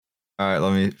All right,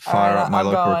 let me fire up my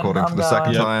local recording for the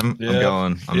second time. I'm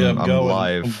going. I'm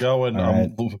live. I'm going.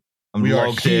 I'm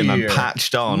logged in. I'm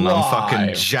patched on. Live. I'm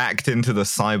fucking jacked into the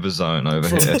cyber zone over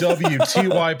From here.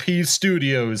 WTYP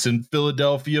Studios in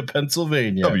Philadelphia,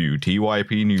 Pennsylvania.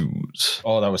 WTYP News.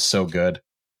 Oh, that was so good.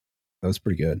 That was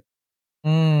pretty good.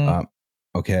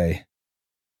 Okay.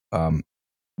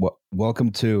 Welcome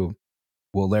to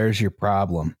Well, There's Your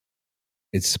Problem.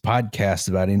 It's a podcast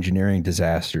about engineering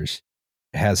disasters.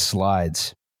 It has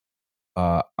slides.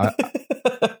 I'm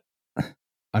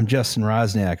Justin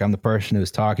Rosniak. I'm the person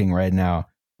who's talking right now.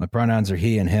 My pronouns are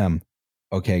he and him.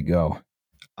 Okay, go.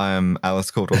 I'm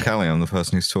Alice Caldwell-Kelly. I'm the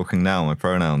person who's talking now. My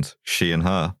pronouns, she and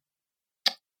her.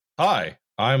 Hi,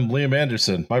 I'm Liam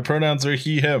Anderson. My pronouns are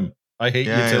he, him. I hate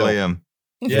you too. Liam.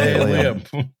 Yay,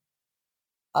 Liam.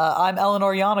 I'm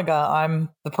Eleanor Yanaga. I'm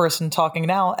the person talking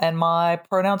now, and my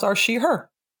pronouns are she, her.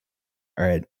 All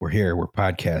right, we're here. We're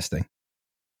podcasting.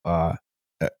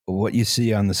 What you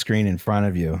see on the screen in front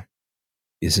of you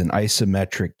is an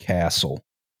isometric castle.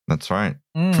 That's right.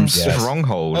 From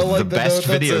Stronghold, the best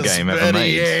video game ever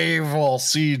made. Medieval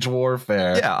siege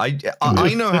warfare. Yeah,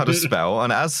 I know how to spell,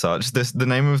 and as such, the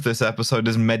name of this episode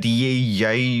is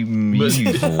Medieval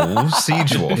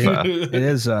Siege Warfare. It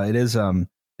is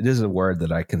a word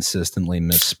that I consistently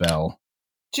misspell.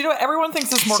 Do you know what? Everyone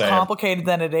thinks it's more complicated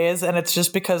than it is, and it's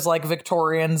just because like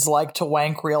Victorians like to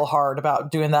wank real hard about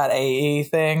doing that AE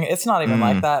thing. It's not even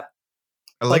like that.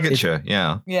 A ligature,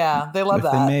 yeah. Yeah, they love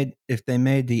that. If they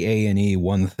made the A&E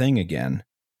one thing again,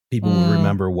 people would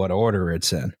remember what order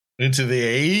it's in. Into the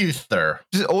aether.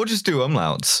 Or just do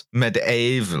umlauts.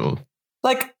 Medieval.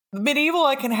 Like, medieval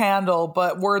I can handle,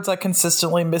 but words I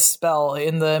consistently misspell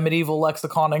in the medieval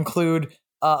lexicon include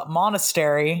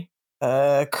monastery,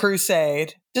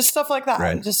 crusade, just stuff like that.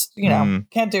 Right. Just,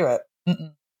 can't do it.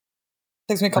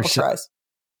 Takes me a couple tries.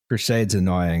 Crusade's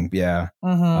annoying, yeah.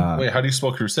 Wait, how do you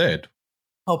spell crusade?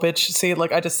 Oh, bitch. See,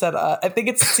 like I just said, I think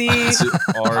it's C-R-U-S-A-D-E.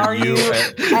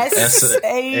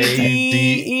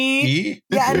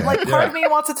 Yeah, and like part of me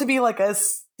wants it to be like a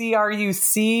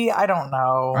C-R-U-C. I don't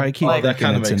know. I keep that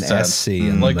kind of makes sense. SC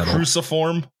in like the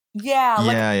cruciform? Yeah.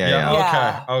 Like,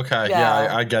 yeah. Okay.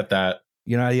 Yeah, I get that.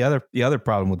 You know, the other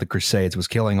problem with the Crusades was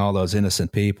killing all those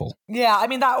innocent people. Yeah, I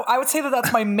mean, I would say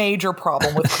that's my major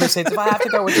problem with Crusades. If I have to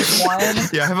go with just one.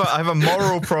 Yeah, I have a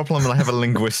moral problem and I have a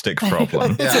linguistic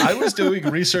problem. Yeah, I was doing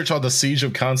research on the siege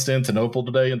of Constantinople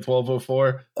today in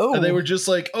 1204. Ooh. And they were just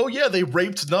like, oh yeah, they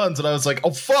raped nuns. And I was like, oh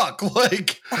fuck,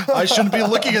 like I shouldn't be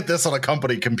looking at this on a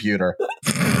company computer.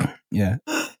 Yeah.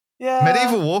 Yeah.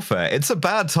 Medieval warfare, it's a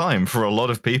bad time for a lot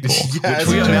of people, which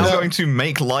we are now going to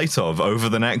make light of over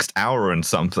the next hour and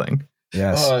something.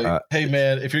 Yes. Hey,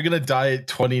 man, if you're going to die at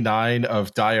 29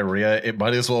 of diarrhea, it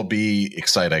might as well be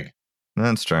exciting.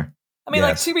 That's true. I mean,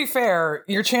 like, to be fair,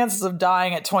 your chances of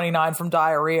dying at 29 from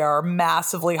diarrhea are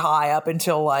massively high up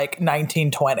until, like,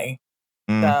 1920.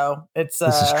 So, it's...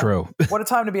 this is true. What a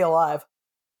time to be alive.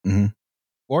 Mm-hmm.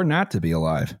 Or not to be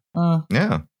alive.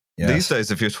 Yeah. Yes. These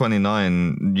days, if you're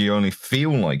 29, you only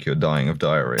feel like you're dying of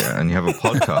diarrhea and you have a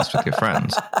podcast with your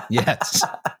friends. Yes.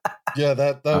 Yeah,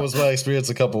 that was my experience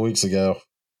a couple weeks ago.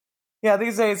 Yeah,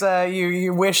 these days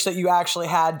you wish that you actually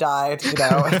had died, you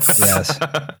know. Yes.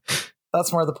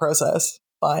 That's more the process.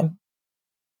 Fine.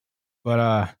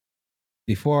 But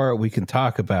before we can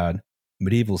talk about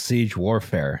medieval siege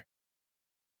warfare,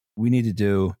 we need to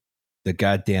do the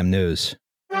goddamn news.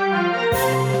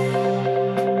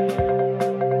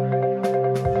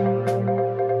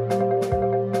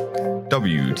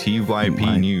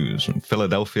 WTYP News from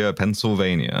Philadelphia,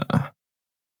 Pennsylvania.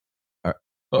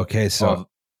 Okay, so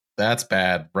that's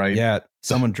bad, right? Yeah,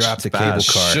 someone dropped a cable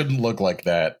car. Shouldn't look like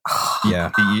that.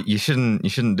 Yeah, you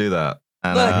shouldn't do that.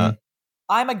 And, look,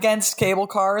 I'm against cable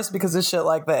cars because of shit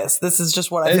like this. This is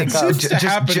just what I think of. It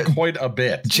happened quite a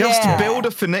bit. Just build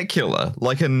a funicular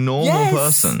like a normal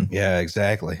person. Yeah,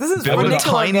 exactly. This is build a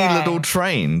tiny little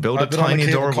train. Build a tiny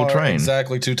adorable train.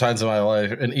 Exactly 2 times in my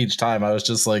life, and each time I was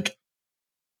just like,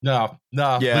 no,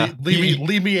 yeah.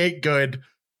 leave me ain't good.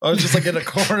 I was just like in a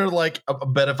corner, like, I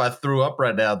bet if I threw up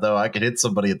right now, though, I could hit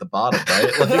somebody at the bottom,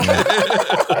 right?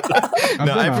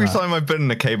 No, every time I've been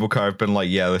in a cable car, I've been like,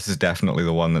 yeah, this is definitely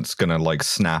the one that's gonna like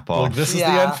snap off. Like, this is the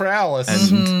end for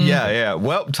Alice. And yeah.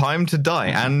 Well, time to die.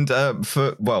 And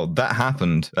that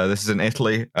happened. This is in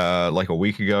Italy, like a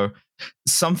week ago.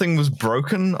 Something was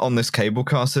broken on this cable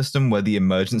car system where the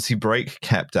emergency brake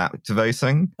kept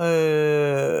activating.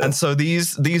 And so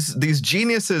these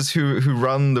geniuses who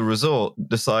run the resort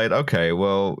decide, okay,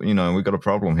 well, we've got a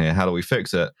problem here. How do we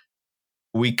fix it?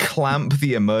 We clamp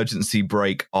the emergency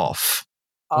brake off.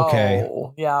 Okay.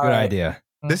 Yeah. Good idea.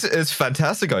 This is a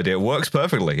fantastic idea. It works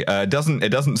perfectly. It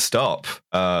doesn't stop,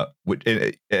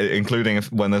 including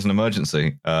when there's an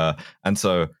emergency. And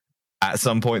so at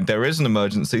some point there is an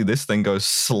emergency. This thing goes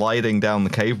sliding down the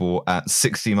cable at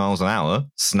 60 miles an hour,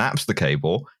 snaps the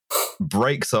cable,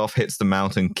 breaks off, hits the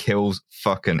mountain, kills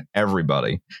fucking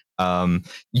everybody.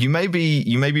 You may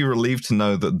be relieved to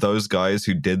know that those guys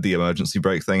who did the emergency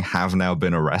brake thing have now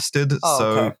been arrested.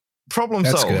 Okay. Problem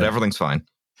That's solved. good. Everything's fine.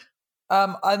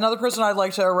 Another person I'd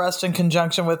like to arrest in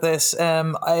conjunction with this,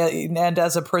 and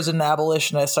as a prison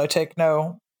abolitionist, I take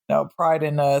no pride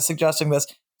in suggesting this.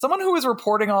 Someone who was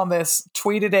reporting on this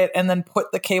tweeted it and then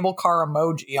put the cable car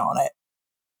emoji on it.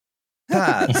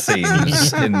 That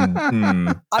seems.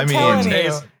 I'm telling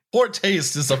you. Poor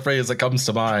taste is the phrase that comes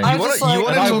to mind. I You want just to like-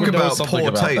 And I talk would know about something poor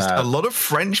about taste? that. A lot of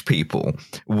French people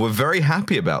were very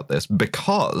happy about this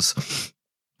because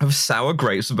of sour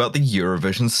grapes about the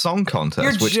Eurovision Song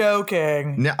Contest. You're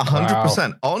joking. Yeah,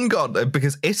 100%. On God,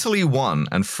 because Italy won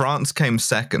and France came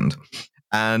second.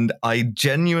 And I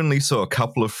genuinely saw a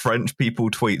couple of French people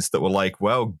tweets that were like,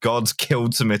 well, God's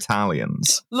killed some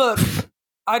Italians. Look,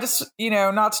 I just,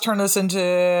 not to turn this into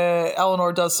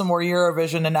Eleanor does some more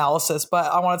Eurovision analysis,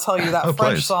 but I want to tell you that Oh,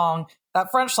 French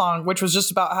please. song, which was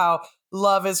just about how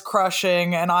love is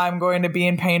crushing and I'm going to be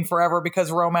in pain forever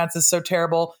because romance is so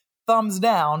terrible. Thumbs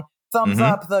down, thumbs Mhm.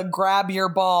 up, the grab your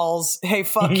balls, hey,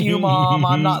 fuck you, mom,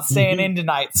 I'm not staying in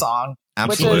tonight song.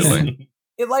 Absolutely.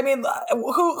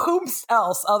 Who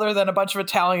else other than a bunch of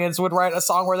Italians would write a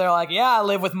song where they're like, yeah, I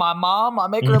live with my mom, I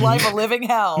make her life a living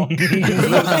hell. And then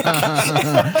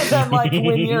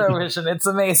win Eurovision. It's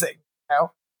amazing.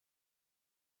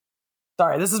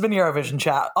 Sorry, this has been Eurovision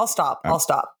chat. I'll stop.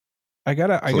 I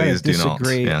gotta Please do not.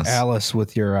 disagree, Yes. Alice,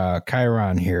 with your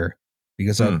Chiron here,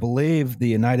 because I believe the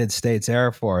United States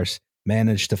Air Force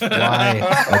managed to fly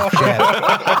a jet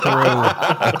through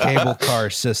a cable car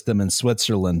system in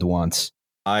Switzerland once.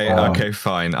 Okay,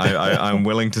 fine. I'm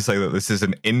willing to say that this is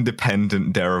an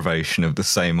independent derivation of the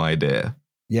same idea.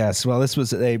 Yes, well,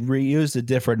 they reused a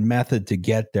different method to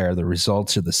get there. The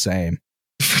results are the same.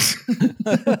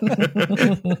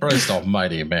 Christ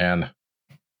almighty, man.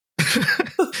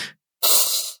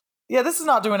 Yeah, this is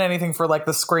not doing anything for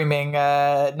the screaming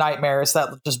nightmares that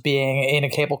just being in a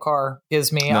cable car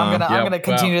gives me. No. I'm gonna Yeah,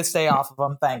 continue to stay off of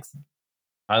them. Thanks.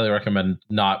 Highly recommend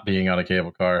not being on a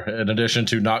cable car, in addition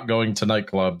to not going to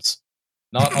nightclubs.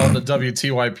 Not on the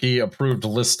WTYP approved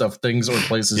list of things or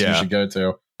places you Yeah. should go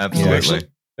to. Absolutely.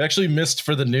 We actually missed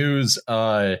for the news.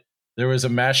 There was a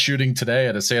mass shooting today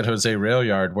at a San Jose rail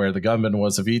yard where the gunman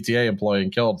was a VTA employee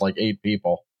and killed 8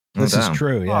 people. This is damn.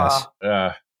 true, yes.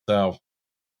 Yeah. So,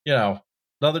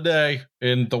 another day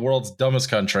in the world's dumbest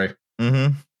country.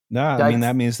 Mm-hmm. No, I mean,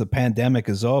 that means the pandemic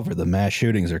is over. The mass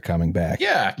shootings are coming back.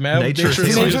 Yeah, man. Nature's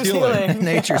Nature's healing. healing.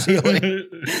 Nature's healing.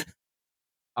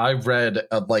 I read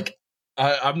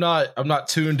I'm not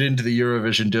tuned into the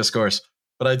Eurovision discourse,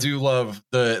 but I do love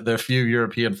the few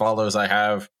European follows I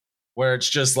have where it's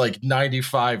just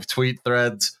 95 tweet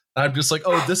threads. I'm just like,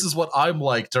 oh, this is what I'm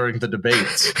like during the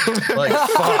debates. Fuck.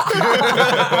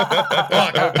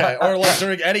 Fuck, okay. Or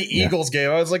during any Eagles game.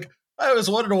 I was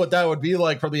wondering what that would be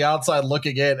like from the outside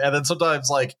looking in. And then sometimes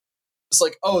it's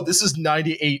oh, this is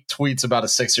 98 tweets about a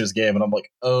Sixers game. And I'm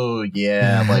like, oh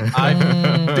yeah,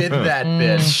 I've been that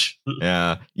bitch.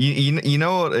 Yeah. You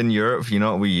know what, in Europe,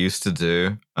 what we used to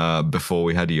do before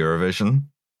we had Eurovision?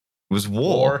 It was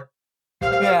war.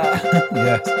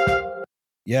 Yeah.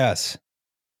 Yes.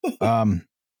 All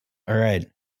right.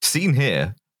 Seen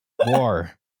here.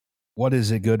 War. What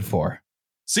is it good for?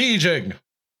 Sieging.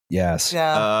 Yes.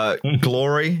 Yeah.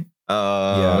 Glory.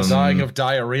 Dying of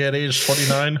diarrhea at age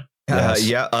 29.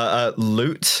 Yes.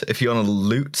 Loot. If you want to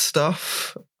loot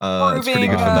stuff, it's pretty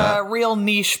Proving good for that. real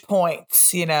niche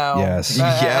points, Yes.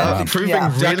 Proving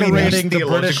yeah. really Decorating niche the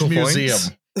British theological Museum.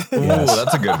 points. Ooh, Yes.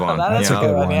 that's a good one. That's That's a a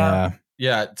good one. yeah.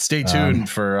 Yeah, stay tuned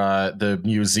for the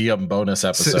museum bonus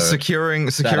episode. Securing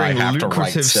I have to write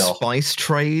lucrative still. spice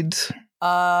trade.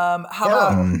 How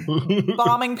about Um,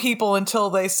 bombing people until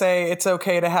they say it's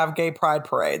okay to have gay pride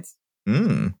parades?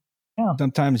 Mm.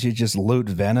 Sometimes you just loot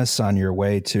Venice on your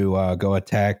way to go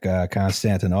attack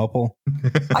Constantinople.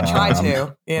 I try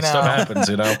to, Stuff happens,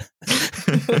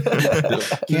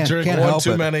 you drink Can't one help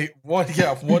too it.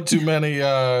 many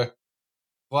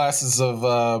glasses of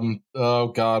oh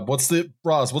god, what's the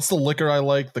liquor I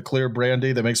like? The clear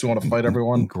brandy that makes me want to fight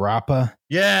everyone. Grappa.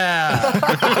 Yeah.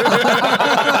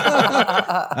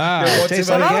 It tastes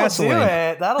like That'll do gasoline.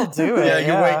 it. That'll do it. Yeah,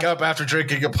 you wake up after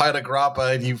drinking a pint of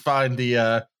grappa and you find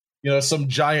the some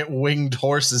giant winged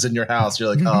horses in your house.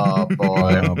 You're like, oh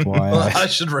boy, Oh boy. I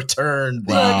should return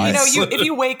these. Look, if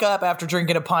you wake up after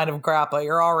drinking a pint of grappa,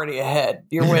 you're already ahead.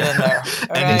 You're winning there.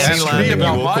 And Okay? it's Ask land me you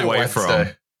about walk my away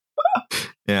Wednesday.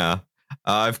 Yeah.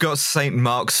 I've got St.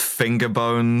 Mark's finger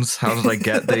bones. How did I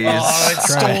get these? I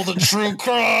Right. stole the true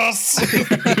cross.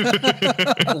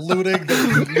 looting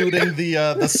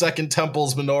the Second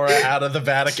Temple's menorah out of the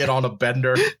Vatican on a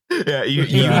bender. Yeah, you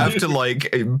Yeah. have to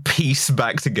like piece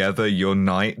back together your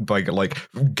night by like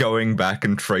going back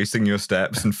and tracing your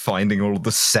steps and finding all of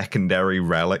the secondary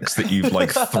relics that you've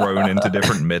like thrown into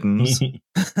different middens.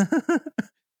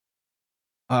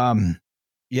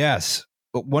 Yes,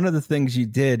 but one of the things you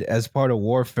did as part of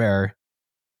warfare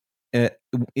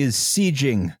is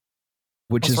sieging,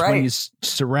 which That's is right. when you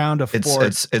surround a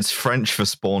fort. It's French for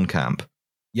spawn camp.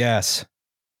 Yes.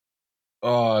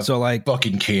 Oh, So like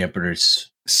fucking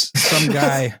campers. some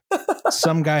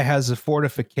guy has a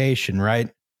fortification,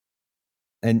 right?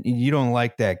 And you don't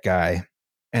like that guy.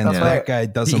 And That's that right. guy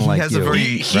doesn't He like has you. a very right?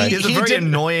 he has a He very did-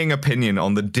 annoying opinion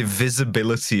on the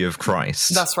divisibility of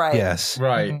Christ. That's right. Yes.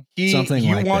 Right. Mhm. Something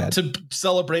you like want that. to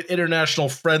celebrate International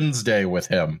Friends Day with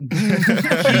him.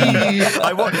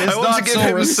 I want is to not give so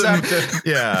him some. receptive.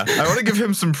 Yeah, I want to give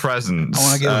him some presents. I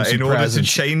wanna give him some in order presents.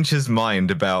 to change his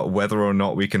mind about whether or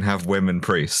not we can have women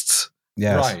priests.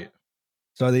 Yes. Right.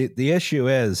 So the issue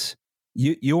is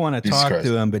you want to Jesus talk Christ.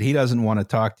 to him, but he doesn't want to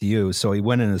talk to you. So he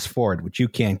went in his fort, which you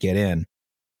can't get in.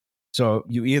 So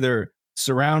you either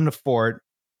surround the fort,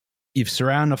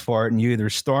 and you either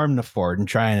storm the fort and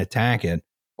try and attack it,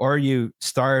 or you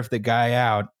starve the guy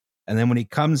out. And then when he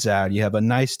comes out, you have a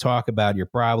nice talk about your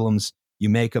problems, you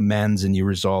make amends, and you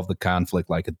resolve the conflict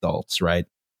like adults, right?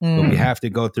 But we have to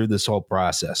go through this whole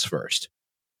process first.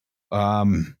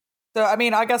 So, I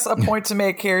mean, I guess a point to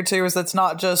make here too is it's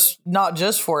not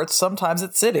just forts. Sometimes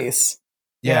it's cities.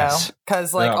 Yes.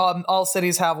 Because Yeah. all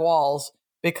cities have walls.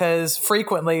 Because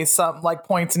frequently some like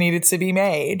points needed to be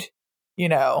made.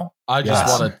 I just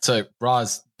Yes. wanted to,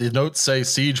 Roz, the notes say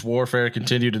siege warfare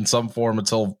continued in some form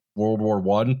until World War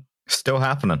One. Still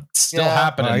happening. Still Yeah.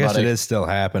 happening, Well, I guess buddy. it is still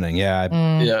happening.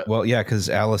 Yeah. Yeah. Well, yeah, because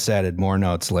Alice added more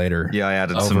notes later. Yeah, I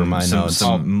added Over my notes.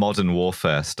 some modern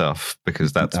warfare stuff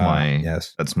because that's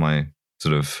yes. my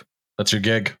sort of That's your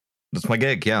gig. that's my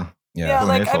gig. Yeah. Yeah, What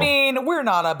like am I I for? mean, we're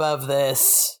not above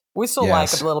this. We still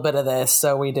Yes. like a little bit of this,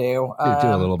 so we do. Do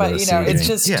a little but bit of it's sieging.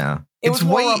 just Yeah. it It's was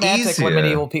more way romantic easier. when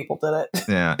medieval people did it.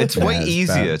 Yeah, it's Yeah, way it's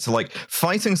easier bad. to like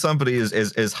fighting somebody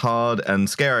is hard and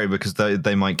scary because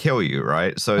they might kill you,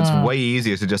 right? So it's Mm. way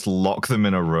easier to just lock them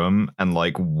in a room and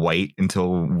like wait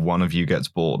until one of you gets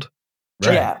bored.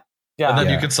 Right. Yeah, yeah, And then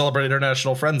Yeah. you can celebrate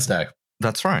International Friends Day.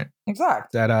 That's right.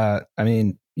 exactly. That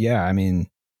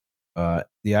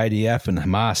the IDF and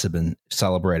Hamas have been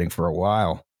celebrating for a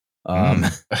while.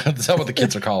 That's what the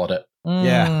kids are calling it.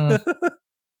 Yeah. Mm.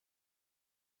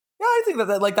 Yeah, I think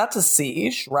that like that's a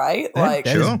siege, right? Like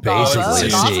that is Sure. basically Gaza's a a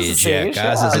siege. Yeah, siege, Gaza's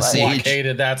yeah, a like- siege.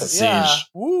 Blockaded, that's a siege. Yeah,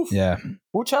 woof. Yeah,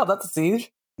 Ooh, child, that's a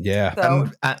siege. yeah. So,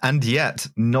 And yet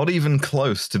not even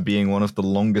close to being one of the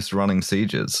longest running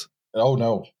sieges. Oh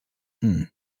no. What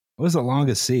was the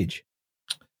longest siege?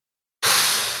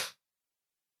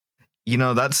 You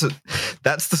know, that's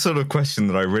the sort of question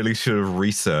that I really should have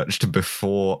researched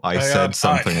before I said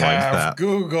something like that.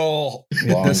 Google.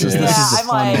 This is yeah, a I'm fun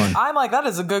like, one. I'm like, that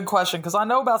is a good question because I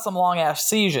know about some long ass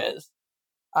sieges.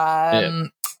 Like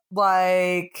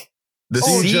The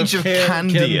siege of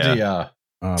Candia.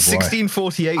 Oh boy.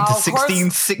 1648 to Oh, of course.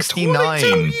 1669.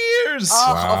 22 years.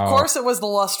 Wow. Of course, it was the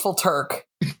lustful Turk.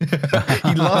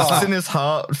 He lusts in his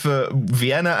heart for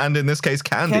Vienna and in this case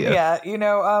Candia.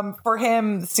 Yeah, for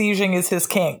him, sieging is his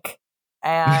kink,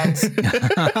 and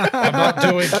I'm not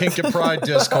doing kink and pride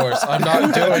discourse. I'm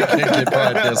not doing kink and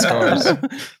pride discourse.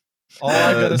 All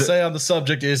I'm gonna say on the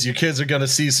subject is your kids are gonna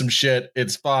see some shit.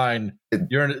 It's fine.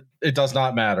 It does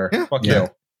not matter. Yeah. Fuck Yeah. you.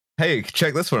 Hey,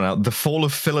 check this one out. The Fall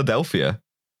of Philadelphia.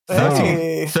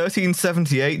 Hey.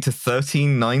 1378 to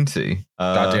 1390.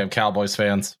 Goddamn Cowboys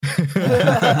fans.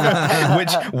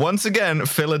 Which, once again,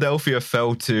 Philadelphia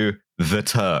fell to the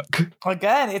Turk.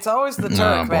 Again, it's always the Oh,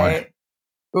 Turk, boy. mate.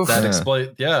 Oof. That Yeah. explains.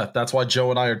 Yeah, that's why Joe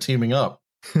and I are teaming up.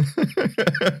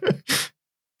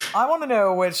 I want to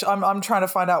know which. I'm trying to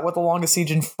find out what the longest siege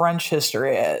in French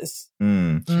history is.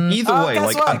 Either way,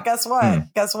 guess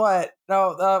what?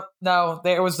 No.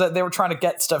 They were trying to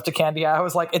get stuff to Candia. I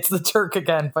was like, it's the Turk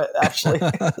again, but actually,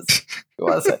 it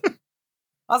wasn't.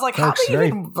 I was like, how Turk's do you very-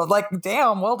 even like?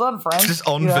 Damn, well done, French. just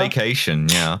on You know? vacation,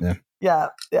 yeah. Yeah.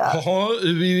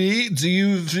 Do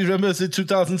you remember the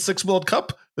 2006 World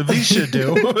Cup? We should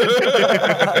do.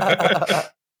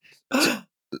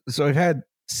 So we've had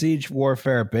siege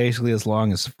warfare basically as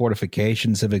long as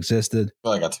fortifications have existed.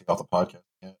 I got to take off the podcast.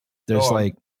 Yeah. There's Go on.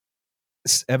 like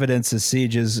evidence of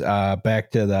sieges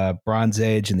back to the Bronze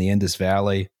Age in the Indus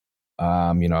Valley.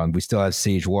 And we still have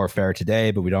siege warfare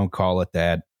today, but we don't call it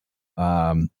that.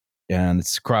 And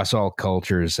it's across all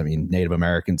cultures. I mean, Native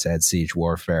Americans had siege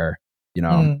warfare,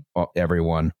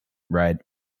 everyone, right?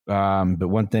 But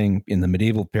one thing in the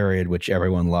medieval period, which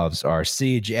everyone loves, are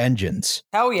siege engines.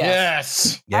 Hell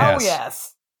yes. Yes. Oh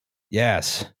yes.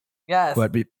 Yes. Yes.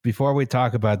 But before we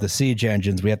talk about the siege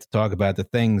engines, we have to talk about the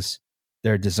things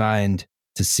they're designed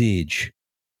to siege,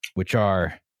 which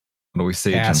are What do we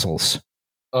see? castles.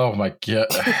 Oh my god.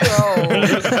 Oh.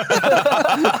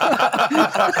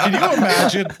 Can you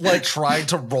imagine like trying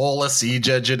to roll a siege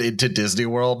engine into Disney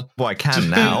World? Well, I can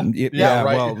now. Yeah,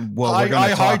 right. well, we're going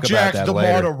to talk about that the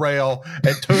later. monorail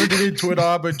and turned it into an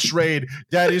armored train.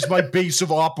 That is my base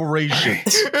of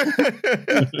operations.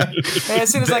 Hey, as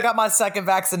soon as I got my second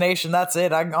vaccination, that's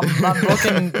it. I'm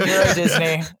booking Euro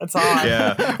Disney. It's on.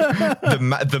 Yeah,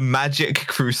 the Magic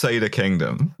Crusader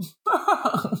Kingdom.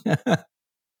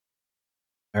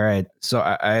 All right. So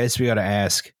I guess we got to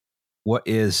ask, what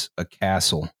is a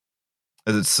castle?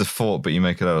 It's a fort, but you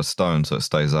make it out of stone, so it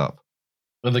stays up.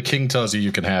 When the king tells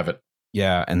you can have it.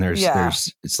 Yeah, and there's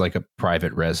it's like a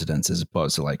private residence as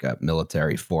opposed to like a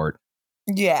military fort.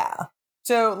 Yeah.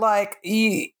 So, like,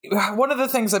 one of the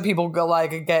things that people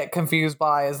get confused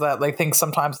by is that they think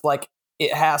sometimes like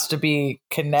it has to be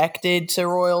connected to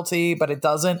royalty, but it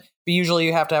doesn't. But usually,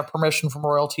 you have to have permission from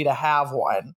royalty to have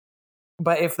one.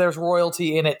 But if there's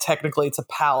royalty in it, technically it's a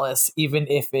palace, even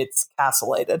if it's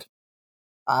castellated,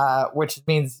 which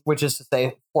is to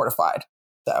say fortified.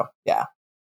 So yeah,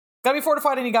 gotta be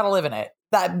fortified and you gotta live in it.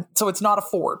 So it's not a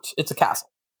fort; it's a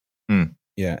castle.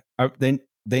 Yeah,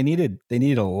 they needed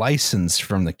a license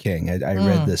from the king. I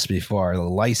read this before. A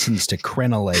license to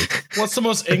crenellate. What's the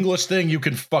most English thing you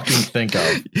can fucking think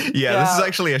of? Yeah, this is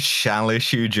actually a shall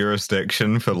issue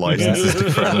jurisdiction for licenses to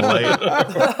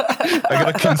crenellate. I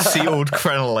got a concealed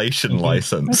crenellation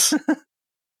license.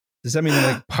 Does that mean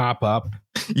they like pop up?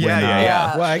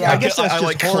 Yeah. Well, I guess that's I just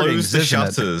like hoardings, close the isn't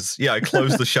it? shutters. Yeah, I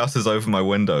close the shutters over my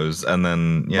windows, and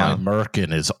then My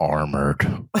merkin is armored.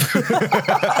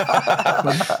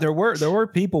 There were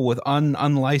people with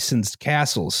unlicensed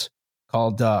castles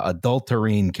called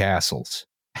adulterine castles.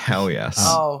 hell yes.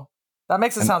 Oh, that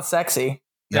makes it sound sexy.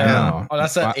 Yeah. Oh,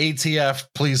 that's that ATF.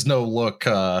 Please no look.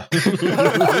 I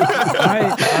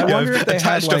Yeah, wonder I've if they had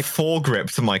attached a like.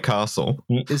 foregrip to my castle.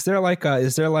 Is there like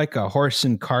a horse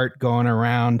and cart going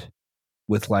around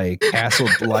with like castle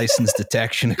license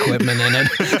detection equipment in it?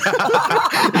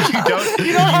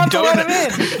 You don't have to let him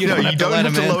in. You don't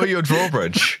have to in. lower your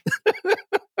drawbridge.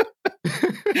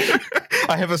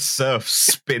 I have a serf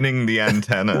spinning the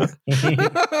antenna.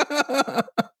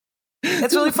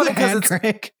 It's really funny because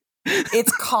crank.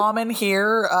 it's common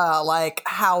here, like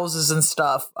houses and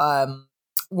stuff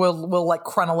will like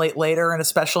crenellate later, and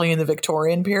especially in the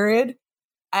Victorian period.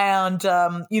 And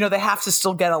they have to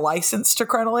still get a license to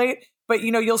crenellate. But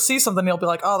you'll see something, you'll be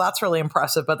like, oh, that's really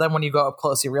impressive. But then when you go up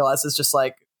close, you realize it's just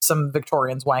like some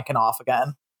Victorians wanking off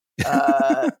again,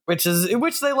 which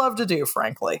they love to do,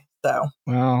 frankly. So,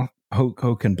 Well,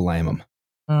 who can blame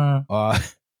them?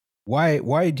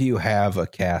 Why do you have a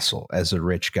castle as a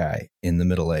rich guy in the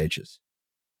Middle Ages?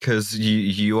 Because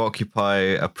you occupy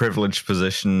a privileged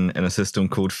position in a system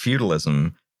called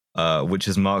feudalism, which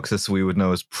as Marxists we would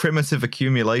know as primitive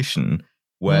accumulation,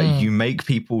 where you make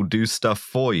people do stuff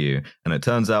for you, and it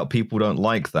turns out people don't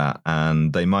like that,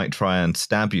 and they might try and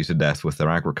stab you to death with their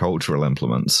agricultural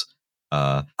implements.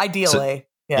 ideally.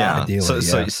 Yeah. Ideally,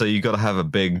 So you got to have a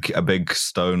big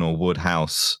stone or wood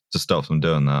house to stop them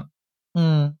doing that.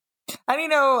 And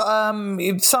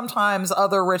sometimes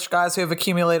other rich guys who have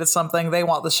accumulated something, they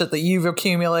want the shit that you've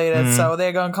accumulated, so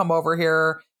they're going to come over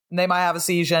here and they might have a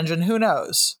siege engine. Who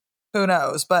knows?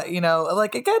 But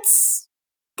like it gets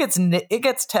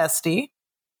testy.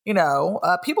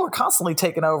 People are constantly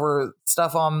taking over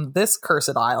stuff on this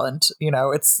cursed island.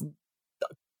 It's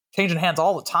changing hands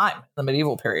all the time in the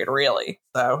medieval period, really.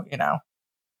 So you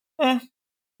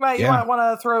might want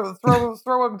to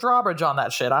throw a drawbridge on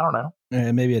that shit. I don't know.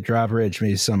 Maybe a drawbridge,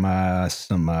 maybe some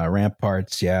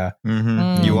ramparts. Yeah.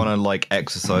 Mm-hmm. You want to like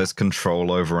exercise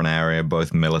control over an area,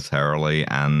 both militarily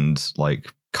and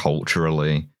like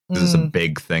culturally, because it's a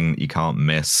big thing that you can't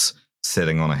miss.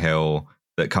 Sitting on a hill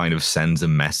that kind of sends a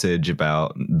message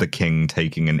about the king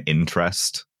taking an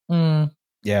interest.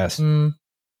 Yes.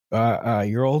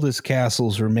 Your oldest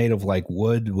castles were made of like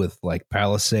wood with like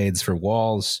palisades for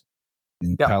walls.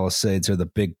 And palisades are the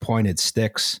big pointed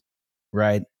sticks,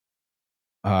 right?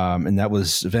 And that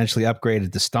was eventually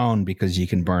upgraded to stone because you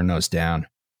can burn those down.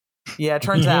 Yeah,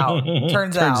 turns out.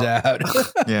 Turns out.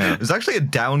 Yeah, it's actually a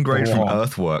downgrade from Wow.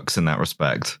 Earthworks in that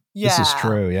respect. Yeah. This is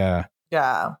true, yeah.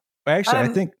 Yeah. Actually, I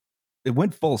And- think it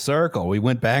went full circle. We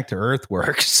went back to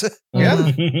Earthworks.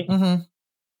 Yeah. hmm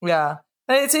Yeah.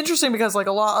 And it's interesting because like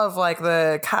a lot of like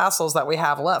the castles that we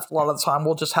have left, a lot of the time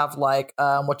we'll just have like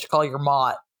what you call your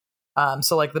motte.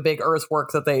 So like the big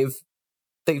earthwork that they've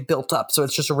built up. So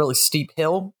it's just a really steep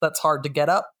hill that's hard to get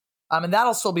up. And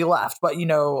that'll still be left, but you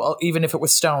know, even if it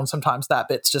was stone, sometimes that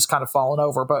bit's just kind of fallen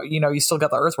over. But you know, you still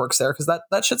got the earthworks there because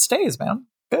that shit stays, man.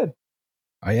 Good.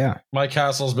 Oh, yeah. My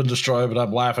castle's been destroyed, but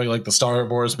I'm laughing like the Star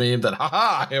Wars meme that,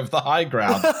 haha, I have the high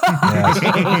ground.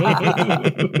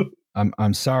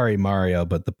 I'm sorry, Mario,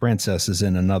 but the princess is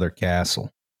in another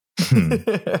castle.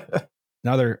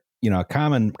 Another,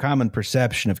 common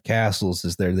perception of castles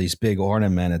is they're these big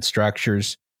ornamented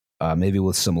structures, maybe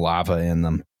with some lava in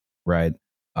them, right?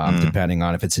 Depending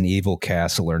on if it's an evil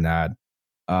castle or not.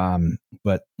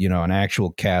 But, an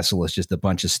actual castle is just a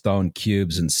bunch of stone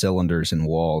cubes and cylinders and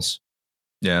walls.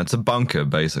 Yeah, it's a bunker,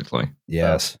 basically.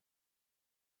 Yes.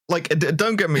 Like,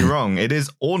 don't get me wrong, it is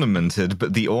ornamented,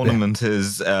 but the ornament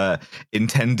is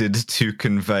intended to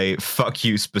convey "fuck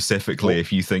you" specifically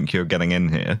if you think you're getting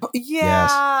in here.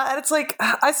 Yeah, and it's like,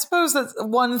 I suppose that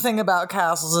one thing about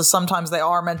castles is sometimes they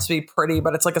are meant to be pretty,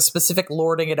 but it's like a specific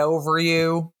lording it over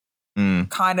you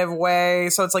kind of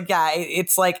way. So it's like, yeah,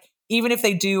 it's like, even if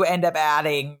they do end up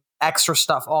adding extra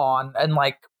stuff on and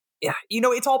like, yeah,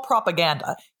 it's all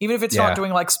propaganda. Even if it's not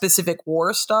doing like specific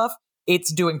war stuff,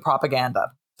 it's doing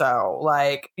propaganda. So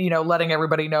like, letting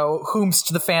everybody know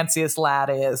whomst the fanciest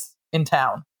lad is in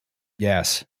town.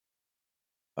 Yes.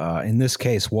 In this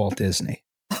case, Walt Disney.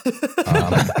 Not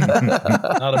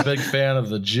a big fan of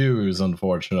the Jews,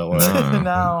 unfortunately.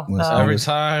 No. Every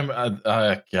time,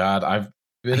 I've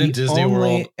been in Disney only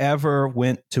World. Ever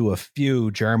went to a few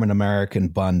German American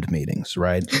Bund meetings,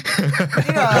 right?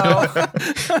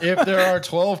 If there are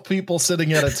 12 people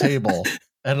sitting at a table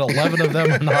and 11 of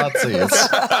them are Nazis,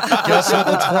 guess what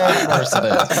the 12th person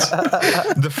is?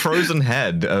 The frozen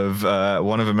head of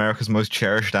one of America's most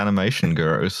cherished animation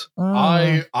gurus.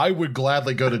 I would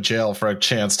gladly go to jail for a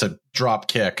chance to drop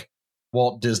kick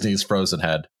Walt Disney's frozen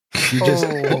head. You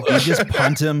just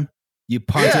punt him. You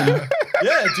punt him.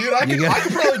 Yeah, dude, I could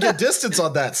probably get distance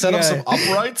on that. Set up some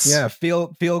uprights. Yeah,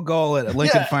 field goal at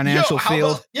Lincoln Financial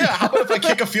Field. How about if I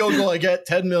kick a field goal, I get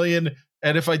 10 million,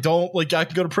 and if I don't, like, I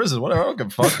can go to prison. Whatever, I don't give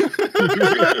a fuck.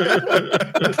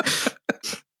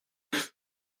 I'm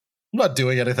not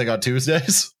doing anything on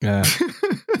Tuesdays. Yeah.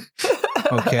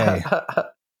 Okay.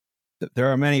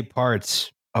 There are many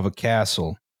parts of a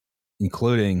castle,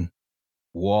 including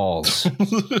walls.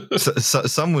 So,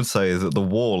 some would say that the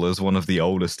wall is one of the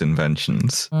oldest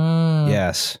inventions.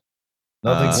 Yes.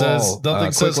 Nothing says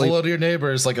quickly- hello to your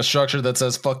neighbors like a structure that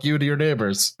says fuck you to your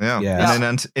neighbors. Yeah. Yes.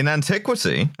 And in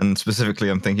antiquity, and specifically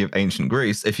I'm thinking of ancient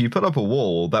Greece, if you put up a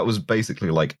wall, that was basically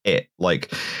like it.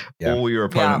 Like all your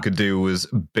opponent could do was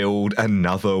build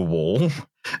another wall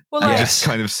Well, and just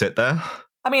kind of sit there.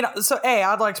 I mean, so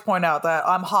I'd like to point out that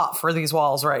I'm hot for these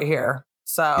walls right here.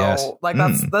 So like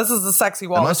this is the sexy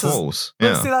wall. Nice walls. You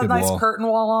Yeah. see that Good nice wall. curtain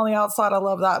wall on the outside? I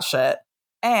love that shit.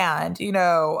 And,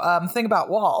 thing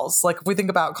about walls, like if we think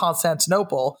about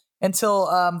Constantinople, until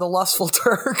the lustful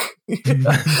Turk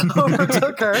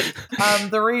overtook her,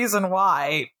 the reason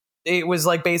why it was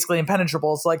like basically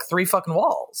impenetrable is like 3 fucking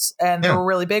walls. And they were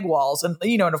really big walls. And,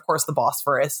 and of course the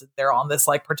Bosphorus, they're on this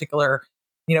like particular,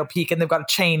 peak, and they've got a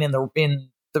chain in the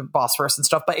Bosphorus and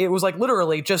stuff, but it was like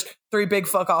literally just 3 big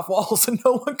fuck off walls and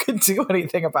no one could do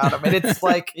anything about them. And it's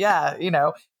like,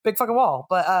 big fucking wall.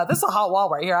 But this is a hot wall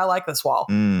right here. I like this wall.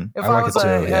 If I was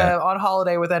on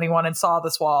holiday with anyone and saw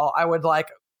this wall, I would like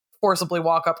forcibly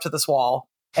walk up to this wall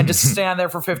and just stand there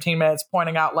for 15 minutes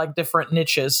pointing out like different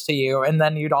niches to you. And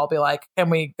then you'd all be like, can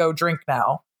we go drink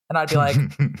now? And I'd be like,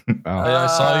 Hey,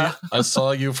 I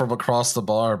saw you from across the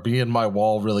bar. Me and my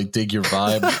wall really dig your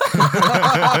vibe.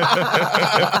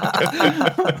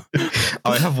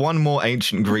 I have one more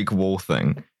ancient Greek war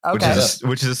thing,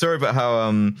 which is a story about how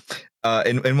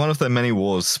in one of their many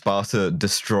wars, Sparta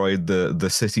destroyed the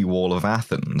city wall of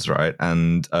Athens, right?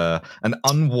 And an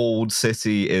unwalled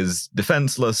city is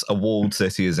defenseless. A walled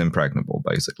city is impregnable,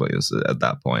 basically, at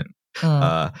that point.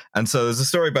 And so there's a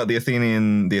story about the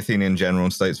Athenian general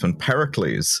and statesman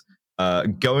Pericles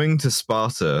going to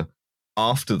Sparta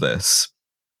after this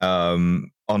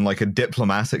on on like a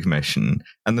diplomatic mission,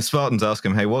 and the Spartans ask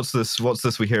him, "Hey, what's this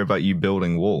we hear about you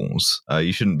building walls?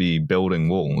 You shouldn't be building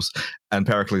walls." And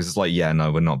Pericles is like, "Yeah,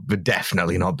 no, we're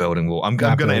definitely not building walls. I'm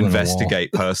going to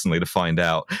investigate personally to find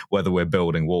out whether we're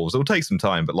building walls. It'll take some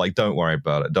time, but like, don't worry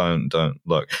about it. Don't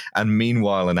look." And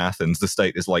meanwhile, in Athens, the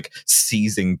state is like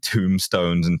seizing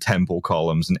tombstones and temple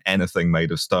columns and anything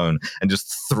made of stone and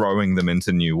just throwing them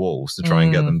into new walls to try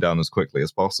and get them down as quickly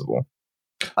as possible.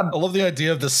 I love the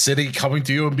idea of the city coming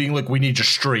to you and being like, "We need your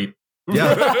street."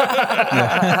 Yeah.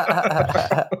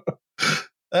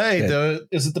 Hey,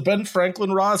 is it the Ben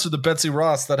Franklin Ross or the Betsy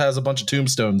Ross that has a bunch of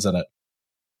tombstones in it?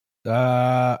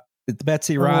 The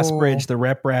Betsy Ross Bridge, the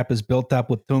riprap is built up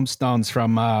with tombstones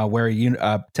from where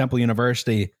Temple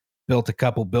University built a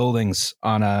couple buildings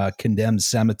on a condemned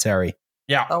cemetery.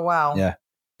 Yeah. Oh, wow. Yeah.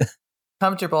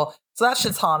 Comfortable. So that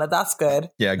shit's haunted. That's good.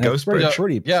 Yeah, Ghost Bridge.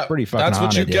 Pretty fucking that's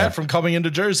what haunted, you get from coming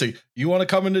into Jersey. You want to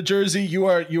come into Jersey? You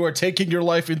are taking your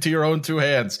life into your own two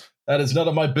hands. That is none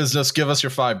of my business. Give us your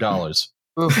 $5.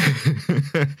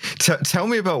 Tell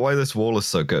me about why this wall is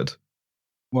so good.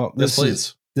 Well, this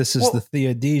is the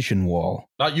Theodosian Wall.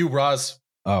 Not you, Roz.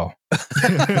 Oh.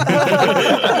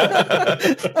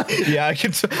 Yeah, I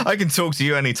can talk to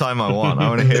you anytime I want. I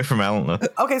want to hear from Eleanor.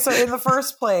 Okay, so in the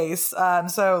first place,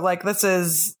 so like this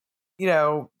is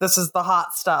the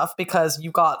hot stuff because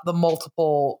you've got the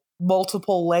multiple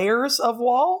layers of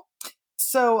wall.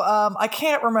 So I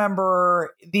can't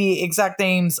remember the exact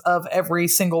names of every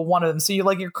single one of them. So you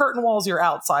like your curtain wall is your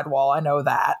outside wall. I know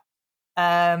that.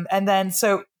 And then,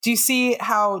 so do you see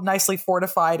how nicely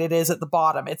fortified it is at the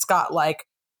bottom? It's got like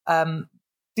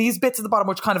these bits at the bottom,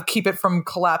 which kind of keep it from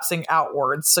collapsing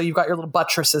outwards. So you've got your little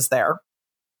buttresses there.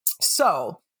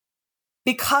 So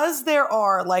because there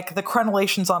are like the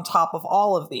crenellations on top of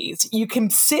all of these, you can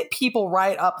sit people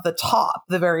right up the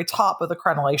very top of the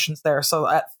crenellations there. So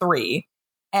at 3.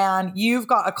 And you've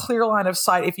got a clear line of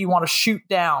sight if you want to shoot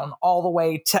down all the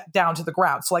way down to the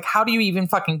ground. So like, how do you even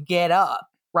fucking get up,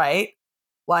 right?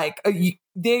 Like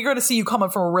they're going to see you coming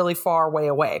from a really far way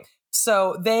away.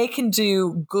 So they can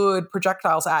do good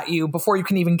projectiles at you before you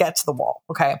can even get to the wall.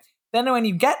 Okay. Then when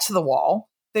you get to the wall,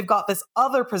 they've got this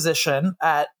other position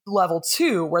at level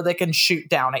 2 where they can shoot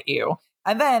down at you.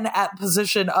 And then at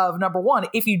position of number 1,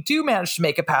 if you do manage to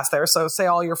make it past there, so say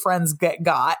all your friends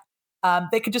got,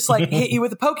 they could just like hit you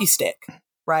with a pokey stick,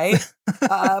 right?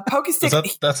 Pokey stick.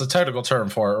 That's a technical term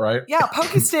for it, right? Yeah,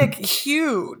 pokey stick,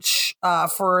 huge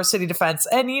for city defense.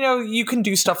 And, you can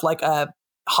do stuff like a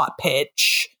hot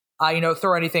pitch,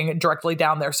 throw anything directly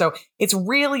down there. So it's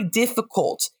really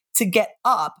difficult to get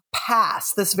up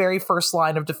past this very first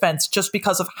line of defense just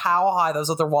because of how high those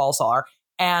other walls are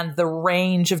and the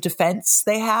range of defense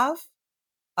they have.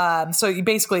 So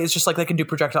it's just like they can do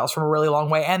projectiles from a really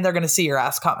long way and they're going to see your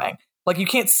ass coming. Like you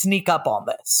can't sneak up on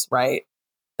this, right?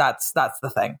 That's the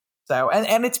thing. So,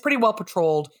 and it's pretty well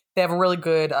patrolled. They have a really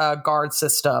good guard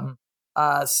system.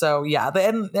 So yeah,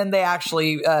 and they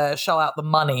actually shell out the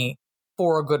money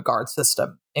for a good guard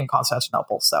system in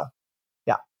Constantinople. So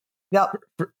yeah. Yep.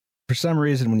 For some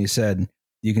reason, when you said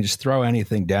you can just throw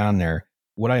anything down there,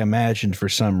 what I imagined for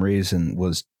some reason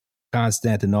was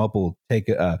Constantinople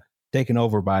taken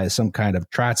over by some kind of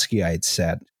Trotskyite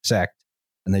sect,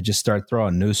 and they just start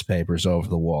throwing newspapers over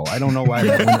the wall. I don't know why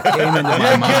that came into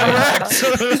my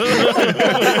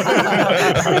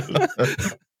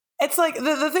mind. It's like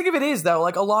the thing of it is, though,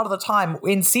 like a lot of the time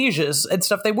in sieges and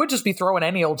stuff, they would just be throwing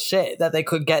any old shit that they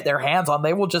could get their hands on.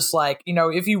 They will just like,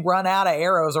 if you run out of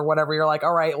arrows or whatever, you're like,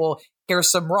 all right, well, here's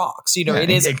some rocks.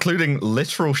 It is including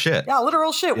literal shit. Yeah,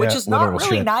 literal shit, which is not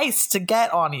really nice to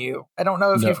get on you. I don't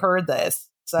know if you've heard this.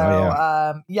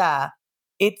 So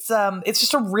it's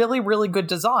just a really, really good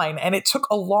design, and it took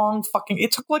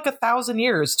it took like 1,000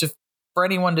 years for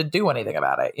anyone to do anything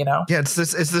about it, Yeah, it's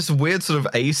this weird sort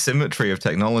of asymmetry of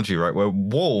technology, right? Where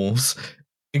walls,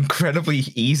 incredibly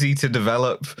easy to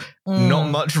develop, not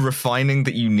much refining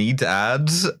that you need to add,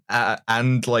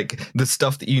 and like the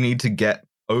stuff that you need to get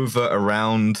over,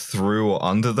 around, through, or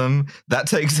under them, that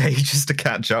takes ages to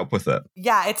catch up with it.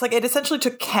 Yeah, it's like it essentially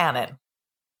took canon.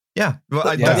 Yeah,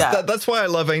 well, that's why I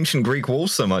love ancient Greek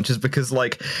walls so much, is because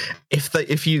like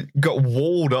if you got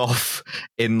walled off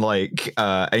in like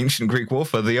ancient Greek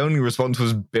warfare, the only response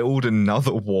was build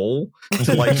another wall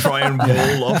to like try and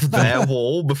wall off their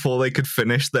wall before they could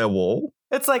finish their wall.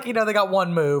 It's like, they got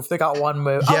one move. Yeah,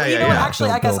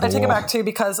 Actually, I guess I take it back too,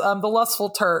 because the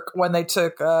Lustful Turk, when they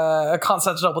took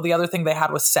Constantinople, the other thing they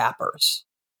had was sappers.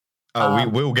 Oh,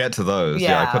 we'll get to those.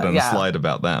 I put in a slide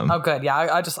about them. Oh, good. Yeah,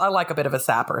 I like a bit of a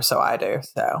sapper, so I do.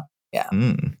 So, yeah.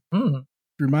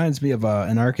 reminds me of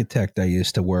an architect I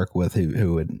used to work with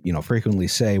who would, frequently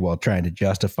say while trying to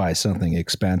justify something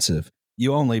expensive,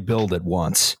 "You only build it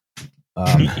once."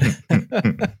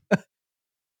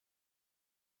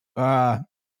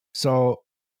 So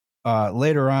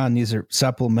later on, these are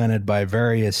supplemented by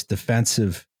various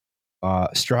defensive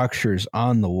structures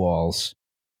on the walls.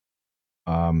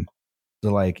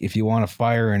 So, like, if you want to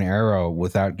fire an arrow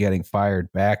without getting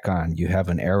fired back on, you have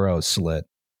an arrow slit,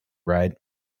 right?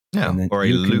 Yeah, or a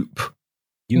loop.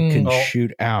 You can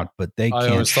shoot out, but they can't. I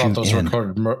always thought those in.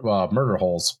 were called murder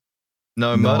holes.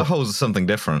 No, murder holes are something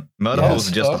different. Murder holes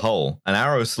are just a hole. An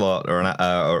arrow slot or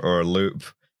a loop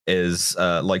is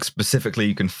like specifically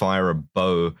you can fire a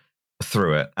bow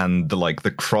through it, and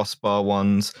the crossbar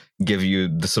ones give you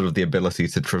the sort of the ability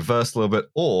to traverse a little bit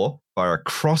or fire a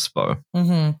crossbow.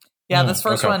 Mm-hmm. Yeah, this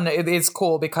first one is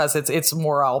cool because it's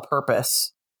more all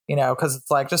purpose, because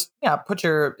it's like just put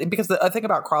your, because the thing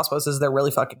about crossbows is they're really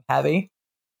fucking heavy.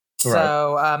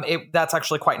 So that's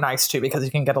actually quite nice too, because you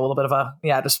can get a little bit of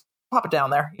just pop it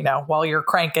down there, while you're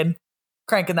cranking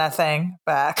that thing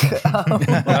back.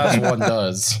 As one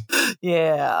does.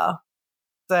 Yeah.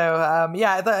 So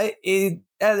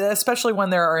especially when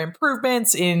there are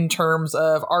improvements in terms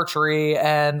of archery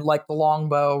and like the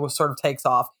longbow sort of takes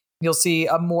off, you'll see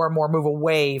a more and more move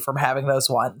away from having those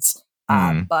ones.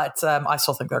 But I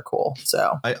still think they're cool.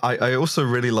 So I also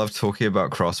really love talking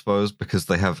about crossbows because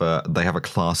they have a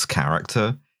class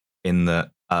character in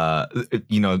that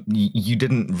you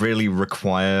didn't really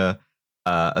require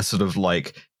a sort of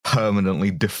like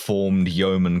permanently deformed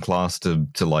yeoman class to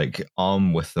like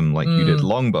arm with them like you did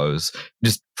longbows.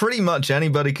 Just pretty much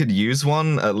anybody could use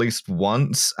one at least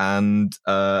once and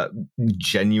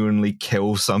genuinely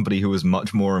kill somebody who was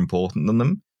much more important than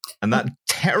them, and that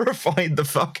terrified the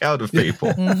fuck out of people.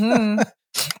 Mm-hmm.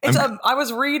 It's I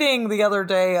was reading the other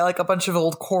day like a bunch of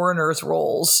old coroner's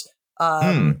rolls,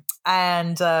 and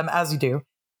as you do.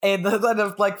 And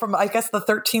like from, I guess, the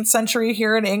 13th century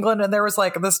here in England. And there was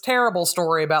like this terrible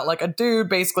story about like a dude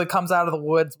basically comes out of the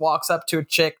woods, walks up to a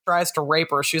chick, tries to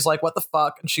rape her. She's like, "What the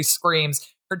fuck?" And she screams.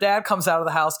 Her dad comes out of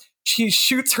the house. She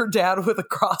shoots her dad with a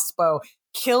crossbow,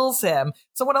 kills him.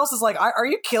 Someone else is like, "Are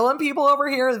you killing people over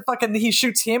here?" And fucking he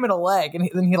shoots him in a leg. And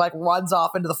then he like runs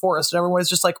off into the forest. And everyone is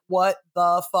just like, "What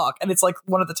the fuck?" And it's like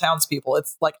one of the townspeople.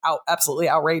 It's like absolutely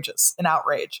outrageous, an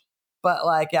outrage. But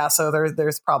like, yeah, so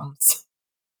there's problems.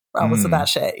 With that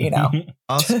shit,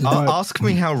 Ask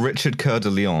me how Richard Coeur de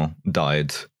Lion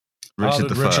died.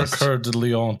 Richard Coeur de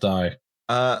Lion die?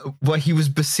 Well, he was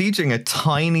besieging a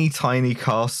tiny, tiny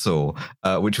castle,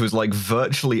 which was like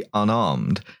virtually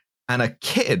unarmed, and a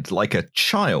kid, like a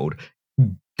child,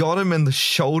 got him in the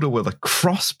shoulder with a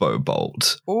crossbow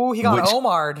bolt. Oh, he got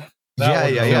Omar'd.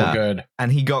 Yeah. Good.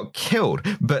 And he got killed.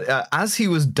 But as he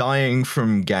was dying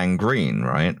from gangrene,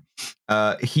 right?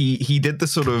 He did the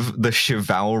sort of the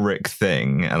chivalric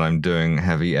thing, and I'm doing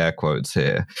heavy air quotes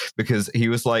here, because he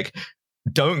was like,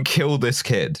 "Don't kill this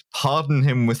kid. Pardon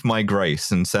him with my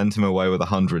grace and send him away with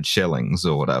 100 shillings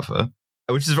or whatever,"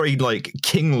 which is a very like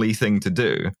kingly thing to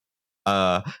do.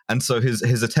 And so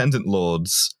his attendant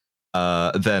lords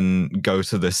then go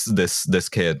to this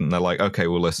kid, and they're like, "Okay,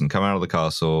 well, listen, come out of the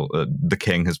castle. The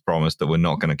king has promised that we're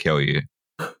not going to kill you."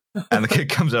 And the kid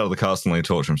comes out of the castle and they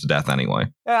torture him to death anyway.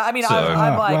 Yeah, I mean, so,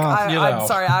 I'm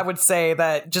sorry. I would say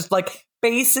that just like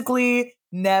basically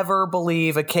never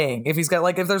believe a king. If he's got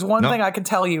like, if there's one thing I can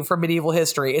tell you from medieval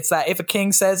history, it's that if a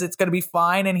king says it's going to be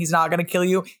fine and he's not going to kill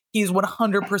you, he's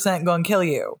 100% going to kill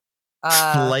you.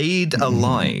 Flayed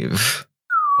alive.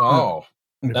 Oh.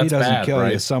 If he doesn't kill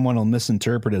you, someone will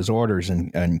misinterpret his orders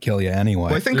and kill you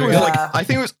anyway. Well, I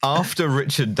think it was after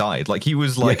Richard died. Like he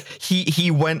was like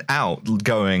he went out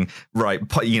going, right,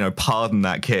 pardon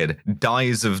that kid.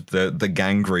 Dies of the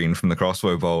gangrene from the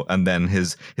crossbow bolt, and then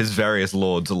his various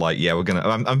lords are like, "Yeah, we're gonna."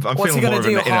 I'm What's feeling he more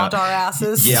gonna of do? Haunt our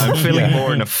asses? Yeah, I'm feeling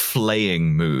more in a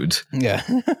flaying mood. Yeah.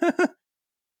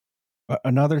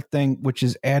 Another thing which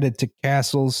is added to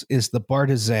castles is the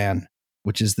bartizan,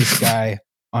 which is this guy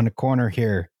on the corner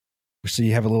here, so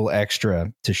you have a little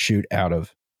extra to shoot out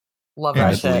of. Love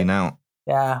that shit. Out.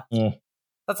 Yeah.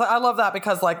 I love that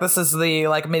because like this is the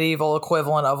like medieval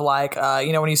equivalent of like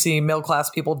when you see middle class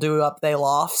people do up they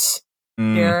lofts.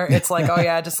 Here it's like, oh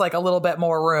yeah, just like a little bit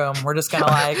more room. We're just gonna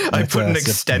like I put an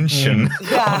extension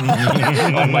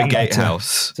on my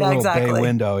gatehouse. It's a little bay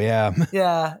window. Yeah.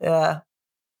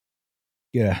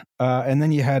 And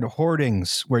then you had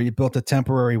hoardings where you built a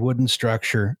temporary wooden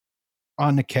structure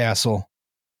on the castle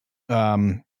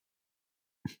when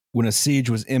a siege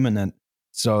was imminent,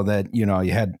 so that you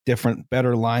had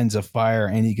better lines of fire,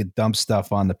 and you could dump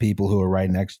stuff on the people who were right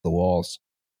next to the walls.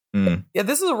 Yeah,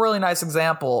 this is a really nice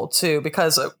example too,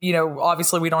 because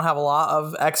obviously we don't have a lot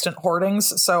of extant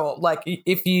hoardings. So like,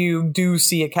 if you do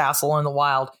see a castle in the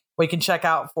wild, what you can check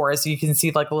out for is you can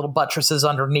see like little buttresses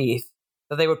underneath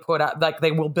that they would put out. Like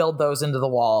they will build those into the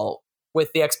wall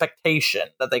with the expectation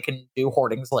that they can do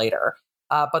hoardings later.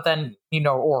 But then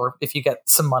or if you get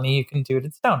some money, you can do it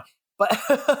in stone. But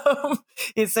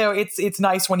it's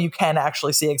nice when you can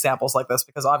actually see examples like this,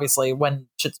 because obviously when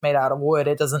shit's made out of wood,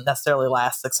 it doesn't necessarily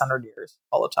last 600 years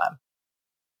all the time.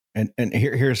 And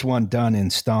here's one done in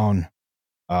stone.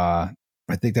 I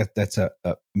think that's a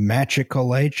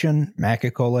machicolation. I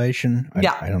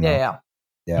don't know.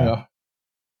 Yeah.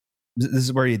 This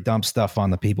is where you dump stuff on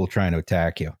the people trying to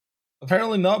attack you.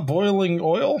 Apparently not boiling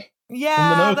oil.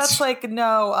 Yeah, that's like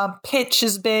pitch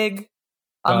is big.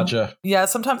 Gotcha. Yeah,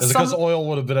 sometimes is it because oil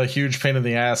would have been a huge pain in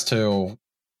the ass to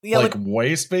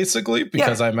waste, basically?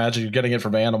 Because I imagine you're getting it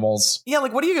from animals. Yeah,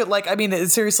 like what do you get? Like, I mean,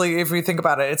 seriously, if we think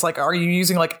about it, it's like, are you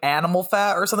using like animal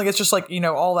fat or something? It's just like,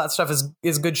 all that stuff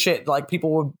is good shit. Like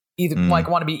people would either like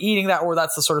want to be eating that, or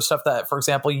that's the sort of stuff that, for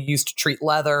example, you use to treat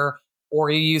leather,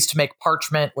 or you use to make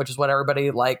parchment, which is what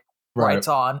everybody writes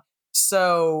on.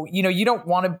 So, you don't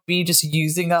want to be just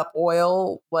using up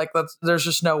oil. Like there's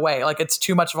just no way. Like it's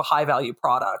too much of a high value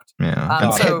product.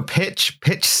 Yeah. And pitch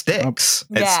sticks.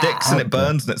 It sticks and it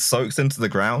burns and it soaks into the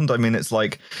ground. I mean, it's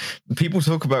like people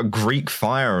talk about Greek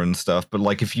fire and stuff, but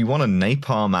like if you want a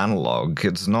napalm analog,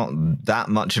 it's not that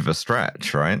much of a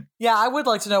stretch, right? Yeah, I would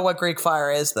like to know what Greek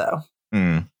fire is, though.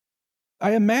 I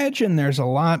imagine there's a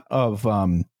lot of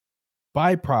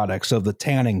byproducts of the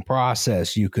tanning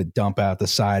process you could dump out the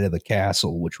side of the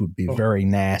castle, which would be very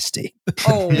nasty.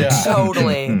 Oh, yeah.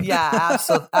 Totally. Yeah,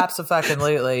 absolutely.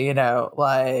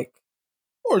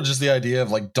 Or just the idea of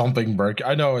like dumping mercury.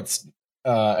 I know it's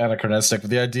anachronistic, but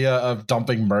the idea of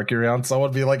dumping mercury on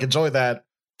someone, be like, enjoy that.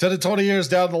 10 to 20 years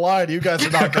down the line, you guys are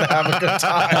not going to have a good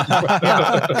time.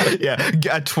 Yeah,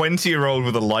 a 20-year-old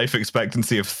with a life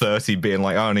expectancy of 30 being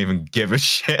like, I don't even give a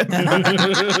shit.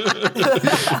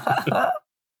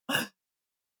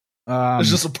 It's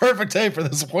just a perfect day for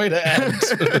this way to end.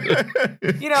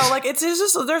 It's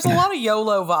just, there's a lot of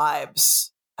YOLO vibes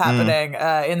happening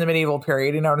in the medieval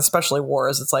period, and especially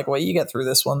wars. It's like, well, you get through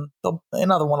this one,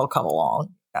 another one will come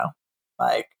along.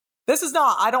 This is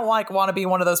not, I don't want to be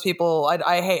one of those people.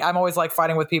 I'm always like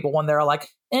fighting with people when they're like,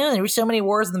 there were so many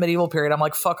wars in the medieval period. I'm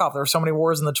like, fuck off. There were so many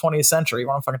wars in the 20th century.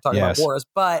 When I'm fucking talking about wars,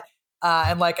 but,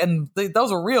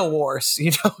 those are real wars,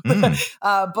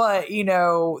 but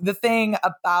the thing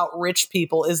about rich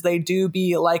people is they do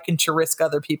be likened to risk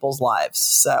other people's lives.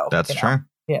 So that's true.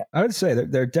 Yeah, I would say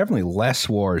that there are definitely less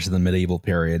wars in the medieval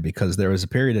period, because there was a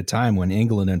period of time when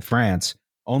England and France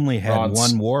only had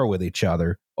one war with each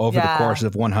other over the course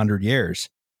of 100 years.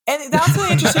 And that's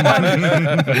the interesting one.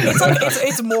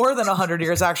 It's more than 100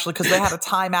 years, actually, because they had a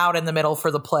timeout in the middle for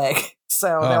the plague. So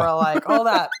they were like, all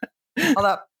that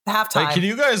halftime. Hey, can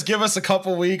you guys give us a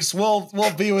couple weeks? We'll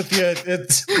be with you.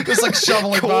 It's just like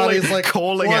shoveling bodies, like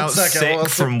calling out sick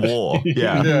from war.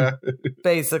 Yeah.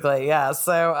 Basically, yeah.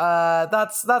 So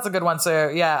that's a good one. So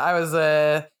yeah, I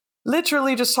was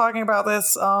literally just talking about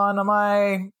this on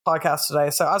my podcast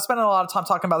today. So I was spending a lot of time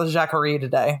talking about the Jacquerie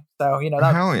today. So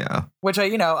hell yeah, which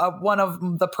one of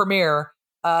the premier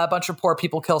a bunch of poor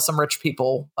people kill some rich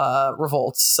people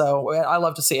revolts. So I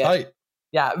love to see it. Tight.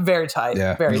 Yeah, very tight.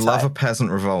 Yeah, very tight. Love a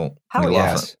peasant revolt. Hell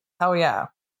yes. Hell yeah.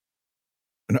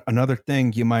 Another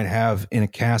thing you might have in a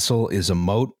castle is a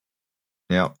moat.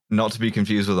 Yeah, not to be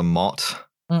confused with a motte.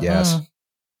 Mm-mm. Yes.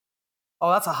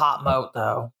 Oh, that's a hot moat,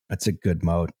 though. That's a good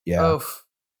moat. Yeah. Oof.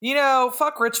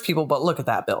 Fuck rich people, but look at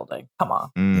that building. Come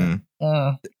on.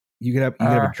 You could have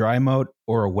a dry moat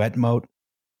or a wet moat.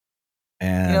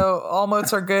 And all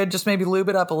moats are good. Just maybe lube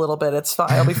it up a little bit. It's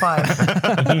fine. It'll be fine.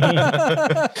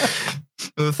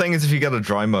 The thing is, if you get a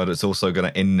dry moat, it's also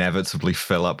going to inevitably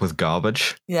fill up with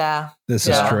garbage. Yeah. This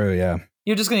is true. Yeah.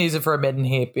 You're just going to use it for a midden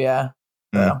heap. Yeah.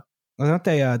 Well, don't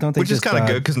they? Which is kind of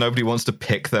good, because nobody wants to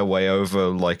pick their way over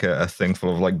like a thing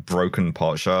full of like broken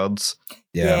pot shards.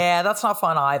 Yeah, that's not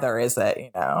fun either, is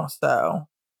it? So.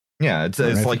 Yeah, it's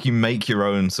like you make your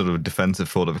own sort of defensive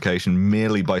fortification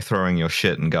merely by throwing your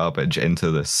shit and garbage into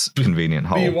this convenient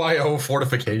hole. BYO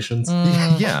fortifications.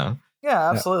 Yeah. Yeah,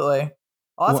 absolutely.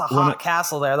 Oh, that's a hot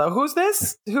castle there, though. Who's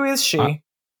this? Who is she?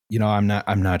 I'm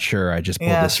not sure. I just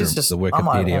pulled this from the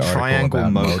Wikipedia article. Triangle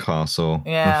Moat Castle.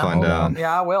 Yeah, we'll find out.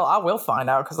 Yeah, I will find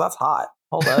out, because that's hot.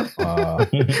 Hold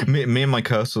up. Me and my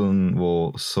cousin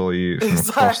will saw you from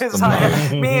across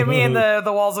the moat. Me and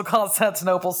the walls of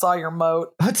Constantinople saw your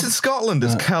moat. It's in Scotland.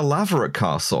 It's Caerlaverock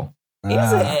Castle.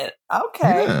 Is it?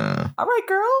 Okay. Yeah. All right,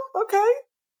 girl. Okay.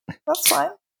 That's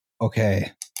fine.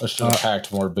 Okay. I should have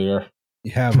packed more beer.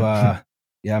 You have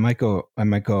yeah, I might go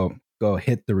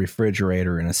hit the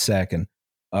refrigerator in a second.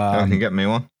 Can you get me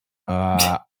one?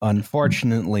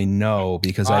 Unfortunately, no,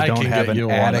 because I don't have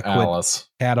an adequate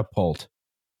catapult.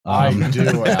 I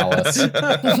do, Alice.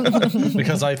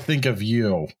 Because I think of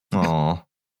you. Oh,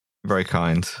 very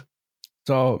kind.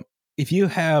 So if you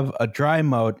have a dry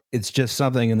moat, it's just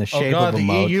something in the shape of a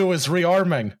moat. The EU is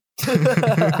rearming.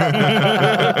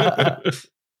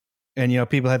 And,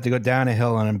 people have to go down a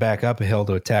hill and then back up a hill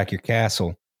to attack your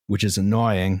castle, which is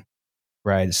annoying,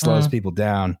 right? It slows people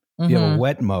down. If you have a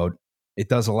wet moat, it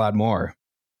does a lot more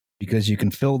because you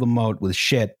can fill the moat with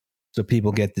shit so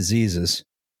people get diseases.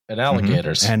 And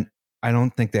alligators. And I don't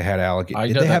think they had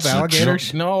alligators. Did they have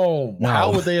alligators? No.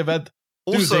 How would they have had...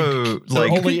 Also,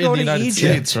 like only in the United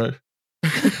States, right?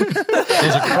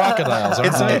 Those are crocodiles.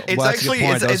 It's actually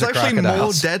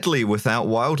more deadly without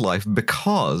wildlife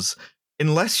because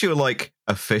unless you're like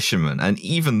a fisherman, and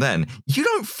even then, you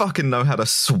don't fucking know how to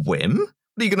swim.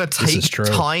 Are you going to take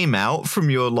time out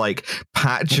from your like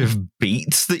patch of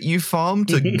beets that you farm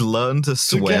to learn to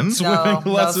swim? Swimming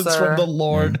lessons from the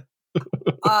Lord.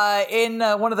 In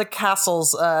one of the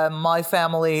castles, my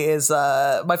family's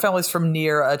from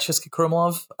near Český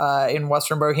Krumlov in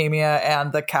Western Bohemia,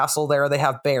 and the castle there, they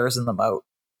have bears in the moat.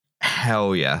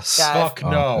 Hell yes. Yeah, fuck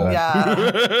no. Yeah,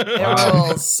 it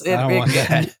rules. I don't want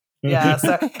that. Yeah,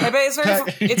 so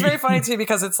it's very funny too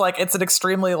because it's an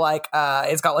extremely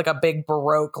it's got like a big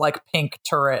Baroque like pink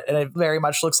turret and it very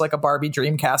much looks like a Barbie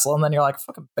dream castle, and then you're like,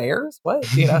 fucking bears, what?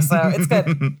 So it's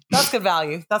good. That's good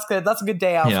value. That's good. That's a good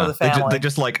day out for the family. They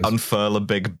just like unfurl a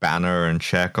big banner and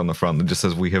check on the front that just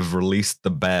says, "We have released the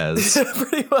bears."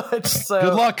 Pretty much. So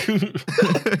good luck.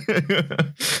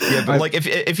 Yeah, but like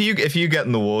if you get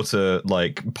in the water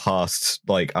like past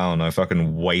like I don't know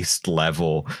fucking waist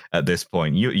level at this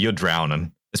point, you're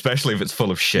drowning, especially if it's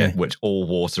full of shit, which all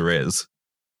water is.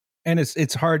 And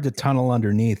it's hard to tunnel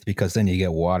underneath because then you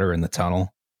get water in the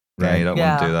tunnel. Right? Yeah, you don't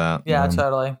want to do that. Yeah,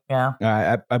 totally.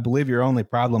 Yeah. I believe your only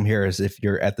problem here is if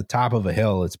you're at the top of a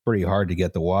hill, it's pretty hard to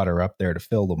get the water up there to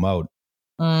fill the moat.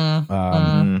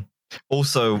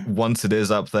 Also, once it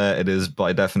is up there, it is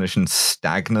by definition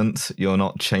stagnant. You're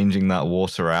not changing that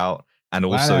water out, and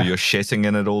also you're shitting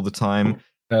in it all the time.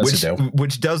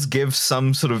 Which does give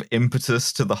some sort of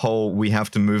impetus to the whole we have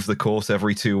to move the course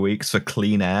every 2 weeks for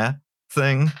clean air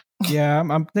thing. Yeah,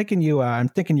 I'm thinking you're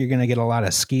going to get a lot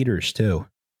of skeeters too.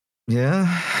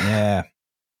 Yeah.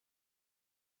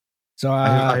 So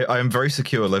I am very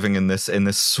secure living in this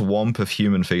swamp of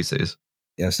human feces.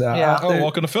 Yes.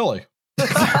 Welcome to Philly.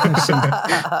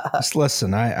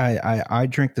 Listen, I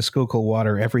drink the Schuylkill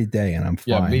water every day and I'm fine.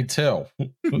 Yeah, me too.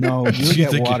 No, you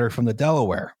get water from the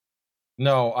Delaware.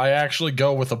 No, I actually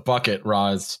go with a bucket,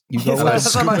 Roz. You go I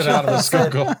scoop it out of the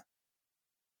Schuylkill.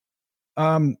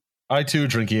 I too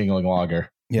drink Yingling Lager.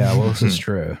 Yeah, well, this is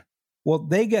true. Well,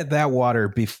 they get that water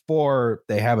before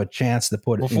they have a chance to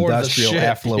put industrial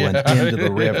effluent into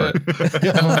the river. Before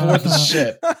the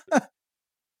shit.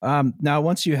 Now,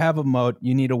 once you have a moat,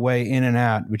 you need a way in and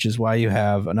out, which is why you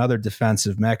have another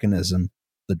defensive mechanism,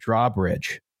 the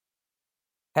drawbridge.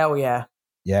 Hell yeah.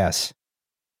 Yes.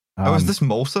 Is this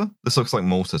Malta? This looks like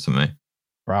Malta to me.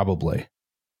 Probably.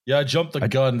 Yeah, I jumped the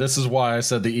gun. This is why I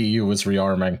said the EU was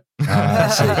rearming.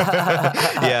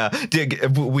 Yeah.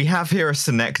 We have here a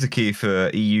synecdoche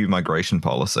for EU migration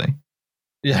policy.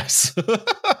 Yes.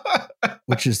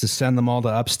 Which is to send them all to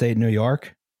upstate New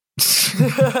York?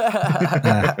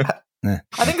 I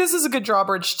think this is a good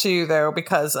drawbridge too, though,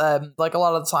 because like a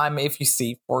lot of the time, if you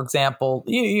see, for example,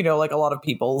 like a lot of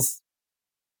people's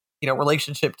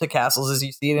relationship to castles as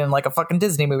you see it in like a fucking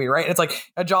Disney movie, right? It's like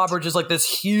a drawbridge is like this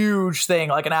huge thing,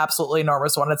 like an absolutely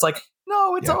enormous one. It's like,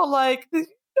 no, it's all like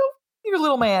your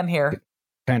little man here,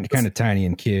 kind of tiny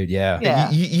and cute. Yeah.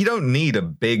 You don't need a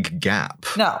big gap.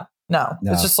 No.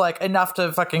 It's just like enough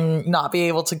to fucking not be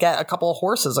able to get a couple of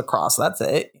horses across. That's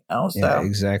it. So. Yeah,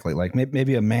 exactly. Like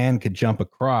maybe a man could jump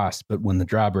across, but when the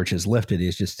drawbridge is lifted,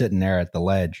 he's just sitting there at the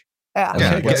ledge.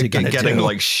 Yeah. Getting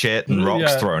like shit and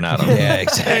rocks thrown at him. Yeah,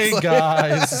 exactly. Hey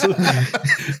guys.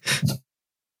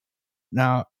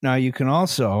 Now you can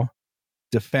also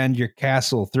defend your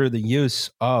castle through the use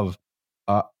of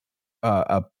a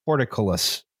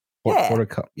portcullis.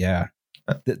 Yeah.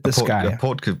 This guy.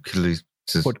 Portcullis.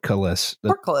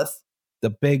 The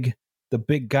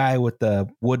big guy with the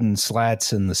wooden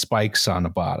slats and the spikes on the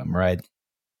bottom, right?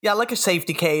 Yeah, like a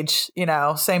safety cage.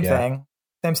 Same thing.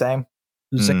 Same.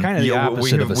 It's kind of the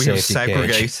opposite of a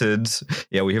safety cage.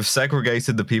 Yeah, we have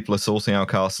segregated the people assaulting our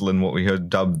castle in what we have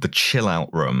dubbed the chill out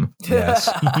room. Yes.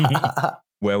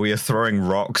 where we are throwing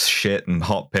rocks, shit, and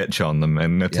hot pitch on them in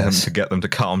an attempt to get them to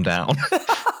calm down.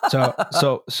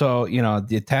 So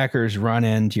the attackers run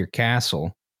into your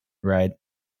castle, right?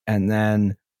 And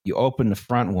then you open the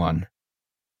front one,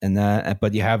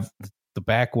 but you have the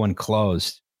back one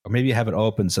closed, or maybe you have it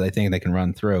open so they think they can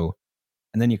run through.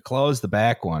 And then you close the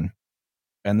back one,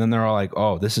 and then they're all like,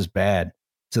 "Oh, this is bad."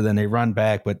 So then they run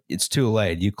back, but it's too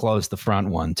late. You close the front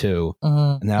one too,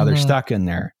 and now they're stuck in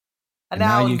there. And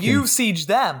now you siege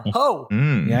them. Oh,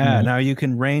 yeah. Now you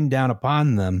can rain down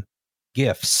upon them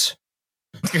gifts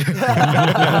through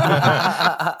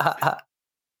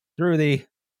the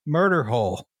murder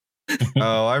hole.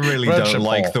 Oh, I really don't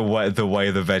like the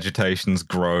way the vegetation's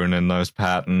grown in those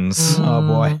patterns. Oh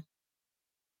boy.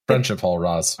 Friendship hole,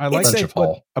 Roz. I like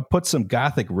I put some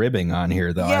Gothic ribbing on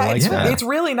here, though. Yeah, I like that. It's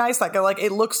really nice. Like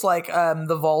it looks like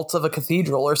the vault of a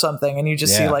cathedral or something, and you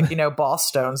just see boss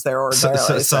stones there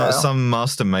ordinarily. Some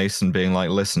master mason being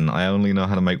like, "Listen, I only know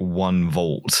how to make one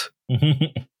vault,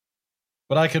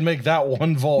 but I can make that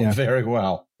one vault very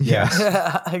well."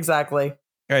 Yeah, exactly. All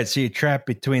right, so you trap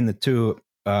between the two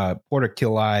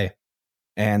porticuli,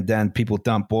 and then people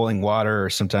dump boiling water, or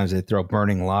sometimes they throw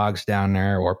burning logs down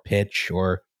there, or pitch,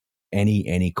 or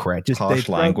any crap. Just harsh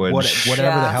language,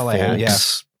 whatever the hell they have. Yeah.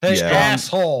 Hey,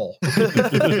 asshole.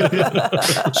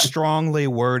 Strongly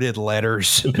worded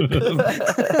letters.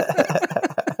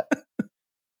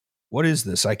 What is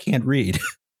this? I can't read.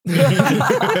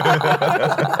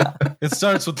 It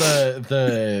starts with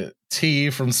the T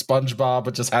from SpongeBob,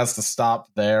 but just has to stop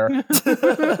there.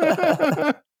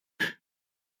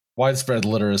 Widespread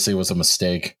literacy was a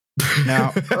mistake.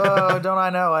 Now, don't I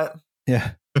know it?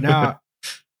 Yeah.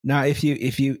 Now,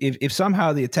 if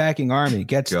somehow the attacking army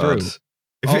gets through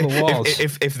all the walls,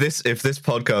 if this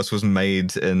podcast was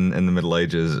made in the Middle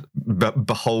Ages,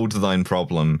 behold thine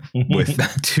problem with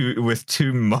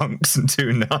two monks and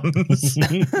two nuns.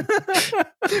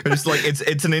 It's like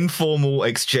it's an informal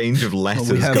exchange of letters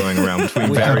going around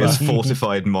between various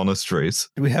fortified monasteries.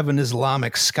 We have an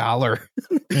Islamic scholar.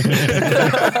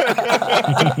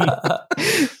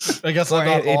 I guess I'm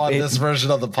not on this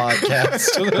version of the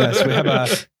podcast. Yes,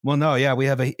 we have we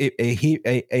have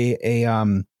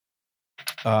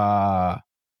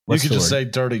you could just say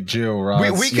dirty Jew,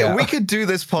 right? We could do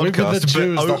this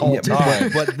podcast, the whole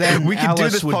time. But then we could do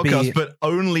this podcast, be but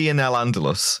only in Al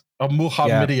Andalus. A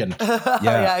Muhammadian.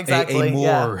 Yeah, exactly. A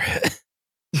Moor.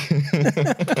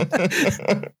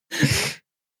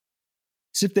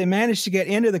 So if they manage to get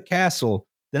into the castle,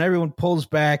 then everyone pulls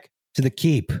back to the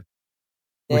keep,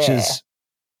 which is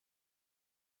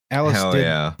Alice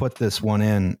did put this one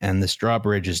in, and this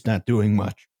drawbridge is not doing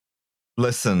much.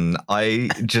 Listen, I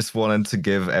just wanted to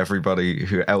give everybody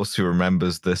who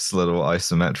remembers this little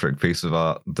isometric piece of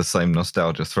art the same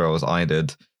nostalgia throw as I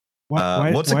did.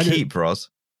 What's a keep, Roz?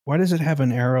 Why does it have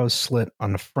an arrow slit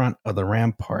on the front of the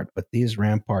rampart, but these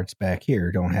ramparts back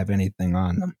here don't have anything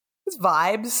on them? It's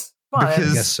vibes.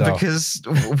 Because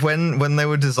when they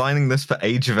were designing this for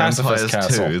Age of Empires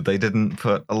 2, they didn't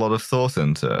put a lot of thought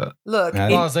into it. Look,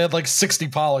 they had like 60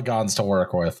 polygons to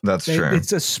work with. That's true.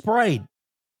 It's a sprite.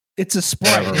 It's a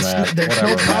sprite. Whatever, man. There's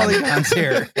no polygons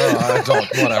here.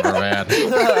 Whatever, man.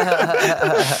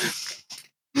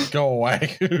 Go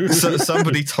away. So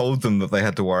somebody told them that they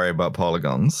had to worry about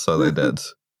polygons, so they did.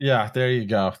 Yeah, there you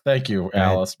go. Thank you,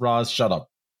 Alice. Roz, shut up.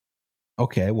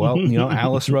 Okay, well,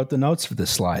 Alice wrote the notes for this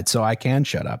slide, so I can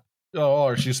shut up. Oh,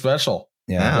 are she special?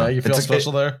 Yeah, you feel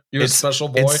special there? You're a special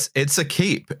boy? It's a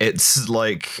keep. It's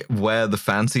like where the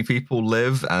fancy people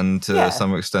live and to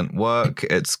some extent work.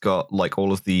 It's got like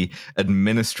all of the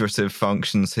administrative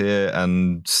functions here,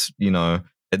 and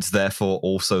it's therefore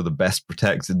also the best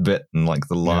protected bit and like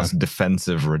the last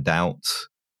defensive redoubt.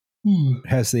 It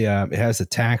has the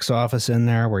tax office in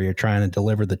there where you're trying to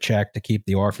deliver the check to keep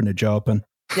the orphanage open.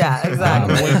 Yeah,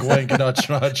 exactly. Wink, wink, nudge,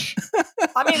 nudge.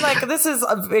 I mean, like, this is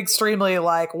extremely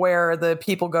like where the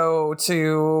people go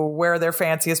to wear their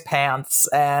fanciest pants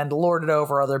and lord it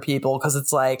over other people. Because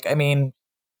it's like, I mean,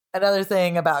 another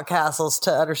thing about castles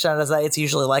to understand is that it's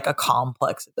usually like a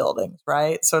complex of buildings,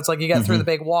 right? So it's like you get through the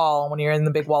big wall, and when you're in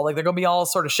the big wall, like, there's going to be all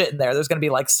sort of shit in there. There's going to be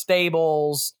like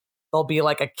stables. There'll be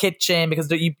like a kitchen because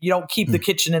you don't keep the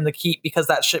kitchen in the keep because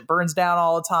that shit burns down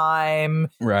all the time.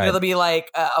 Right. There'll be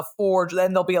like a forge.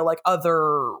 Then there'll be like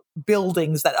other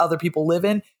buildings that other people live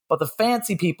in. But the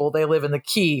fancy people, they live in the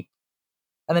keep.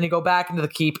 And then you go back into the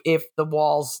keep if the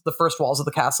first walls of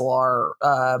the castle are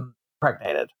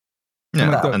impregnated.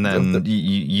 Yeah, No. and then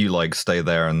you like stay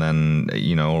there, and then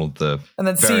all of the And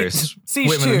then various Siege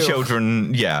women and 2.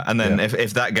 children. Yeah, and then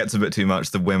if that gets a bit too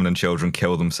much, the women and children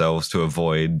kill themselves to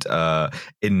avoid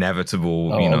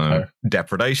inevitable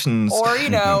depredations,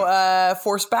 or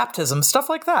forced baptism, stuff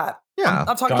like that. Yeah,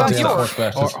 I'm talking about York.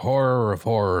 Horror of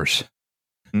horrors.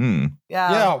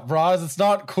 Yeah, Roz, it's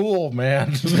not cool,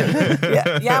 man.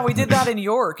 yeah, we did that in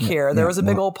York here. There was a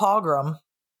big old pogrom.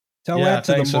 Tell that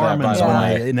to the Mormons when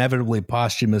they inevitably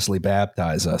posthumously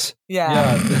baptize us.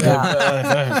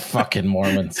 Yeah. Fucking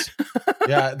Mormons.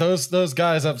 Yeah, those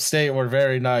guys upstate were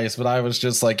very nice, but I was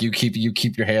just like, you keep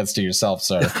your hands to yourself,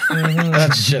 sir.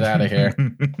 That shit out of here.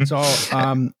 So,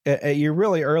 your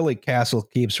really early castle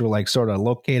keeps were like sort of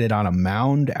located on a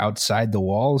mound outside the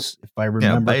walls, if I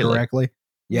remember correctly.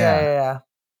 Yeah.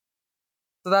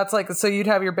 So that's like, so you'd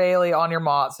have your Bailey on your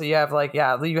Mott. So you have like, you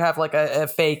have like a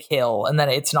fake hill, and then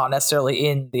it's not necessarily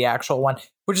in the actual one,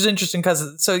 which is interesting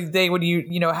because so they would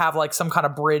have like some kind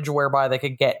of bridge whereby they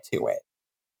could get to it.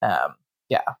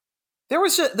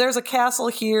 There's a castle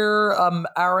here,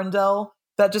 Arundel,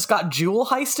 that just got jewel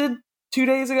heisted 2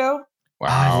 days ago. Wow.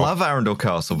 I love Arundel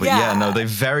Castle, but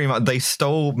they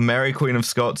stole Mary Queen of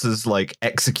Scots' like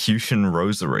execution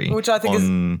rosary, which I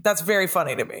think that's very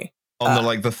funny to me.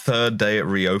 On the third day it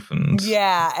reopened.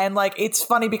 Yeah, and like it's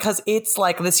funny because it's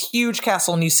like this huge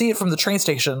castle, and you see it from the train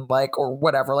station, like or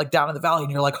whatever, like down in the valley,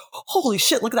 and you're like, holy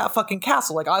shit, look at that fucking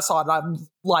castle! Like I saw it, and I'm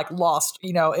like lost.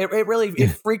 It really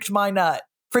freaks my nut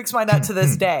to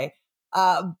this day.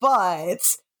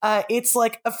 But it's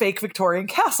like a fake Victorian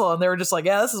castle, and they were just like,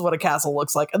 yeah, this is what a castle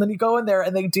looks like. And then you go in there,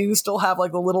 and they do still have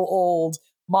like the little old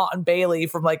Mott and Bailey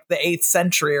from like the 8th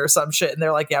century or some shit, and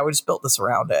they're like, yeah, we just built this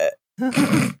around it.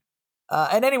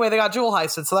 And anyway, they got jewel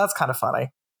heisted, so that's kind of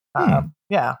funny.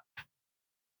 Yeah.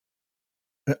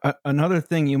 Another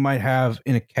thing you might have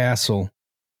in a castle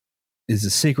is a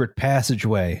secret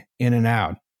passageway in and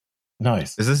out.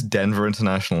 Nice. Is this Denver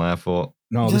International Airport?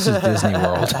 No, this is Disney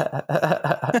World.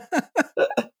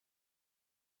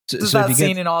 This is that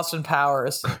scene in Austin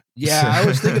Powers. Yeah, I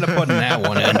was thinking of putting that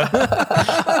one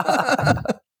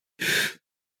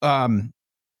in.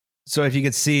 So if you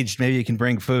get sieged, maybe you can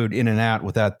bring food in and out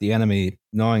without the enemy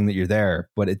knowing that you're there.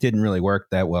 But it didn't really work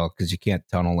that well because you can't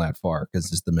tunnel that far because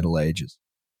it's the Middle Ages.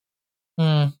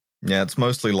 Yeah, it's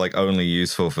mostly like only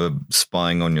useful for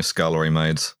spying on your scullery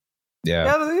maids.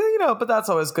 Yeah, but that's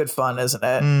always good fun, isn't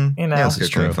it? Yeah, it's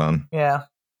good fun. Yeah.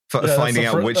 Finding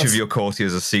out which of your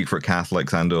courtiers are secret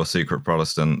Catholics and/or secret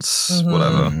Protestants,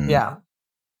 whatever. Yeah.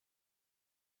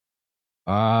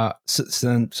 So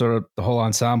then sort of the whole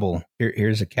ensemble.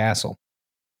 Here's a castle.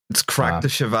 It's Crag the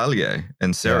Chevalier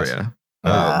in Syria,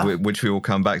 which we will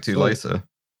come back to later.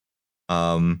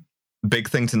 Big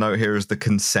thing to note here is the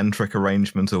concentric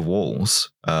arrangement of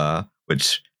walls,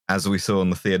 which, as we saw on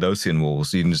the Theodosian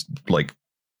walls, you can just like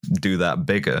do that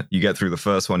bigger. You get through the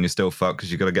first one, you're still fucked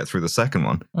because you got to get through the second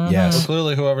one. Yes. Well,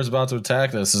 clearly, whoever's about to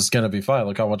attack this is going to be fine.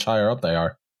 Look how much higher up they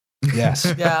are.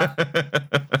 Yes. Yeah.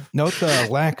 Note the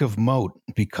lack of moat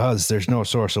because there's no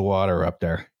source of water up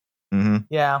there.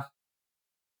 Yeah.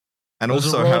 And there's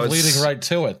also a road how it's leading right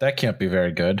to it. That can't be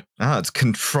very good. It's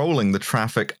controlling the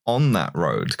traffic on that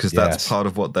road because that's part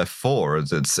of what they're for.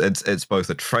 It's both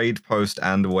a trade post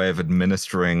and a way of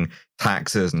administering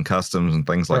taxes and customs and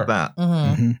things like that.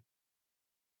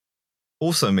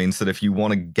 Also means that if you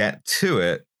want to get to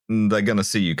it, they're going to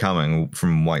see you coming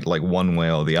from like one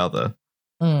way or the other.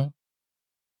 I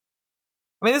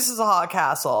mean, this is a hot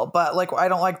castle, but like I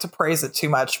don't like to praise it too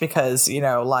much because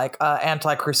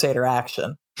anti-Crusader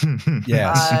action.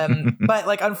 Yes. But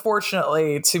like,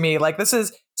 unfortunately, to me, like this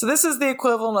is the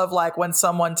equivalent of like when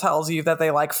someone tells you that they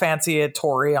like fancy a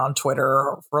Tory on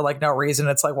Twitter for like no reason.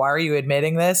 It's like, why are you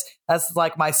admitting this? That's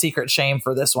like my secret shame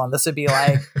for this one. This would be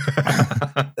like,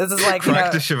 this is like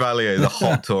Crag the Chevalier, the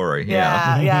hot Tory.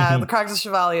 Yeah. The Crag the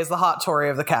Chevalier is the hot Tory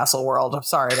of the castle world. I'm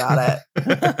sorry about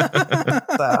it.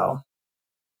 So.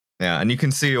 Yeah, and you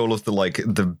can see all of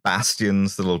the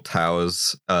bastions, the little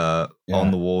towers on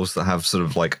the walls that have sort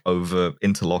of like over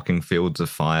interlocking fields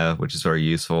of fire, which is very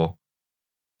useful.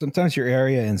 Sometimes your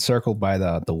area encircled by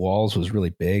the walls was really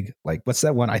big. Like, what's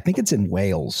that one? I think it's in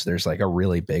Wales. There's like a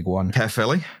really big one.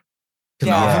 Caerphilly?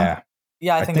 Yeah,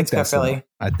 I think it's Caerphilly.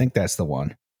 I think that's the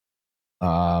one.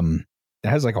 It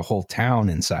has like a whole town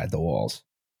inside the walls,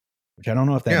 which I don't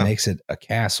know if that makes it a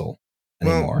castle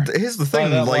anymore. Well, here's the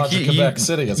thing: like Quebec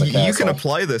City is a castle. You can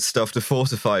apply this stuff to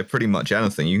fortify pretty much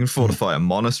anything. You can fortify a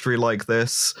monastery like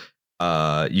this.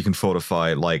 You can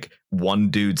fortify like one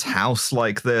dude's house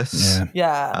like this.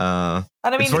 Yeah.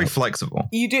 And I mean, it's very flexible.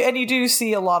 You do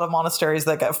see a lot of monasteries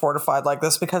that get fortified like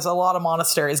this because a lot of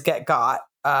monasteries get got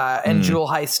and jewel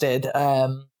heisted,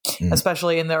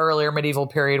 especially in the earlier medieval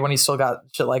period when you still got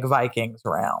shit like Vikings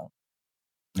around.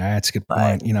 That's a good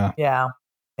point. Yeah.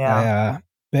 I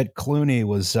bet Clooney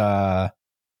was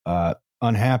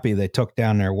unhappy they took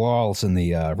down their walls in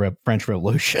the French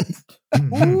Revolution.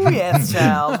 Ooh, yes,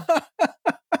 child.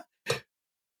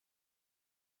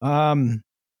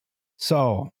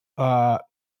 So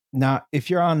now, if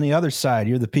you're on the other side,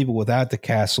 you're the people without the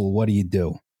castle. What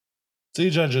do?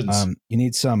 Siege engines. You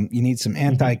need some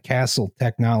anti-castle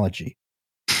technology.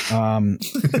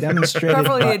 Demonstrated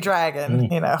Preferably by, a dragon,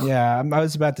 Yeah, I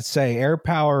was about to say air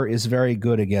power is very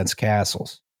good against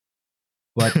castles,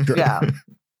 but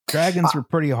dragons are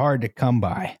pretty hard to come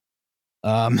by.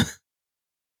 It's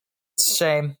a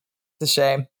shame. It's a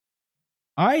shame.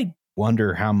 I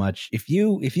wonder how much if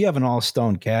you have an all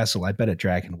stone castle, I bet a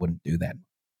dragon wouldn't do that.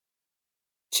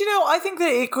 I think that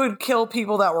it could kill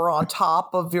people that were on top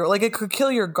of it could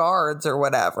kill your guards or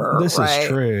whatever. This is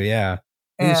true, yeah.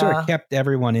 You sort of kept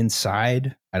everyone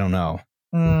inside. I don't know.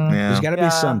 There's got to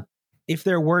be some. If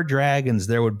there were dragons,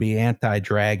 there would be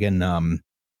anti-dragon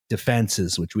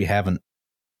defenses, which we haven't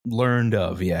learned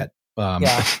of yet.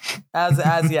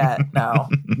 As yet, no.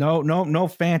 No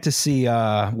fantasy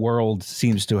world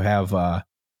seems to have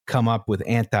come up with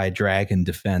anti-dragon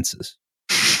defenses.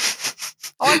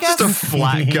 I guess just a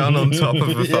flat gun on top of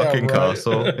a fucking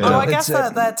castle. Yeah. I guess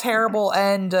that terrible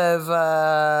end of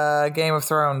Game of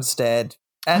Thrones did.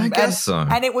 I guess so.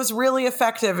 And it was really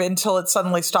effective until it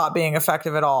suddenly stopped being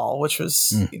effective at all, which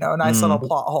was, a nice little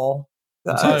plot hole.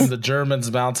 The time the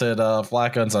Germans mounted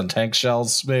flat guns on tank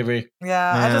shells, maybe.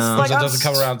 Yeah, I just it doesn't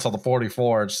come around until the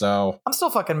 44th, so I'm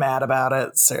still fucking mad about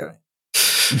it. So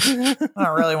I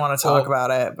don't really want to talk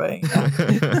about it, but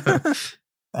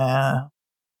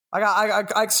I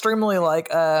extremely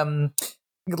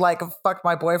fucked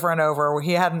my boyfriend over.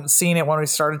 He hadn't seen it when we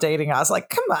started dating. I was like,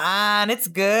 come on, it's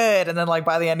good. And then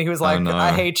by the end he was like,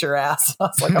 I hate your ass. I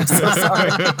was like, I'm so sorry.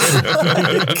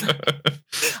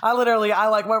 I went really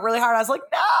hard. I was like,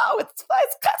 no, it's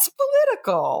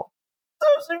political. No,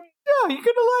 you're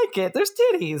gonna like it. There's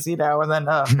titties, and then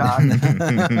oh god.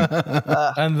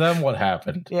 And then what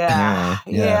happened? Yeah.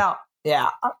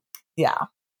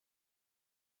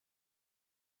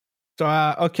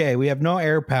 So okay, we have no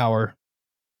air power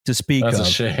to speak of. That's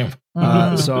a shame.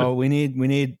 So we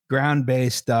need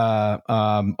ground-based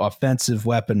offensive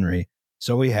weaponry.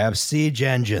 So we have siege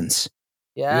engines.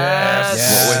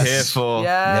 Yes. What we're here for.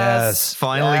 Yes.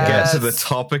 Finally get to the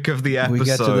topic of the episode. We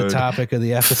get to the topic of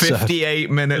the episode. 58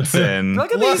 minutes in.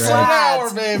 Look at these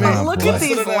lads. Look at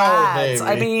these lads.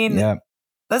 I mean,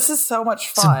 this is so much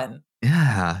fun.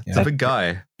 It's a big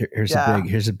guy. Here's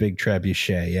a big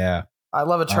trebuchet. Yeah. I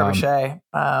love a trebuchet.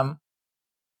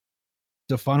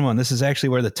 It's a fun one. This is actually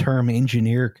where the term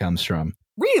engineer comes from.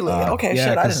 Really? Okay, yeah,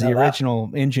 shit, I didn't know because the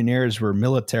original engineers were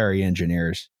military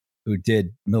engineers who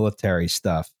did military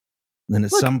stuff. And then at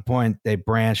some point they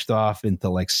branched off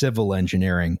into civil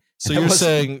engineering. So you're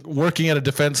saying working at a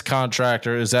defense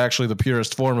contractor is actually the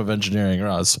purest form of engineering,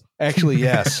 Roz? Actually,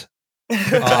 yes. They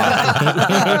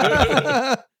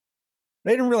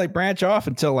didn't really branch off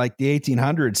until the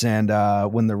 1800s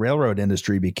and when the railroad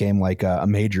industry became a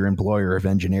major employer of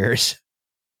engineers.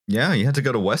 Yeah, you had to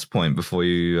go to West Point before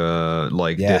you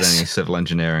did any civil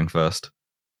engineering first.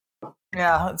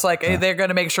 Yeah, it's they're going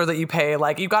to make sure that you pay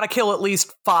you got to kill at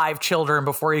least 5 children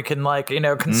before you can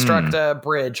construct a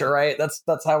bridge. All right, that's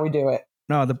how we do it.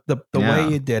 No, the way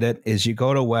you did it is you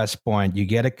go to West Point, you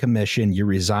get a commission, you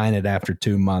resign it after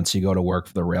 2 months, you go to work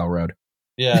for the railroad.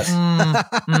 Yes.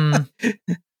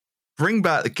 Bring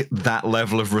back that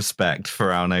level of respect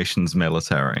for our nation's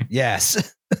military.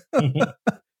 Yes.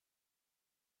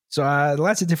 So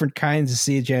lots of different kinds of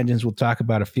siege engines. We'll talk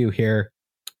about a few here.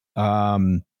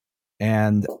 Starting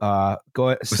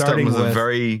with a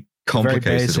very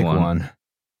complicated one.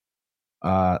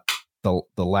 The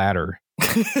ladder.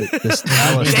 This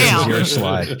Alice, this is your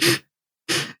slide.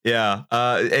 Yeah.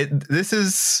 This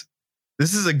is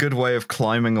a good way of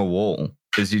climbing a wall.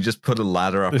 Is you just put a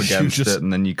ladder up against it,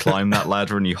 and then you climb that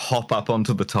ladder and you hop up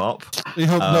onto the top. You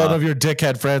hope none of your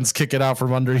dickhead friends kick it out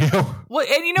from under you. Well,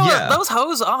 and you know what? Those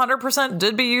hoes 100%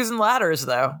 did be using ladders,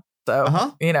 though.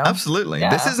 So, absolutely.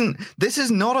 Yeah. This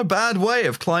is not a bad way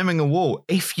of climbing a wall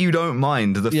if you don't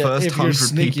mind the first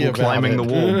 100 people climbing the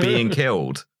wall being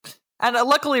killed. And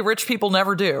luckily, rich people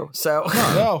never do. So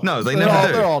no, they never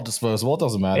do. They're all disposable. It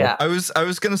doesn't matter. Yeah. I was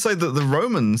going to say that the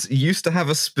Romans used to have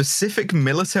a specific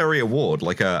military award,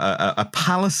 like a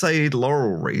palisade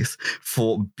laurel wreath,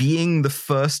 for being the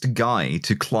first guy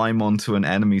to climb onto an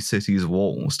enemy city's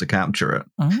walls to capture it.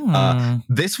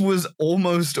 This was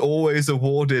almost always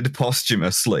awarded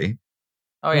posthumously.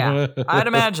 Oh yeah, I'd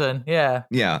imagine. Yeah.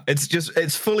 Yeah,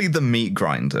 it's fully the meat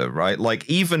grinder, right? Like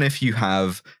even if you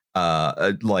have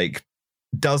like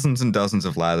dozens and dozens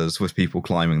of ladders with people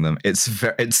climbing them,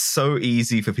 it's so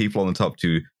easy for people on the top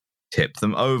to tip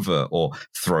them over or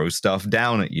throw stuff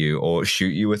down at you or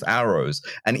shoot you with arrows.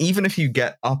 And even if you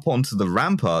get up onto the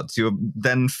ramparts, you're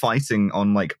then fighting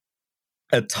on like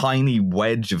a tiny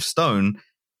wedge of stone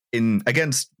in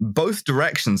against both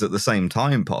directions at the same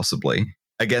time, possibly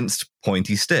against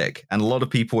pointy stick, and a lot of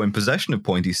people in possession of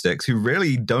pointy sticks who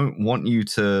really don't want you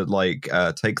to like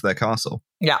take their castle.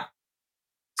 Yeah.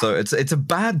 So it's a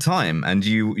bad time, and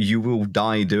you will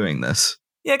die doing this.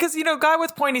 Yeah, because, guy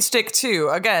with pointy stick,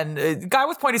 too. Again, guy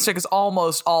with pointy stick is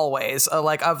almost always,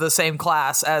 like, of the same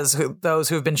class as those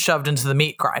who have been shoved into the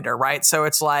meat grinder, right? So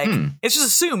it's like, it's just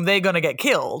assumed they're going to get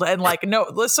killed. And, like,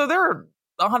 no, so they're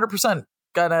 100%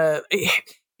 gonna...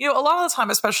 a lot of the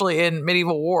time, especially in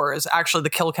medieval wars, actually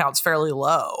the kill count's fairly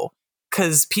low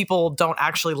because people don't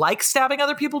actually like stabbing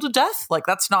other people to death. Like,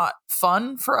 that's not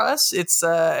fun for us. It's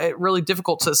really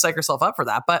difficult to psych yourself up for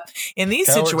that. But in these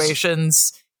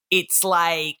situations... it's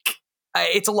like,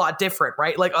 it's a lot different,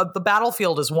 right? Like the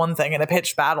battlefield is one thing in a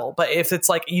pitched battle, but if it's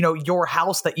like, your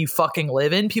house that you fucking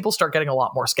live in, people start getting a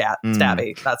lot more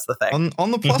stabby. That's the thing.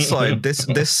 On the plus side,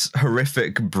 this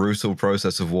horrific, brutal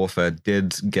process of warfare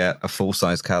did get a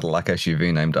full-size Cadillac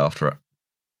SUV named after it.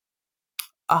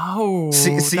 Oh,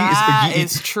 that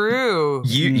is true.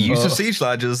 Use of siege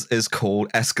ladders is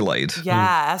called Escalade.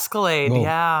 Yeah, Escalade,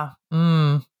 yeah.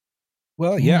 Mm.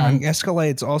 Well, yeah, and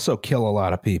Escalades also kill a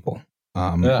lot of people.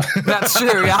 Yeah. That's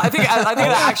true. Yeah, I think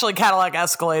that actually Cadillac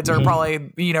Escalades are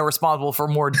probably responsible for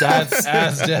more deaths.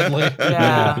 as deadly.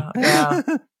 Yeah.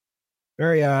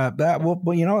 Very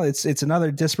it's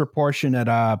another disproportionate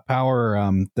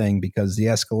power thing because the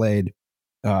Escalade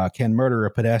can murder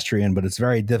a pedestrian, but it's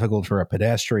very difficult for a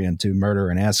pedestrian to murder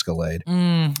an Escalade.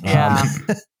 Yeah,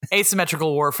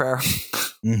 asymmetrical warfare.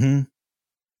 Mm-hmm.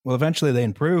 Well, eventually they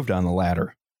improved on the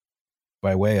ladder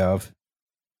by way of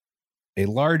a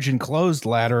large enclosed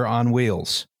ladder on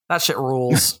wheels. That shit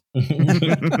rules.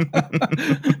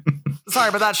 Sorry,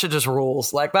 but that shit just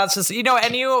rules. Like, that's just,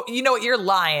 and you're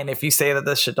lying if you say that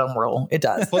this shit don't rule. It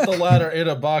does. Put the ladder in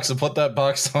a box and put that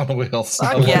box on wheels.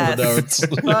 Fuck yes. The notes.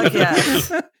 Fuck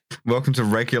yes. Welcome to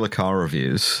regular car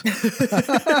reviews.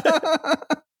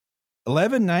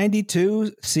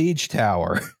 1192 Siege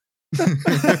Tower.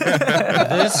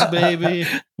 This baby.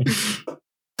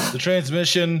 The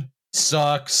transmission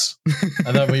sucks,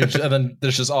 and then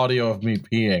there's just audio of me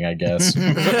peeing, I guess.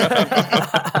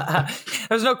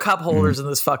 There's no cup holders in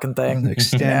this fucking thing. The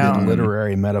extended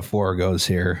literary metaphor goes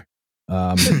here.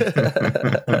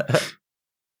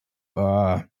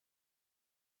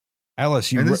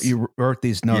 Alice, you wrote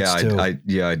these notes too. I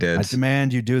did. I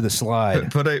demand you do the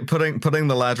slide. Putting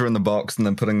the ladder in the box and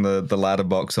then putting the ladder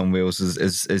box on wheels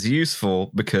is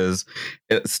useful because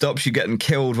it stops you getting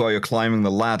killed while you're climbing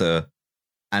the ladder,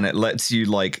 and it lets you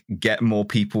like get more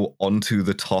people onto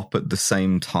the top at the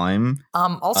same time.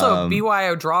 Also,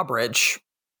 BYO drawbridge.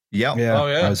 Yep. Yeah. Oh,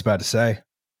 yeah. I was about to say.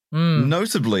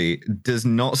 Notably, does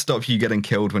not stop you getting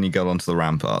killed when you get onto the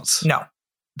ramparts. No.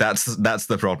 That's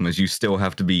the problem, is you still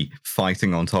have to be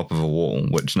fighting on top of a wall,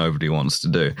 which nobody wants to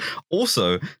do.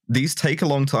 Also, these take a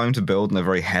long time to build and they're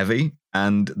very heavy,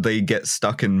 and they get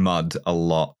stuck in mud a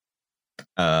lot.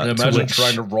 Imagine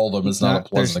trying to roll them is not a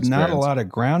pleasant experience. There's not a lot of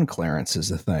ground clearance is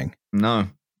the thing. No.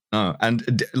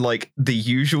 And like the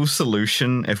usual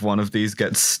solution if one of these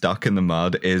gets stuck in the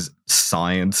mud is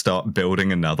sigh and start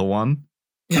building another one.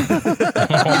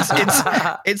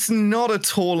 It's not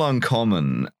at all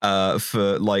uncommon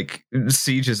for like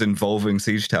sieges involving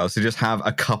siege towers to just have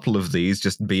a couple of these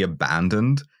just be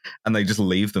abandoned and they just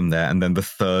leave them there, and then the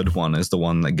third one is the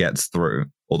one that gets through,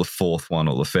 or the fourth one,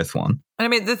 or the fifth one. I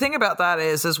mean, the thing about that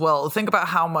is as well, think about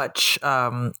how much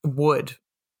wood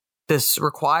this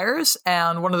requires,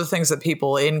 and one of the things that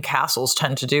people in castles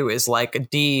tend to do is like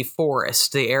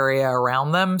deforest the area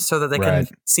around them so that they can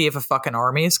see if a fucking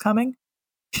army is coming.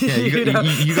 Yeah,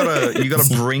 you gotta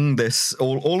bring this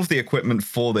all of the equipment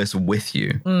for this with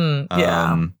you.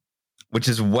 Which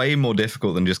is way more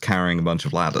difficult than just carrying a bunch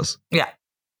of ladders.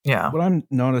 Yeah. What I'm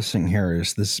noticing here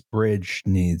is this bridge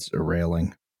needs a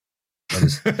railing.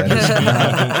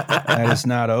 That is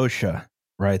not OSHA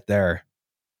right there.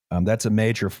 That's a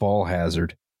major fall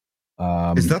hazard.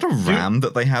 Is that a ram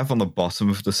that they have on the bottom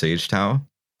of the siege tower?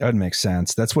 That would make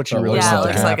sense. That's what you really Yeah, it want to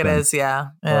looks like happen. it is. Yeah.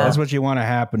 That's what you want to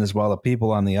happen as well. The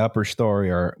people on the upper story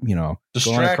are,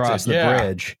 going across the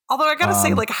bridge. Although I gotta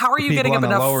say, like, how are you getting up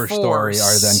enough lower force? Story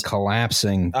are then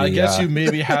collapsing. I guess you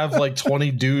maybe have like 20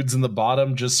 dudes in the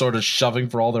bottom just sort of shoving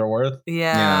for all they're worth.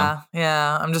 Yeah.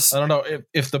 I'm just. I don't know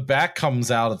if the back comes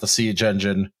out at the siege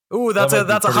engine. Ooh, that's a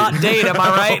hot date. Am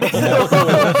I right?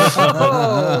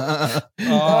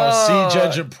 Siege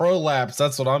engine prolapse.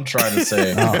 That's what I'm trying to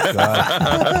say. Oh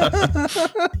God.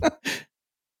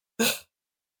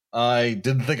 I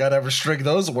didn't think I'd ever string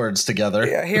those words together.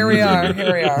 Yeah, here we are.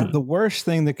 The worst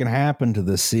thing that can happen to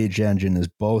this siege engine is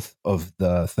both of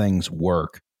the things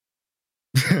work.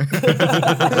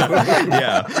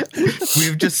 Yeah,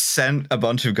 we've just sent a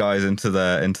bunch of guys into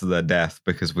their death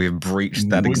because we've breached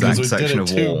that exact section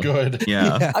of wall. Good.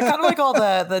 Yeah. I kind of like all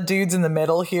the dudes in the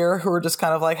middle here who are just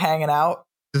kind of like hanging out.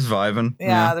 Just vibing.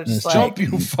 Yeah, they're just like, jump,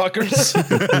 you fuckers.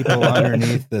 People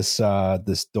underneath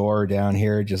this door down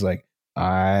here, just like,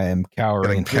 I am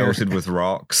cowering. Getting pelted with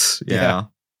rocks. Yeah.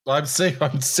 I'm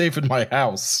safe in my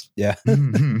house. Yeah.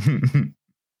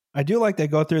 I do like they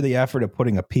go through the effort of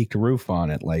putting a peaked roof on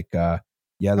it. Like,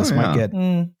 this might get.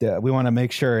 We want to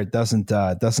make sure it doesn't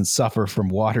suffer from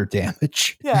water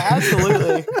damage. Yeah,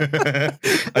 absolutely.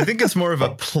 I think it's more of a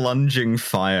plunging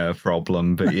fire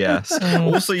problem, but yes.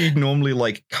 Also, you'd normally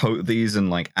like coat these in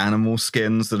like animal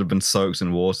skins that have been soaked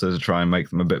in water to try and make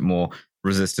them a bit more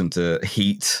resistant to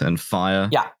heat and fire.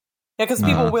 Yeah, because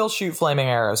people will shoot flaming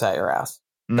arrows at your ass.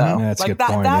 So, that's like a good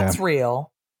point, that's real.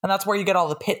 And that's where you get all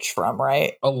the pitch from,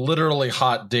 right? A literally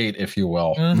hot date, if you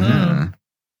will. Mm-hmm. Yeah.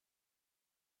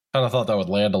 Kind of thought that would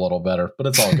land a little better, but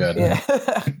it's all good.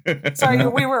 Sorry,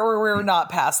 we were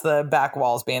not past the back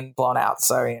walls being blown out,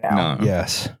 so No.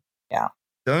 Yes. Yeah.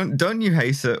 Don't you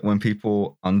hate it when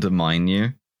people undermine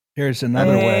you? Here's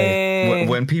another way.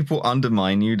 When people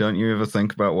undermine you, don't you ever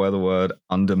think about where the word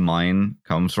undermine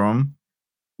comes from?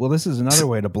 Well, this is another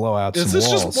way to blow out some walls.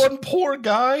 Is this just one poor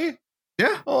guy?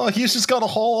 Yeah. Oh, he's just got to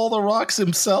haul all the rocks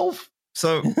himself?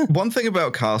 So one thing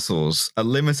about castles, a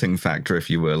limiting factor, if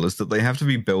you will, is that they have to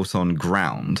be built on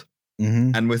ground.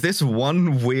 Mm-hmm. And with this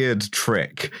one weird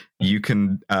trick, you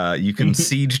can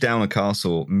siege down a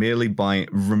castle merely by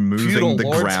removing the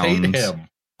ground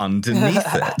underneath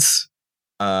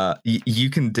it. You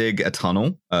can dig a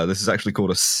tunnel. This is actually called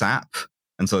a sap.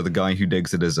 And so the guy who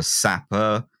digs it is a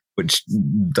sapper, which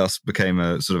thus became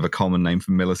a sort of a common name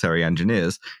for military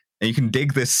engineers. And you can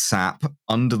dig this sap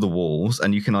under the walls,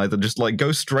 and you can either just like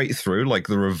go straight through, like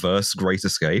the reverse Great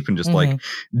Escape, and just like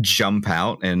jump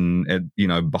out and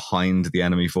behind the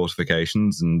enemy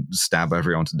fortifications and stab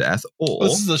everyone to death. Or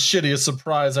this is the shittiest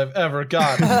surprise I've ever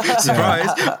gotten.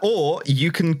 Surprise! Or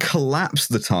you can collapse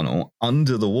the tunnel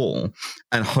under the wall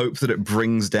and hope that it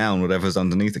brings down whatever's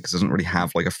underneath it because it doesn't really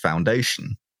have like a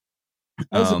foundation.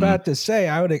 I was about to say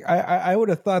I would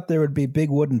have thought there would be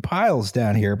big wooden piles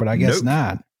down here, but I guess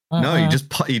not. No, you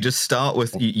just start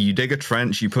with you dig a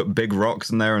trench, you put big rocks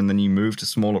in there, and then you move to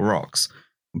smaller rocks.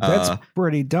 That's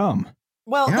pretty dumb.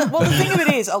 Well, the thing of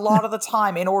it is, a lot of the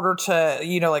time, in order to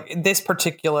like this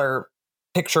particular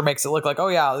picture makes it look like, oh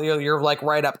yeah, you're like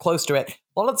right up close to it.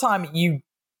 A lot of the time, you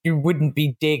wouldn't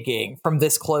be digging from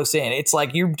this close in. It's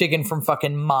like you're digging from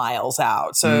fucking miles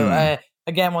out. So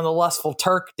again, when the Lustful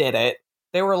Turk did it,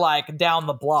 they were like down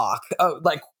the block,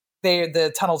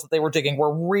 the tunnels that they were digging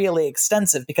were really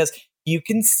extensive because you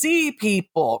can see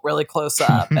people really close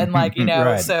up and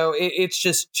right. So it's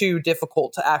just too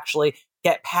difficult to actually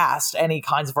get past any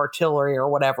kinds of artillery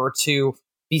or whatever to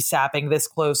be sapping this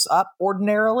close up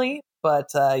ordinarily.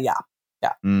 But yeah.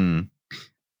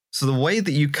 So the way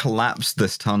that you collapse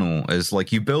this tunnel is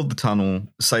like you build the tunnel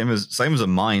same as a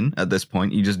mine at this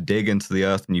point. You just dig into the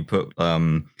earth and you put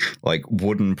like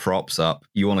wooden props up.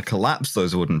 You want to collapse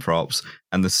those wooden props,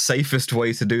 and the safest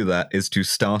way to do that is to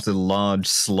start a large,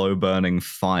 slow-burning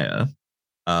fire.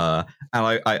 And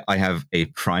I have a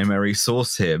primary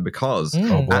source here because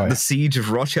at the siege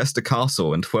of Rochester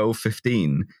Castle in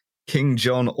 1215, King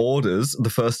John orders the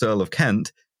first Earl of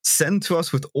Kent send to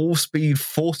us with all speed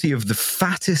 40 of the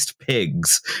fattest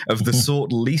pigs of the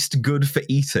sort least good for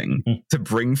eating to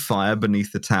bring fire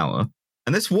beneath the tower.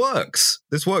 And this works.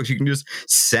 You can just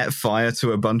set fire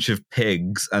to a bunch of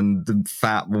pigs and the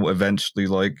fat will eventually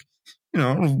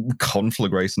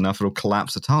conflagrate enough, it'll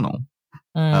collapse a tunnel.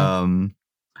 And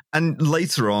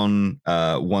later on,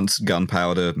 once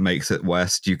gunpowder makes it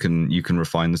west, you can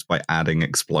refine this by adding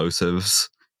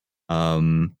explosives.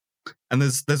 And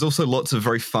there's also lots of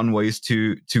very fun ways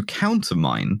to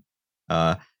countermine.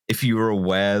 If you are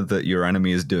aware that your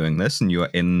enemy is doing this and you are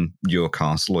in your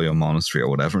castle or your monastery or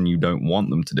whatever and you don't want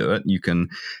them to do it, you can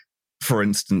for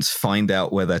instance, find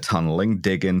out where they're tunneling,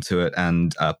 dig into it,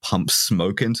 and pump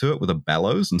smoke into it with a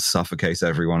bellows and suffocate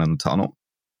everyone in the tunnel.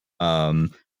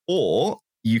 Or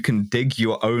you can dig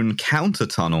your own counter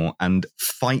tunnel and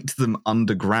fight them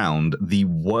underground, the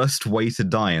worst way to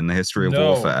die in the history of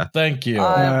warfare. Thank you.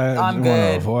 I'm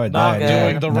good. Not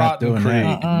doing the Rotten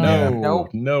Creek.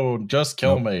 Nope. No, just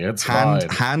kill me. It's fine.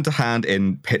 Hand to hand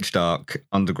in pitch dark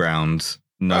underground.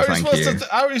 No, thank you.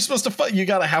 How are you supposed to fight? You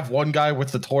got to have one guy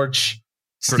with the torch.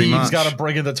 Pretty Steve's much. got to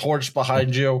bring in the torch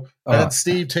behind you. And then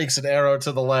Steve takes an arrow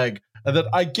to the leg. And then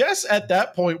I guess at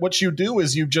that point, what you do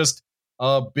is you just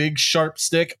a big sharp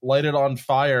stick, light it on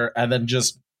fire, and then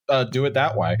just do it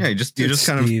that way. Yeah, you're just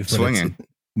kind Steve, of swinging.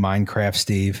 Minecraft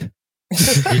Steve.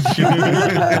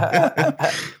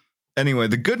 Anyway,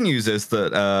 the good news is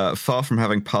that far from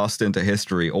having passed into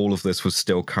history, all of this was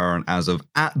still current as of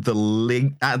at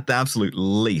the absolute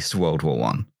least World War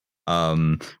One,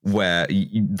 where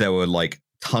there were like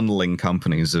tunneling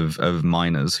companies of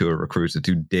miners who were recruited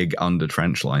to dig under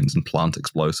trench lines and plant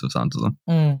explosives under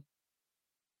them.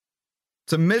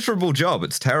 It's a miserable job.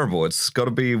 It's terrible. It's got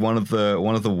to be one of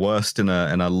the worst in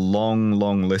a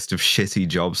long list of shitty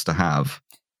jobs to have.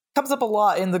 Comes up a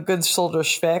lot in the Good Soldier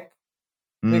Schvick.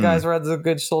 You guys read the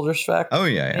Good Soldier Schvick? Oh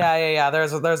yeah.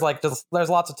 There's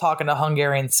lots of talking to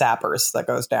Hungarian sappers that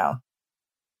goes down.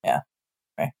 Yeah.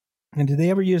 Okay. And did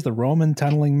they ever use the Roman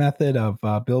tunneling method of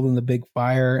building the big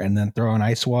fire and then throwing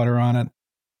ice water on it?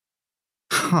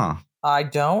 Huh. I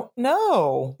don't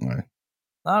know. Right.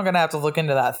 I'm gonna have to look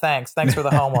into that. Thanks for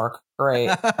the homework. Great.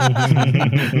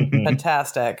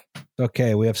 Fantastic.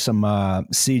 Okay, we have some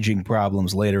sieging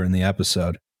problems later in the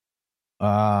episode.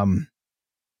 Here's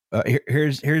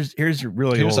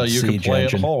really Here's old how you can siege play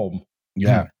engine. at home.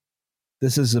 Yeah,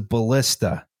 this is a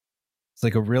ballista. It's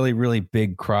like a really really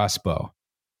big crossbow.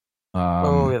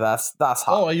 That's hot.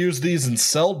 Oh, I use these in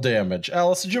Cell Damage.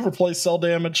 Alice, did you ever play Cell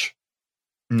Damage?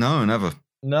 No, never.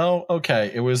 No?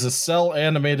 Okay. It was a cell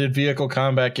animated vehicle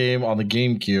combat game on the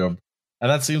GameCube. And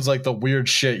that seems like the weird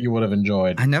shit you would have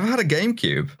enjoyed. I never had a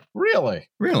GameCube. Really?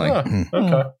 Really? Huh,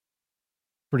 okay.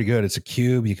 Pretty good. It's a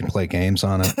cube. You can play games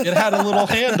on it. It had a little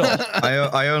handle.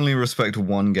 I only respect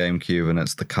one GameCube, and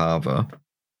it's the Carver.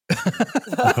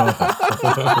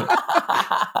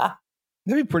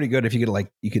 That'd be pretty good if you could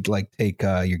take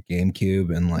your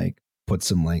GameCube and like put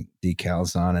some like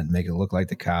decals on it and make it look like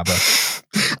the Kaba.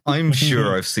 I'm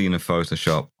sure I've seen a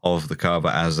Photoshop of the Carver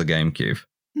as a GameCube.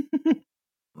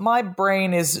 My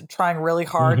brain is trying really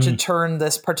hard to turn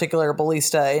this particular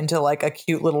ballista into like a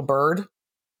cute little bird.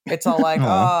 It's all like,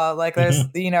 like there's,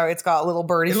 it's got little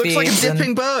birdie feet. It looks like a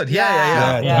dipping bird.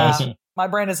 Yeah. Yeah. My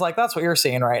brain is like, that's what you're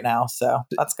seeing right now. So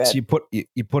that's good. So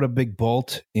you put a big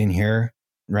bolt in here,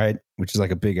 right? Which is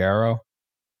like a big arrow.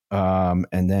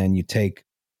 And then you take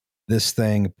this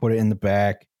thing, put it in the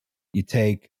back. You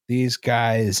take these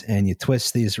guys and you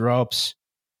twist these ropes.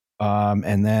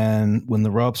 And then when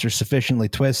the ropes are sufficiently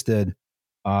twisted,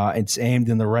 it's aimed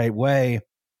in the right way.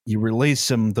 You release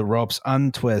them, the ropes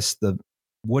untwist, the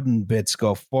wooden bits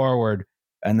go forward,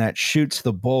 and that shoots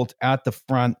the bolt out the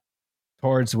front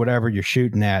towards whatever you're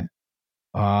shooting at.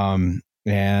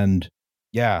 And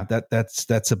yeah,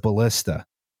 that's a ballista.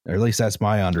 Or at least that's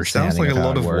my understanding. Sounds like a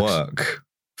lot of works. work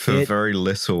for very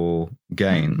little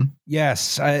gain.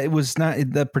 Yes, it was not.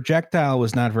 The projectile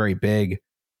was not very big.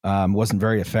 Wasn't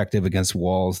very effective against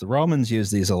walls. The Romans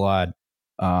used these a lot,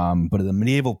 but in the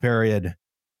medieval period,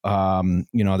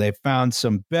 they found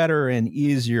some better and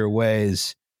easier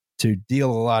ways to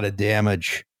deal a lot of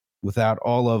damage without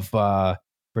all of,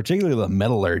 particularly the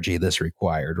metallurgy this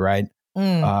required. Right?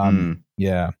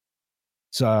 Yeah.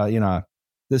 So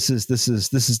this is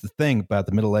the thing about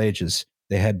the Middle Ages.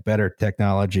 They had better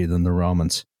technology than the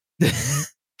Romans.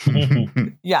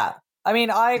 Yeah. I mean,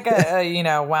 I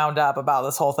get wound up about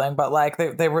this whole thing, but like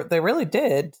they really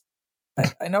did.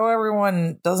 I know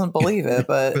everyone doesn't believe it,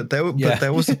 but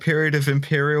there was a period of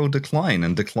imperial decline,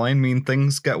 and decline mean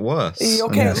things get worse.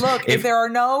 Okay, look, if there are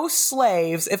no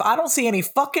slaves, if I don't see any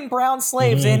fucking brown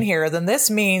slaves in here, then this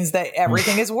means that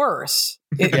everything is worse.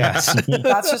 Yes,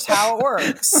 that's just how it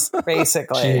works,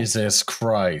 basically. Jesus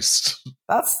Christ.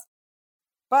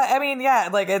 But I mean, yeah,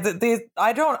 like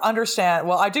I don't understand.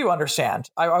 Well, I do understand.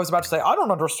 I was about to say I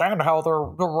don't understand how the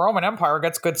Roman Empire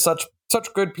gets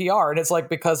such good PR, and it's like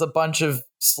because a bunch of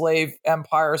slave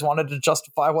empires wanted to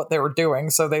justify what they were doing,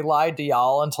 so they lied to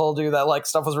y'all and told you that like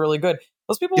stuff was really good.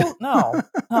 Those people, no.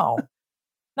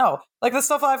 Like the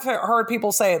stuff I've heard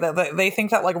people say that they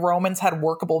think that like Romans had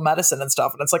workable medicine and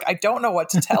stuff, and it's like I don't know what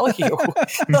to tell you.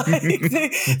 Like,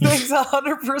 things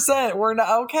 100% were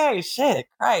not okay. Shit,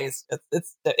 Christ,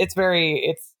 it's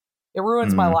It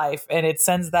ruins my life, and it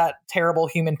sends that terrible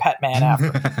human pet man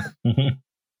after me.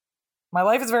 My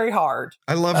life is very hard.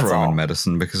 I love That's Roman all.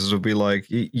 medicine because it'll be like,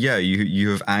 yeah, you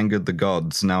have angered the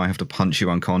gods. Now I have to punch you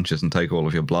unconscious and take all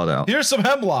of your blood out. Here's some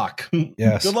hemlock.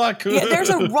 Yes. Good luck. Yeah, there's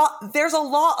a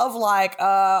lot of like,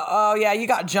 oh yeah, you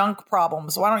got junk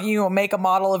problems. Why don't you make a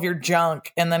model of your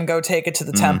junk and then go take it to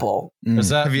the temple? Is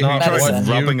that Have you not tried medicine.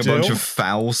 what rubbing you a bunch do? of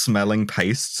foul-smelling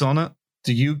pastes on it?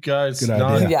 Do you guys Good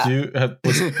not idea. do?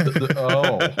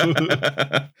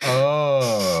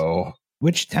 Oh.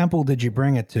 Which temple did you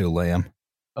bring it to, Liam?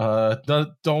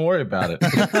 Don't worry about it.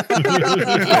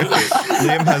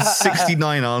 Liam has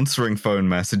 69 answering phone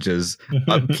messages.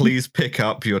 Please pick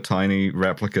up your tiny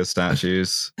replica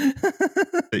statues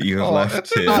that you have left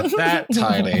it's here. not that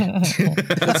tiny.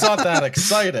 It's not that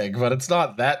exciting, but it's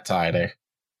not that tiny.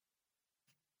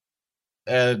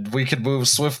 And we can move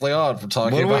swiftly on from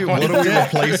talking What about are we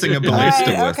replacing a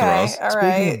ballista with, Ross? All Speaking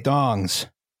right. of dongs,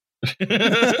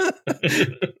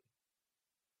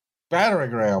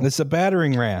 Battering ram. it's a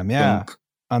battering ram, yeah. Dunk.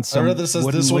 On I some read this as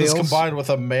wooden this one is wheels. combined with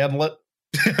a manlet.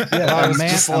 Yeah, I a, was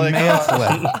just a like,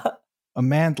 mantlet. A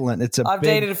mantlet. It's a I've big,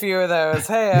 dated a few of those.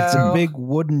 Hey, it's a big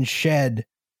wooden shed,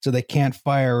 so they can't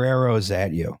fire arrows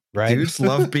at you, right? Dudes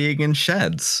love being in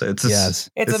sheds. It's a, Yes.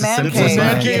 It's a as man simple cave. as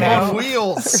that. Man you cave know? on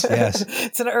wheels. Yes.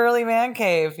 It's an early man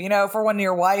cave, for when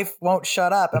your wife won't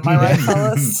shut up. Am I right,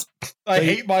 fellas? I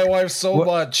hate my wife so What-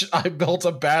 much. I built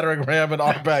a battering ram in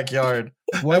our backyard.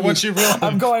 What And when you- she realized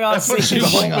I'm going on and when she siege.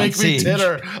 won't Going on make me siege.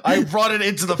 dinner, I brought it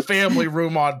into the family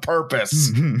room on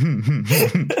purpose.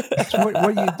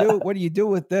 what you do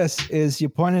with this is you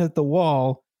point it at the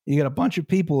wall. You get a bunch of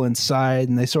people inside,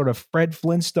 and they sort of Fred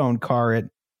Flintstone car it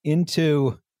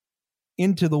into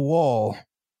the wall,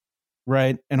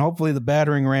 right? And hopefully the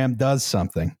battering ram does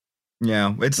something.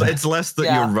 Yeah, it's less that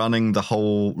Yeah. you're running the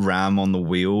whole ram on the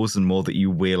wheels and more that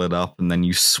you wheel it up and then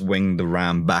you swing the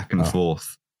ram back and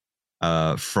forth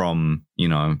from,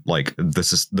 like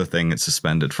this is the thing it's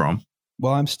suspended from.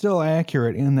 Well, I'm still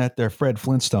accurate in that they're Fred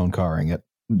Flintstone carring it.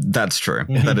 That's true.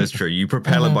 That is true. You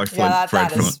propel it by Yeah,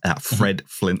 that is- Fred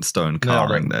Flintstone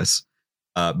carring this.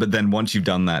 But then once you've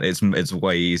done that, it's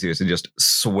way easier to just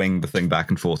swing the thing back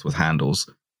and forth with handles.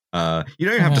 You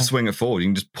don't even have to swing it forward. You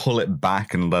can just pull it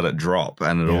back and let it drop,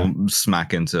 and it'll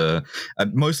smack into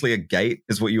mostly a gate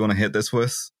is what you want to hit this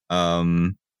with.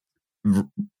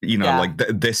 Like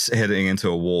this hitting into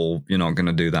a wall, you're not going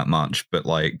to do that much. But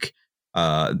like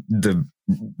the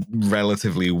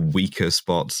relatively weaker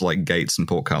spots like gates and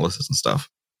portcullises and stuff.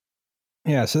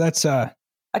 Yeah, so that's I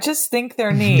just think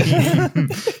they're neat.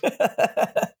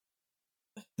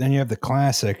 then you have the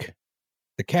classic,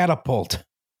 the catapult.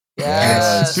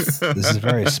 Yes. This is a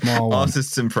very small one.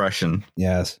 Artist's impression.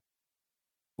 Yes.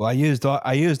 Well, I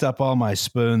used up all my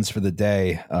spoons for the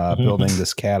day building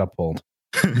this catapult.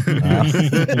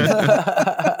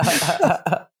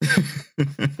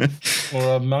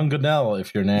 Or a mangonel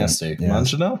if you're nasty. Yeah.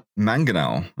 Mangonel?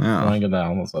 Mangonel. Yeah.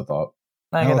 Mangonel, that's what I thought.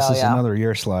 Alice is yeah. another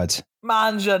year slides.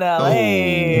 Mangonel, Oh.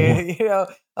 hey,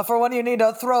 for when you need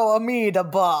to throw a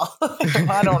meatball.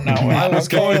 I don't know. I was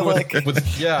okay? going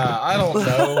with I don't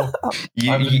know.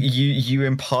 You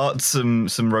impart some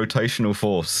rotational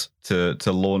force to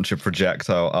launch a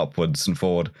projectile upwards and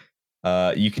forward.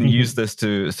 You can use this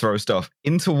to throw stuff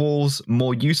into walls,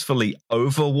 more usefully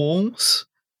over walls.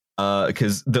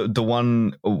 Because the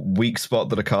one weak spot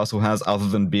that a castle has, other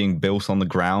than being built on the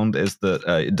ground, is that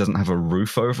it doesn't have a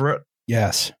roof over it.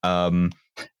 Yes. And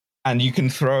you can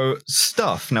throw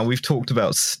stuff. Now, we've talked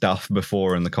about stuff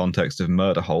before in the context of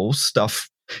murder holes. Stuff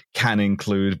can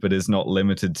include, but is not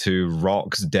limited to,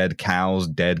 rocks, dead cows,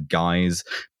 dead guys,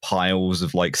 piles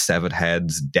of like severed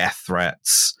heads, death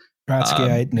threats.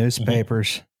 Trotskyite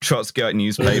newspapers. Trotskyite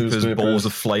newspapers, balls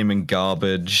of flaming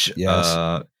garbage.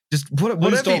 Yes. Just Please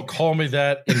whatever. don't call me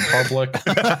that in public.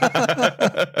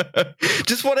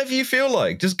 Just whatever you feel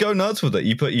like. Just go nuts with it.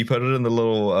 You put it in the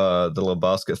little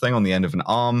basket thing on the end of an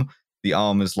arm. The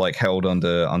arm is like held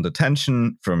under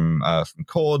tension from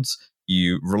cords.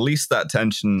 You release that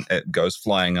tension, it goes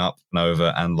flying up and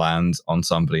over and lands on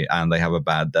somebody, and they have a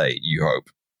bad day. You hope.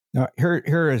 Now,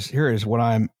 here is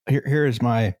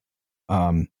my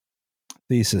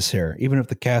thesis here. Even if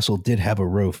the castle did have a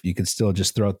roof, you could still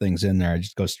just throw things in there and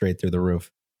just go straight through the roof.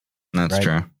 That's Right.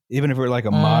 true. Even if it were like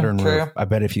a modern true. roof, I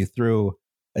bet if you threw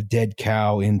a dead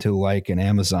cow into like an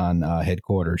Amazon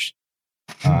headquarters,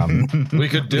 We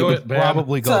could do it, man.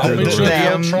 probably go So- I'll through make the sure roof.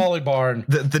 the old trolley barn.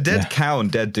 The dead Yeah. cow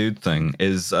and dead dude thing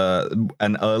is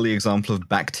an early example of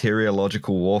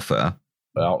bacteriological warfare.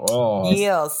 Well,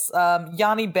 Yes,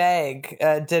 Yanni Beg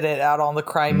did it out on the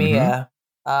Crimea.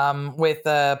 with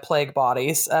plague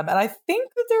bodies. And I think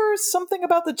that there's something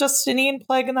about the Justinian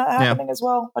plague in that happening as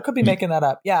well. I could be making that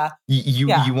up. Yeah.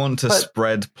 You want to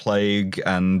spread plague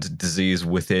and disease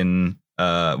within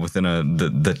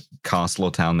the castle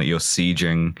or town that you're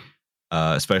sieging,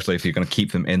 especially if you're going to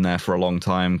keep them in there for a long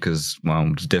time, because,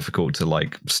 well, it's difficult to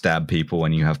like stab people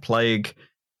when you have plague.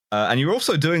 And you're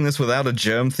also doing this without a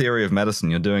germ theory of medicine.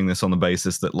 You're doing this on the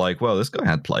basis that, like, well, this guy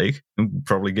had plague. We'll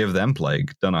probably give them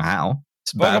plague. Don't know how.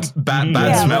 It's bad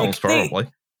smells, probably.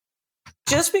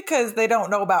 Just because they don't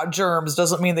know about germs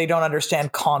doesn't mean they don't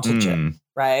understand contagion,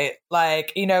 right?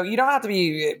 Like, you don't have to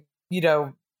be, you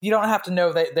don't have to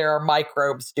know that there are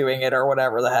microbes doing it or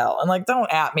whatever the hell. And like,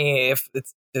 don't at me if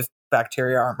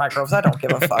bacteria aren't microbes. I don't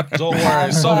give a fuck. Don't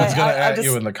worry, someone's gonna at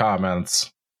you in the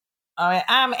comments.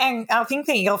 And I think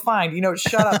that you'll find,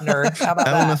 shut up, nerd. How about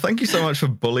Eleanor, that? thank you so much for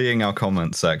bullying our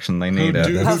comment section. They need it.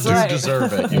 Who do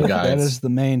deserve it, you guys. That is the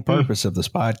main purpose of this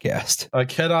podcast. I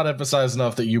cannot emphasize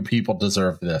enough that you people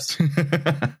deserve this.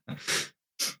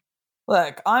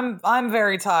 Look, I'm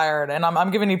very tired, and I'm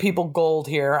giving you people gold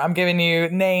here. I'm giving you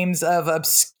names of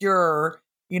obscure,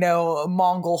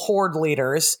 Mongol horde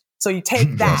leaders. So you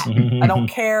take that. I don't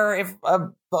care if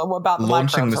about the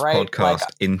launching microbes, this right?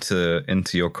 podcast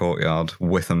into your courtyard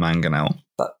with a mangonel.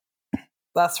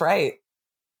 That's right.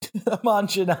 I'm on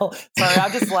Janelle. Sorry,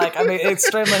 I'm just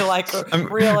extremely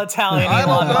real Italian. I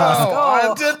don't know.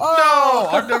 I didn't know. Oh.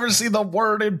 I've never seen the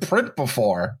word in print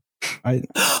before. I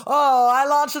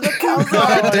launched the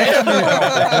calzone.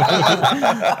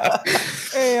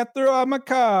 Hey, I threw out my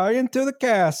car into the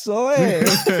castle. Hey. All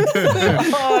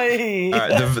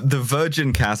right, the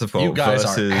Virgin Catapult. You guys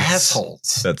versus... are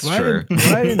assholes. That's true.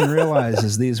 What I didn't realize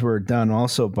is these were done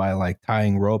also by like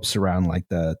tying ropes around like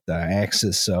the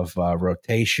axis of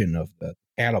rotation of the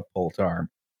catapult arm.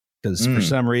 Because for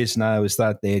some reason I always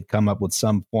thought they had come up with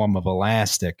some form of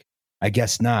elastic. I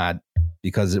guess not,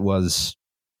 because it was.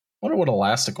 I wonder what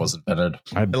elastic was invented.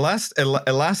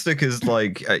 Elastic is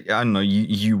like, I don't know,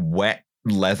 you wet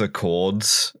leather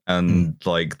cords and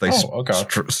like they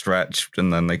stretch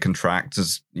and then they contract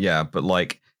but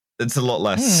like it's a lot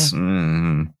less.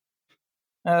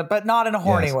 But not in a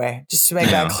horny way, just to make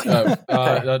that clear.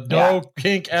 No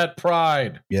kink at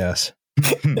Pride. Yes.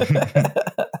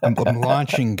 I'm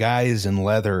launching guys in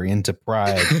leather into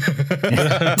Pride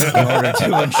in order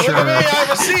to ensure.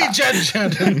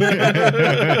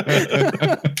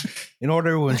 In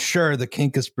order to ensure the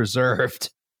kink is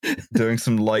preserved. Doing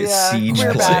some light siege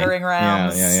queer play. battering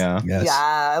rams. Yes.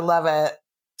 Yeah, I love it.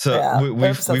 So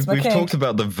we've talked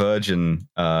about the Virgin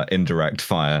indirect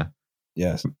fire.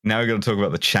 Yes. Now we're going to talk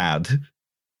about the Chad.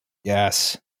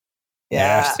 Yes.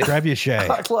 Yeah. Yes. Trebuchet.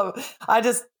 I love it.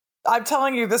 I'm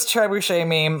telling you, this trebuchet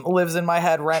meme lives in my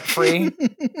head rent free.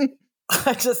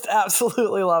 I just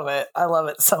absolutely love it. I love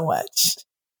it so much.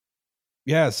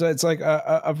 Yeah, so it's like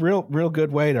a real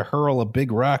good way to hurl a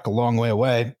big rock a long way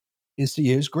away is to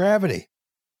use gravity.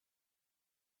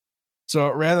 So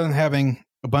rather than having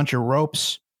a bunch of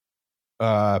ropes,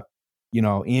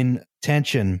 in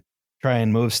tension, try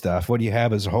and move stuff, what you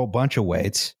have is a whole bunch of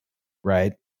weights,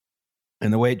 right?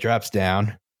 And the weight drops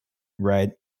down, right?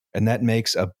 And that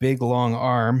makes a big long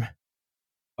arm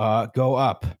go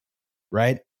up,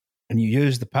 right? And you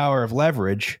use the power of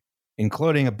leverage,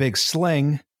 including a big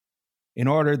sling, in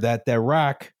order that the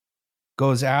rock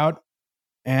goes out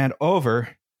and over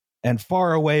and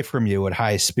far away from you at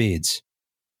high speeds.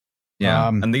 Yeah,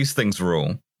 and these things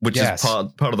rule, which is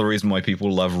part of the reason why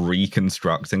people love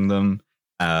reconstructing them.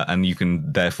 And you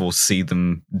can therefore see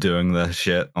them doing the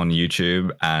shit on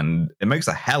YouTube, and it makes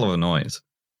a hell of a noise.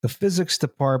 The physics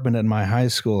department at my high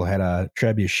school had a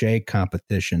trebuchet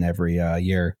competition every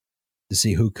year to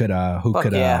see who could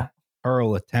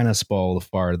hurl a tennis ball the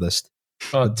farthest.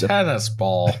 Tennis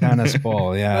ball. Tennis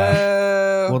ball,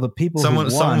 yeah. Well, the people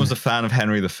someone was a fan of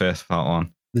Henry V, part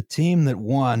one. The team that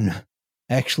won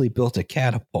actually built a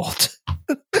catapult.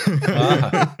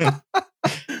 I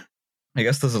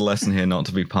guess there's a lesson here not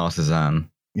to be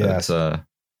partisan. Yes. Well,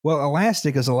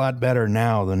 elastic is a lot better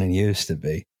now than it used to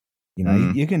be.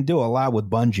 You can do a lot with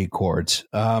bungee cords.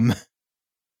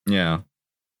 Yeah.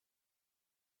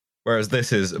 Whereas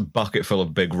this is a bucket full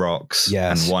of big rocks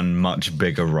and one much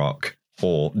bigger rock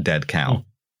or dead cow.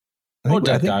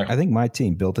 I think my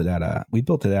team built it out of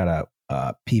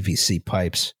PVC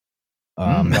pipes.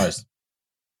 Nice.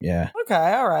 Yeah.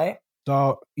 Okay. All right.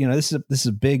 So this is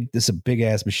a big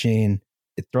ass machine.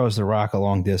 It throws the rock a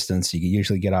long distance. You can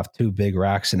usually get off 2 big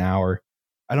rocks an hour.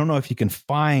 I don't know if you can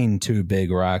find 2 big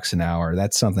rocks an hour.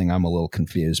 That's something I'm a little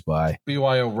confused by.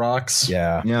 BYO rocks.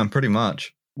 Yeah. Yeah, pretty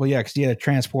much. Well, yeah, because you had to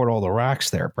transport all the rocks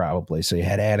there probably, so you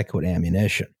had adequate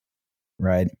ammunition,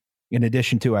 right? In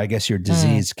addition to, I guess, your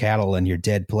diseased cattle and your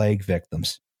dead plague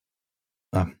victims.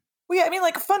 Well, yeah, I mean,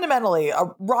 like fundamentally,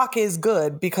 rock is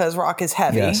good because rock is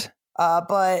heavy. Yes.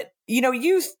 But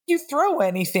you throw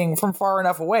anything from far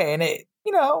enough away, and it,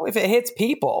 if it hits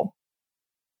people,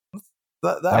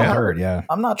 that'll hurt. Yeah.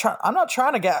 I'm not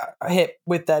trying to get hit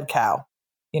with dead cow.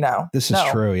 This is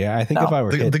true. Yeah, I think if I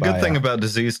were the good thing about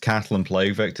diseased cattle and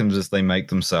plague victims is they make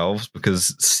themselves,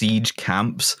 because siege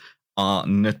camps are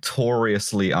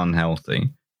notoriously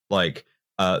unhealthy. Like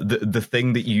the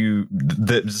thing that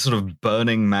the sort of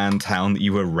Burning Man town that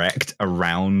you erect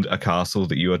around a castle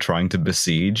that you are trying to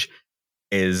besiege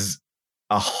is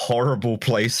a horrible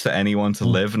place for anyone to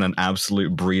live, and an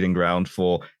absolute breeding ground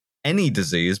for any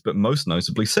disease, but most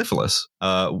notably syphilis,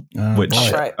 which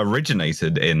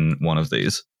originated in one of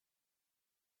these.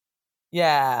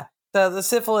 Yeah. So the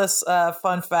syphilis,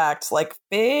 fun fact, like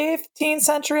 15th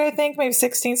century, I think, maybe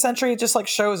 16th century, it just like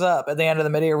shows up at the end of the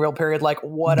medieval period, like,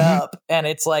 what up? And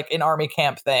it's like an army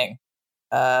camp thing.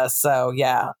 So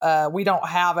yeah, we don't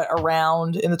have it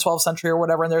around in the 12th century or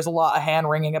whatever. And there's a lot of hand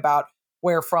wringing about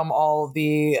where from all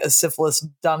the syphilis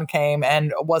done came,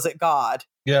 and was it God?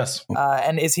 Yes.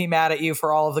 And is he mad at you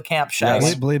for all of the camp shags?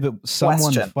 I believe it.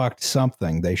 Someone fucked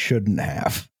something they shouldn't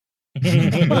have. But I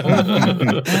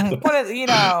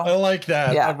like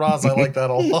that. Yeah. Roz, I like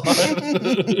that a lot.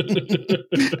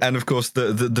 And of course,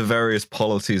 the various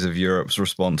polities of Europe's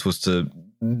response was to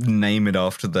name it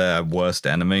after their worst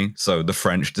enemy. So the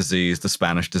French disease, the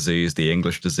Spanish disease, the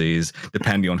English disease,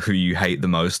 depending on who you hate the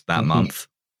most that month.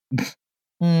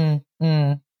 So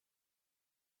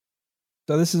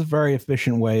this is a very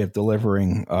efficient way of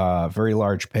delivering very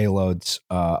large payloads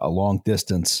a long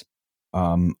distance,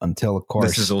 until, of course...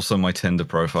 This is also my Tinder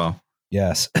profile.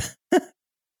 Yes.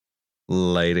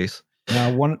 Ladies.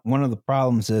 Now, one of the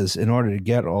problems is, in order to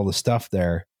get all the stuff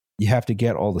there, you have to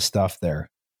get all the stuff there.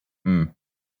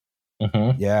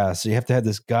 Yeah, so you have to have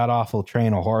this god-awful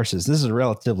train of horses. This is a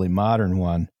relatively modern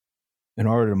one. In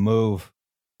order to move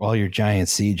all your giant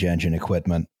siege engine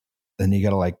equipment, then you got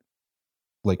to like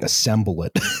assemble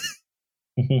it.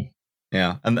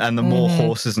 Yeah, and the more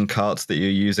horses and carts that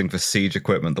you're using for siege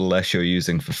equipment, the less you're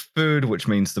using for food, which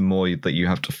means the more that you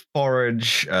have to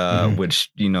forage,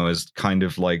 which, is kind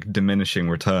of like diminishing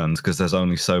returns, because there's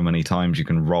only so many times you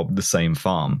can rob the same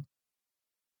farm.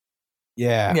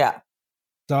 Yeah. Yeah.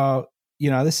 So,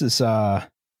 this is... and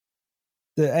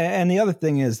the other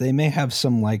thing is, they may have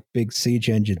some like big siege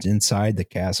engines inside the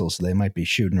castle, so they might be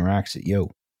shooting rocks at you.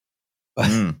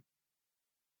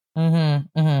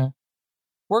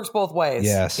 Works both ways.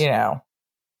 Yes. So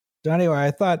anyway,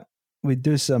 I thought we'd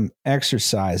do some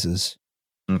exercises.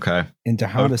 Okay. Into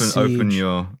how to siege open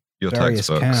your various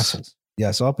textbooks. castles.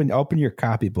 Yes, open your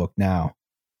copybook now.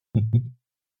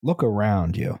 Look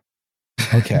around you.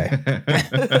 Okay.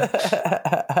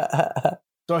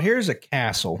 So here's a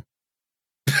castle,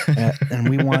 and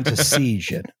we want to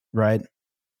siege it, right?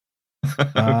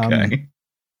 Okay.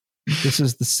 This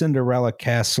is the Cinderella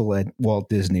Castle at Walt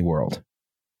Disney World,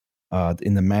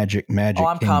 in the Magic Oh,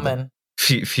 I'm Kingdom. coming.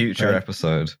 Future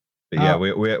episode. But yeah,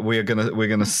 we're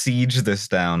gonna siege this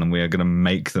down, and we are gonna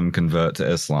make them convert to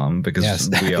Islam, because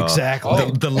we are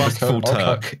exactly the lustful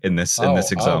Turk in this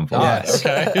example. Yes.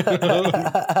 Okay.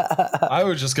 I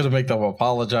was just gonna make them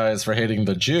apologize for hating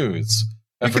the Jews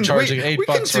and for charging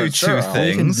 $8 for a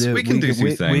churro. We can do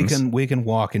two things. We can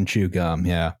walk and chew gum.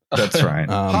 Yeah, that's right.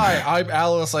 Hi, I'm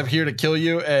Alice. I'm here to kill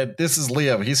you, and this is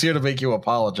Liam. He's here to make you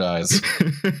apologize.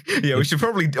 Yeah, we should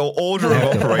probably order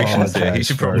of operations here. He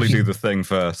should probably do the thing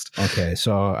first. Okay,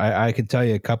 so I can tell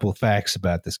you a couple of facts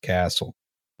about this castle.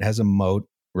 It has a moat,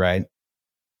 right?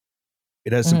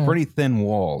 It has some pretty thin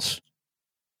walls.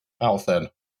 How thin?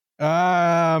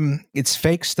 It's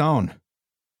fake stone.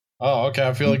 Oh, okay.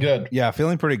 I'm feeling good. Yeah,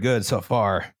 feeling pretty good so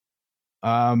far.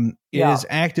 It is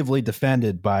actively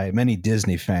defended by many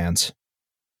Disney fans.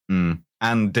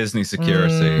 And Disney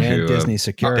security. And Disney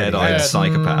security. Dead-eyed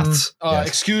psychopaths.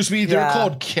 Excuse me, they're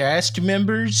called cast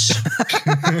members?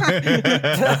 And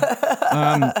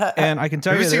I can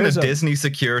tell you, have you seen a Disney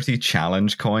security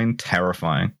challenge coin?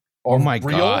 Terrifying. Oh my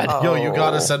God. Yo, you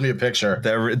gotta send me a picture.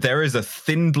 There is a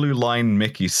thin blue line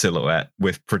Mickey silhouette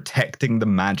with protecting the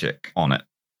magic on it.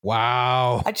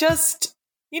 Wow.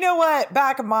 You know what?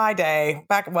 Back in my day,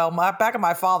 back in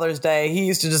my father's day, he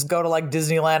used to just go to like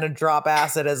Disneyland and drop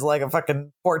acid as like a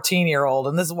fucking 14-year-old,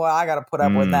 and this is what I got to put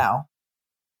up with now.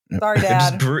 Sorry,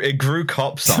 Dad. It grew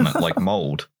cops on it like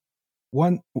mold.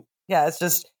 It's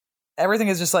just everything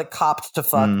is just like copped to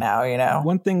fuck now.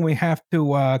 One thing we have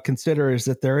to consider is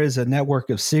that there is a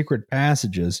network of secret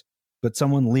passages, but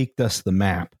someone leaked us the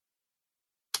map.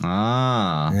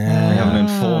 Ah, Yeah. we have an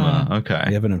informer. Okay.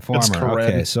 We have an informer. correct.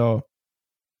 Okay, so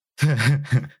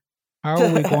how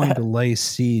are we going to lay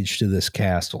siege to this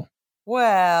castle?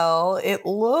 Well, it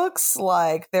looks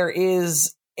like there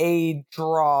is a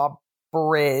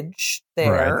drawbridge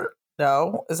there. Right.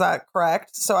 No, is that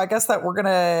correct? So I guess that we're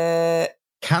gonna.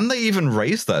 Can they even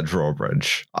raise that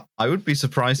drawbridge? I would be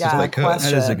surprised if Yeah, they could.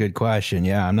 question. That is a good question.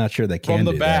 Yeah, I'm not sure they can From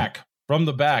the do back. From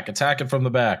the back. Attack it from the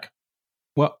back. that.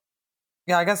 Well,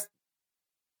 Yeah, I guess.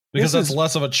 Because This that's is-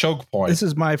 less of a choke point. this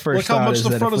is my first Look how thought much is the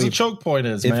that front if of we- the choke point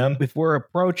is, man. If we're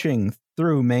approaching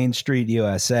through Main Street,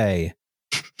 USA,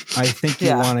 I think you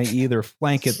Yeah. want to either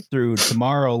flank it through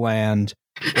Tomorrowland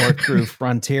or through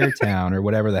Frontier Town or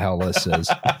whatever the hell this is.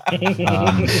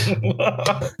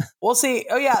 We'll see.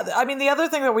 Oh yeah, I mean the other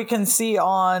thing that we can see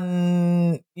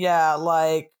on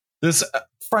like This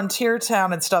Frontier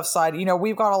Town and stuff side, you know,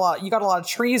 we've got a lot. You got a lot of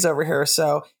trees over here,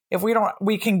 so if we don't,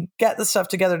 we can get the stuff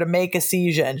together to make a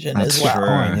siege engine That's as well. true.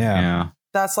 Point, yeah.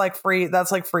 That's like free. That's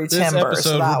like free this timber. episode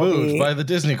So that would removed be. by the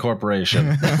Disney Corporation.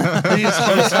 These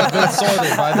hosts have been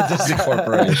sorted by the Disney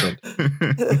Corporation.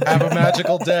 Have a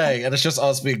magical day, and it's just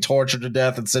us being tortured to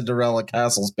death in Cinderella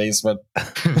Castle's basement.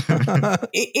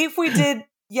 If we did,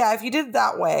 if you did it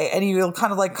that way, and you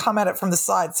kind of like come at it from the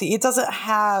side, see, it doesn't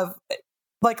have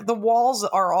like the walls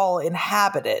are all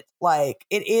inhabited. Like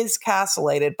it is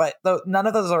castellated, but none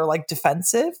of those are like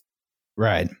defensive.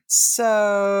 Right.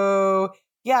 So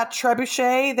yeah,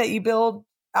 trebuchet that you build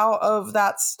out of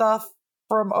that stuff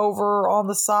from over on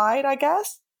the side, I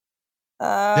guess.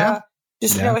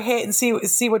 Just Yeah. hit and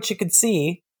see what you could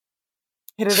see.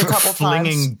 Hit it a couple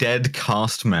Flinging times. dead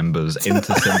cast members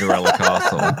into Cinderella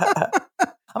Castle.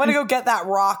 I'm gonna go get that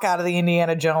rock out of the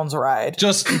Indiana Jones ride.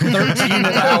 Just 13 an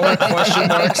hour question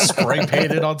mark spray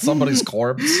painted on somebody's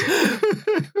corpse.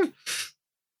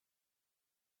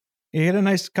 You get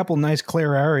a couple nice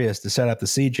clear areas to set up the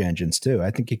siege engines too. I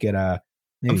think you get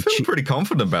maybe I'm feeling pretty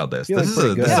confident about this. Feeling This is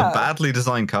pretty this is good. a badly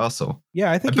designed castle.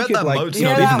 yeah, I I think you bet could that like moat's Yeah,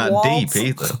 not that even that waltz. deep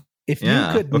either. if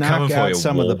Yeah, you could or coming knock for out your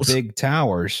some of walls. the big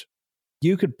towers,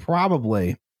 you could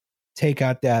probably take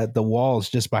out the walls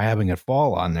just by having it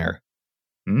fall on there.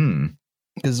 Mm.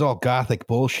 Because it's all Gothic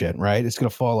bullshit, right? It's going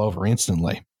to fall over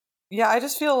instantly. Yeah, I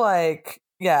just feel like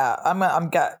I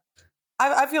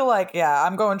feel like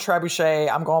I'm going trebuchet.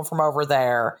 I'm going from over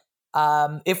there.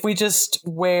 If we just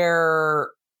wear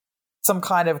some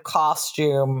kind of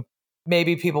costume,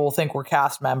 maybe people will think we're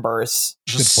cast members.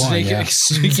 Just Good point, yeah.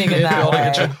 sneaking in in, that building a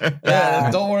way. jo-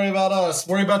 Yeah. Don't worry about us.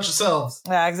 Worry about yourselves.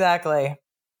 Yeah, exactly.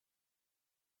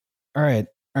 All right.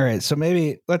 So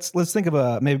maybe let's think of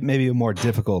a maybe a more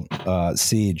difficult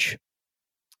siege.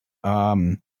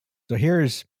 So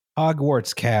here's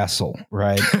Hogwarts Castle,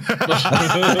 right?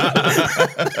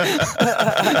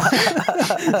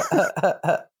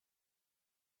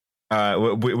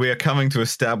 We are coming to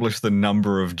establish the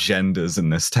number of genders in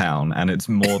this town, and it's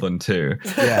more than 2.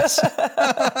 Yes.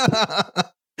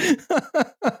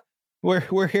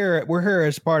 We're here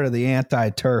as part of the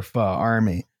anti-turf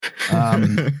army.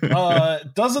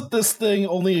 Doesn't this thing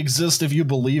only exist if you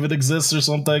believe it exists or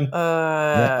something?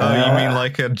 Oh, you mean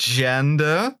like a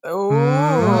gender? Ooh.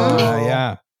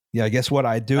 Yeah. I guess what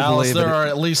I do Alice, believe there it- are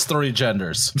at least 3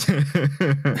 genders.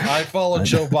 I follow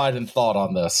Joe Biden thought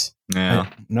on this. Yeah,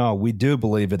 no, we do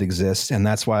believe it exists, and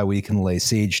that's why we can lay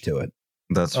siege to it.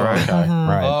 that's Oh, right. okay. Mhm.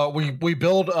 Right.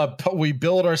 We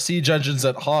build our siege engines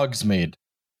at Hogsmeade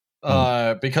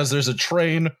because there's a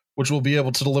train which will be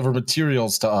able to deliver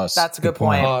materials to us. That's a good Good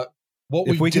point. point. What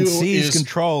If we do can seize is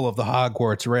control of the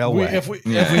Hogwarts Railway, if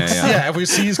we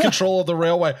seize control of the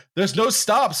railway, there's no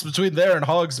stops between there and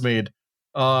Hogsmeade.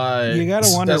 you got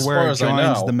to wonder as where far it as I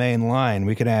joins know. the main line.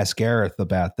 We could ask Gareth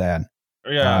about that.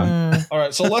 Yeah. Mm. All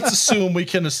right. So let's assume we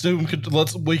can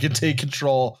take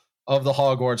control of the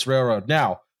Hogwarts Railroad.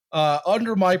 Now,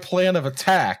 under my plan of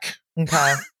attack,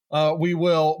 Okay. we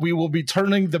will be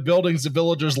turning the buildings the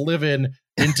villagers live in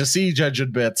into siege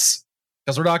engine bits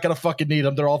because we're not gonna fucking need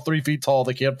them. They're all 3 feet tall.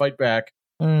 They can't fight back.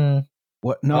 Mm.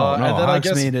 What? No, and then I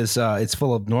guess- Hogsmeade is it's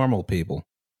full of normal people.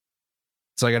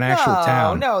 It's like an actual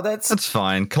town. No, that's That's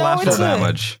fine. Collateral it's a-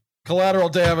 damage. Collateral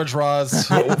damage, Roz.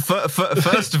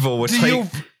 First of all, we're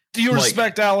Do you like-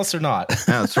 respect Alice or not?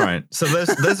 That's right. So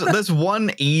there's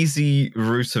one easy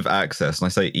route of access, and I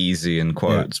say easy in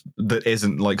quotes, that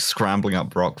isn't like scrambling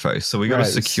up Rockface. So we got to Right,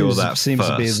 it secure that seems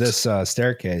first. to be this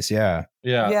staircase. Yeah.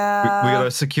 Yeah. We yeah. got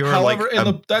to secure However,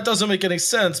 like that doesn't make any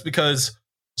sense because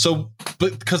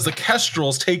the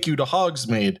Kestrels take you to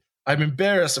Hogsmeade. I'm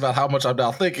embarrassed about how much I'm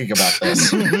now thinking about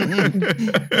this.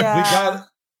 Yeah. We got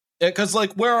because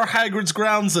where are Hagrid's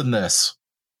grounds in this?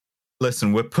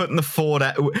 Listen, we're putting the Ford.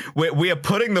 We are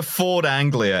putting the Ford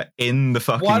Anglia in the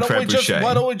fucking trebuchet.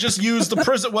 Why don't we just use the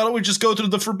prison? Why don't we just go through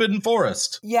the Forbidden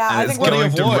Forest? Yeah, And I it's think we're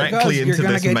going gonna directly You're into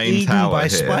gonna this get main eaten tower by here.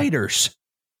 spiders.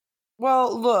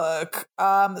 Well, look,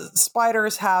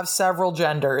 spiders have several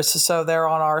genders, so they're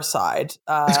on our side.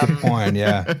 That's a good point.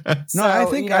 Yeah. No, I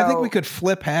so, think we could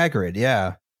flip Hagrid.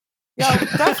 Yeah. Yeah,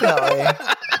 definitely.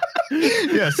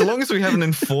 Yeah, so long as we have an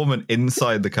informant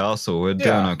inside the castle, we're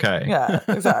doing okay. Yeah,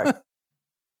 exactly.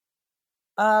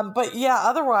 But yeah,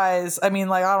 otherwise, I mean,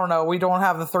 like, I don't know, we don't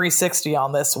have the 360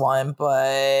 on this one,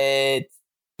 but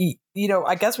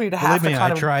I guess we'd have Believe me, to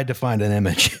kind I tried to find an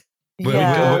image.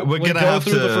 We're We gonna go have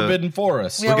through the to. Forbidden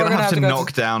Forest. Yeah, We're gonna have to go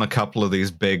knock down a couple of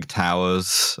these big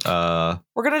towers. we're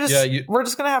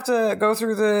just gonna have to go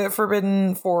through the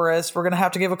Forbidden Forest. We're gonna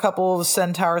have to give a couple of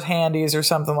centaurs handies or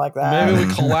something like that. Maybe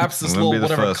we collapse this Wouldn't be little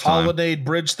the whatever first time. colonnade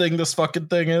bridge thing this fucking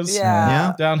thing is.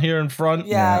 Yeah. Down here in front.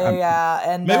 Yeah.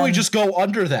 And Maybe we then- just go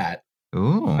under that.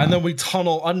 Ooh. And then we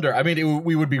tunnel under. I mean,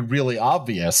 we would be really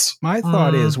obvious. My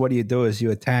thought Mm. is, what you do is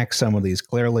you attack some of these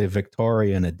clearly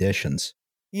Victorian additions.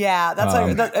 Yeah, that's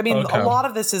I mean, okay. a lot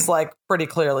of this is like pretty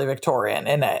clearly Victorian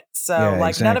in it. So Yeah, like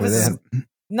exactly.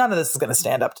 none of this is going to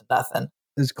stand up to nothing.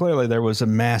 There's clearly there was a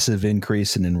massive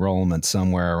increase in enrollment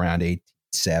somewhere around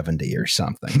 1870 or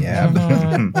something. Yeah.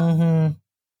 Mhm, mhm.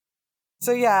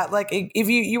 So yeah, like if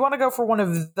you want to go for one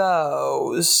of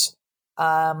those,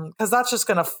 because that's just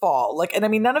going to fall. Like, and I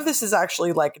mean, none of this is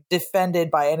actually like defended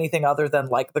by anything other than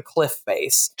like the cliff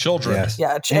face. Children. Yes.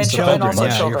 Yeah, And and children, also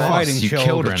yeah, children. you're fighting You children.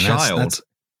 killed a child. That's-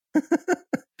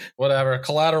 Whatever.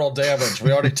 Collateral damage.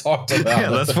 We already talked about Yeah,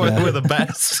 it. that's why we're the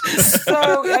best.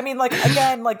 So I mean, like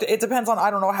again, like it depends on,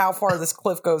 I don't know how far this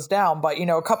cliff goes down, but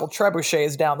a couple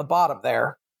trebuchets down the bottom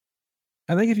there.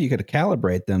 I think if you could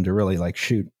calibrate them to really like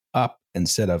shoot up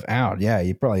instead of out, yeah,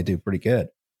 you probably do pretty good.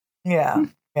 Yeah,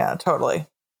 totally.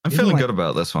 I'm Even feeling like- good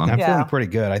about this one. I'm Yeah. feeling pretty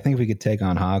good. I think we could take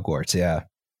on Hogwarts. Yeah.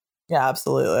 Yeah,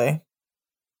 absolutely.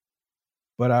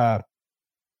 But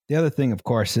the other thing, of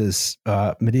course, is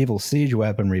medieval siege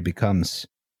weaponry becomes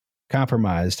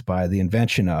compromised by the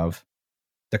invention of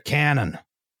the cannon.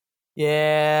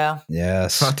 Yeah,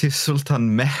 Yes. Fatih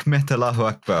Sultan Mehmet Allahu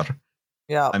Akbar.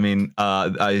 yeah, I mean,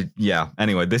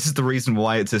 Anyway, this is the reason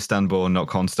why it's Istanbul and not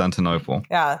Constantinople.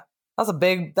 yeah. That's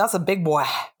a big boy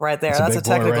right there. That's a big boy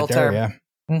technical right there, term.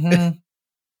 Yeah.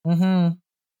 Mm-hmm.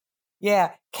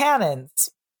 Yeah, cannons.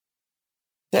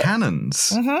 Yeah.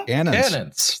 Cannons. Mm-hmm. Cannons.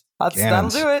 Cannons. That'll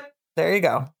Cannons. do it. There you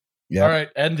go. Yep. All right.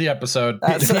 End the episode.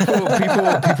 That's-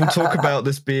 People talk about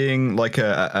this being like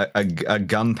a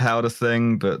gunpowder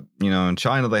thing, but in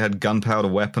China they had gunpowder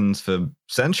weapons for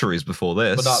centuries before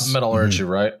this. But not metallurgy,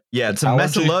 right? Yeah, it's a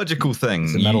Allergy? metallurgical thing.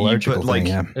 It's a You metallurgical put, like, thing,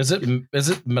 yeah. Is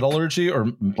it metallurgy or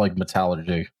like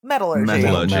metallurgy? Metallurgy.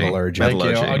 Metallurgy. Metallurgy. Thank you.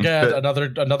 Metallurgy. Again,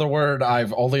 But- another word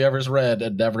I've only ever read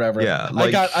and never ever. Yeah,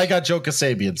 like- I got Joe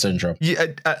Kasabian syndrome. Yeah,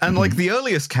 and like the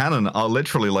earliest cannon are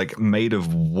literally like made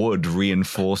of wood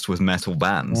reinforced with metal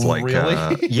bands. Like, Really?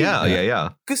 yeah.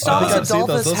 Gustavus I've seen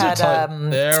Adolphus those. Those are had tight.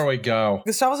 There we go.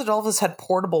 Gustavus Adolphus had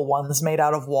portable ones made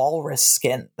out of walrus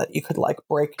skin that you could like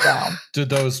break down. Did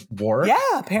those work? Yeah,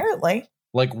 apparently.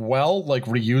 Like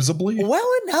reusably? Well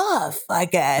enough, I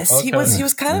guess. He Okay.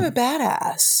 was kind of a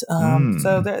badass. Mm.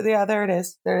 So there it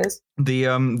is. There it is.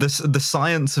 The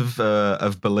science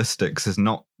of ballistics is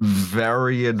not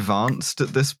very advanced at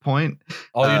this point.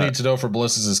 All you need to know for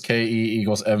ballistics is KE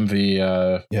equals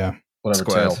MV Yeah. whatever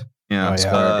Squared. tail. Yeah, Oh, yeah.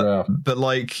 Squared, yeah. but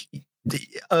like the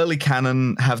early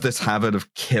cannon have this habit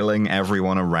of killing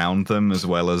everyone around them as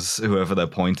well as whoever they're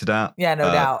pointed at. Yeah,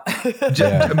 no doubt.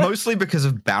 Yeah. Mostly because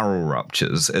of barrel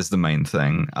ruptures is the main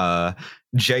thing.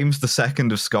 James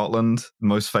II of Scotland,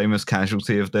 most famous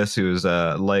casualty of this, who was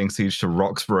laying siege to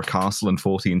Roxburgh Castle in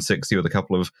 1460 with a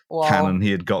couple of Well, cannon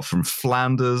he had got from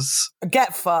Flanders.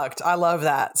 get fucked. I love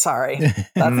that. Sorry.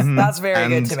 Mhm. That's very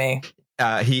good And to me.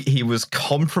 He was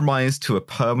compromised to a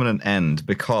permanent end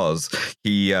because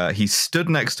he stood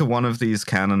next to one of these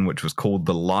cannon, which was called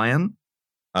the Lion,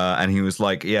 and he was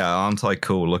like, "Yeah, aren't I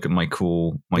cool? Look at my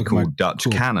cool Dutch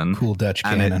cannon." Cool Dutch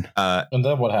And cannon. And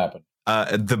then what happened?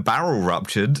 the barrel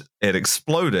ruptured, it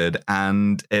exploded,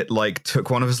 and it like took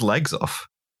one of his legs off,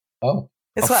 Oh.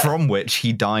 It's like, from which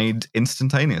he died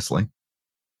instantaneously.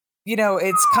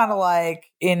 it's kind of like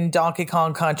in Donkey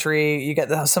Kong Country, you get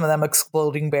some of them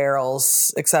exploding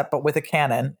barrels, but with a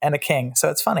cannon and a king. So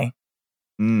it's funny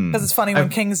because it's funny when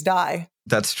kings die.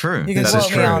 That's true. You can That is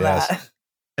quote me true, on yes. that.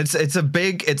 It's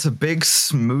a big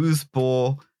smooth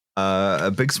bore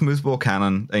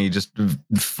cannon, and you just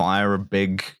fire a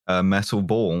big metal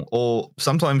ball, or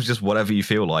sometimes just whatever you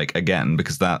feel like. Again,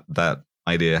 because that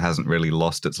idea hasn't really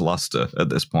lost its luster at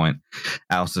this point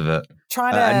out of it.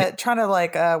 Trying to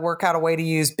like work out a way to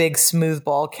use big smooth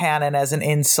ball cannon as an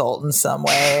insult in some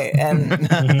way, and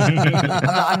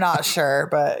I'm not sure,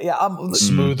 but yeah,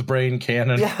 smooth brain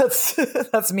cannon. Yeah,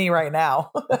 that's me right now.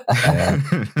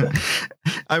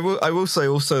 I will say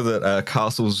also that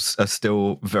castles are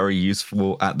still very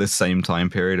useful at this same time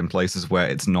period in places where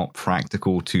it's not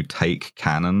practical to take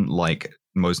cannon, like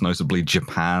most notably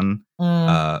Japan,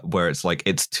 where it's like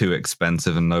it's too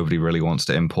expensive and nobody really wants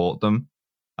to import them.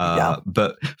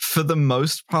 But for the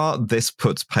most part, this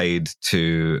puts paid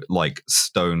to like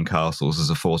stone castles as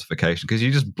a fortification because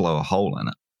you just blow a hole in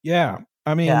it. Yeah.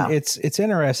 I mean, it's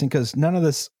interesting because none of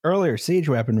this earlier siege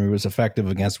weaponry was effective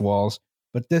against walls,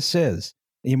 but this is.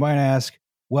 You might ask,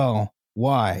 well,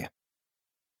 why?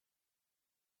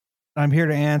 I'm here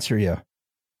to answer you.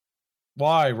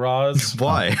 Why, Roz?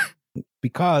 Why?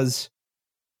 Because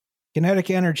kinetic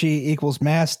energy equals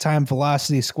mass times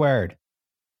velocity squared.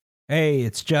 Hey,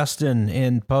 it's Justin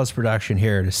in post-production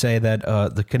here to say that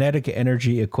the kinetic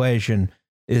energy equation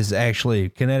is actually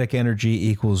kinetic energy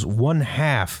equals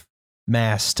 1/2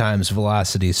 mass times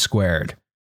velocity squared.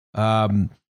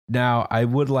 Now, I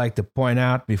would like to point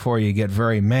out before you get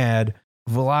very mad,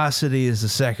 velocity is a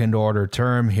second-order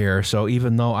term here, so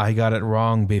even though I got it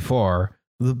wrong before,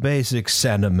 the basic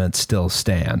sentiment still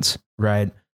stands,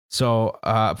 right? So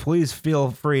please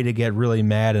feel free to get really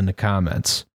mad in the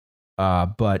comments.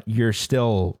 But you're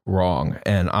still wrong,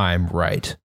 and I'm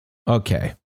right.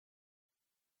 Okay.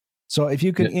 So if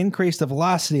you can increase the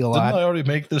velocity a lot... Didn't I already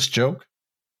make this joke?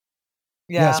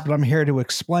 Yeah. Yes, but I'm here to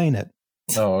explain it.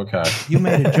 Oh, okay. You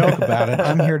made a joke about it.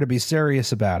 I'm here to be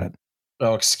serious about it.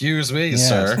 Oh, excuse me, Yes.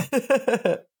 sir.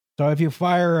 So if you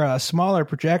fire a smaller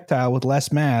projectile with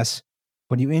less mass,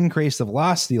 when you increase the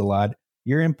velocity a lot,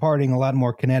 you're imparting a lot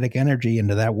more kinetic energy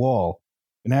into that wall.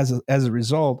 And as a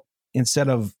result, instead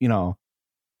of,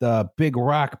 the big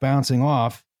rock bouncing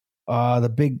off,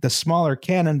 the smaller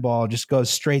cannonball just goes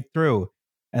straight through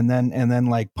and then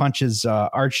like punches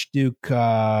Archduke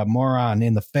Moron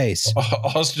in the face.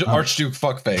 Archduke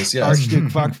fuckface, yes.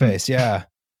 Archduke fuckface, yeah.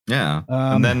 Yeah.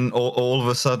 And then all of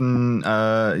a sudden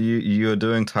you're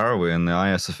doing Tarawi in the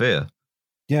Hagia Sophia.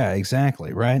 Yeah,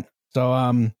 exactly, right?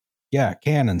 So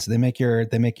cannons, they make your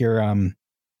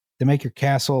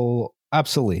castle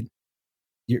obsolete.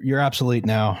 You're obsolete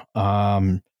now.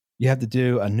 You have to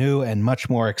do a new and much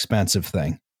more expensive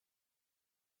thing,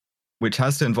 which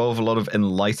has to involve a lot of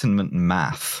Enlightenment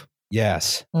math.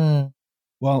 Yes.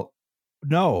 Well,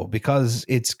 no, because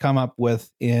it's come up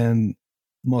with in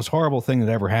the most horrible thing that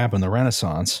ever happened, the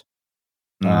Renaissance.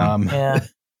 Yeah.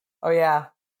 Oh yeah,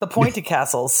 the pointy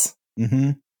castles.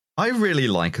 Mm-hmm. I really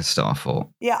like a star fort.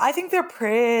 Yeah, I think they're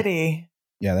pretty.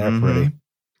 Yeah, they're pretty.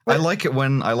 I like it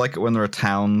when there are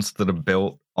towns that are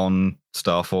built on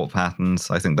star fort patterns.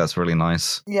 I think that's really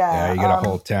nice. Yeah, you get a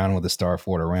whole town with a star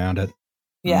fort around it.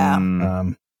 Yeah.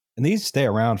 And these stay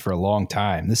around for a long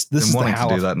time. This is wanting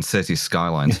to do that in city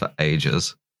skylines for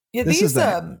ages. Yeah,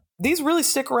 these really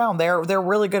stick around. They're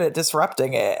really good at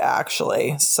disrupting it,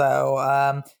 actually. So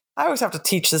I always have to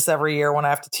teach this every year when I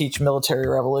have to teach military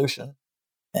revolution.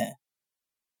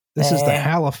 This is the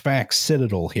Halifax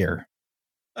Citadel here.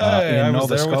 In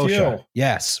Nova Scotia. With you.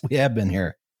 Yes, we have been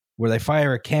here, where they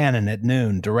fire a cannon at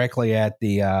noon directly at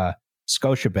the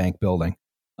Scotiabank building.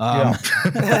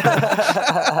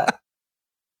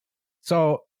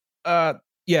 So,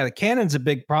 the cannon's a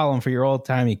big problem for your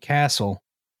old-timey castle.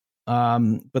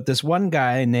 But this one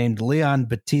guy named Leon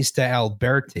Battista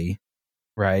Alberti,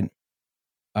 right,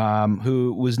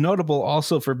 who was notable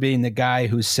also for being the guy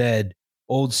who said,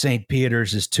 Old St.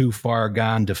 Peter's is too far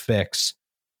gone to fix.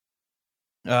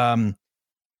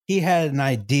 He had an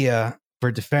idea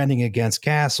for defending against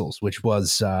castles, which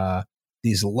was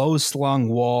these low-slung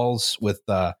walls with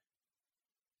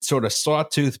sort of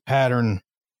sawtooth pattern,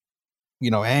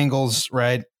 angles,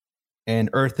 right, and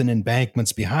earthen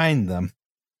embankments behind them.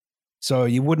 So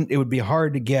it would be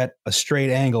hard to get a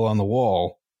straight angle on the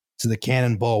wall, so the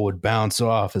cannonball would bounce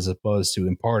off as opposed to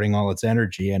imparting all its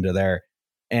energy into there.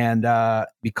 And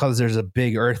because there's a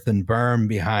big earthen berm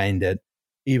behind it,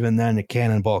 even then the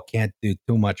cannonball can't do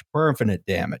too much permanent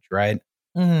damage, right?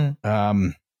 Mm-hmm.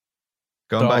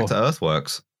 Going back to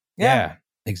earthworks. Yeah,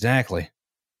 exactly.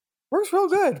 Works real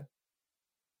good.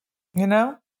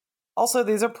 Also,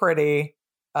 these are pretty.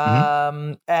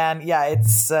 And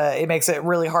it makes it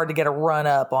really hard to get a run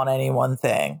up on any one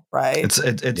thing, right?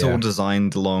 It's all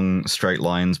designed along straight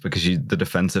lines because the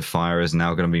defensive fire is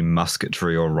now going to be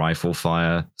musketry or rifle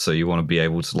fire, so you want to be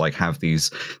able to like have these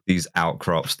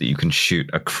outcrops that you can shoot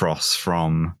across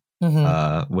from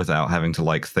without having to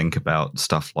like think about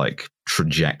stuff like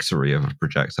trajectory of a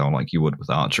projectile like you would with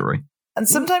archery. And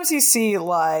sometimes you see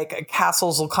like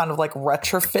castles will kind of like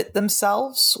retrofit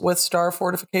themselves with star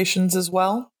fortifications as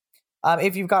well.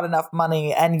 If you've got enough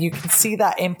money, and you can see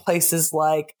that in places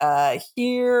like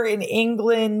here in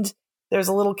England, there's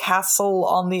a little castle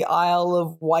on the Isle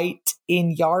of Wight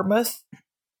in Yarmouth,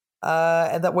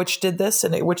 and that which did this,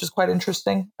 and which is quite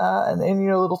interesting. And you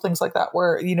know, little things like that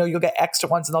where you know you'll get extra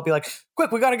ones, and they'll be like,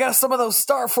 "Quick, we got to get some of those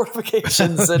star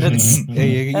fortifications." And it's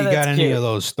you and got it's any cute. of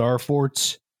those star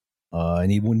forts?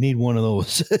 And you need one of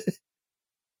those.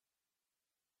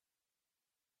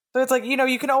 So it's like, you know,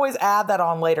 you can always add that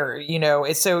on later, you know,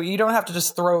 so you don't have to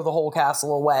just throw the whole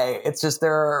castle away. It's just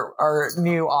there are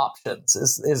new options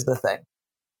is the thing.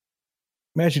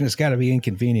 Imagine it's got to be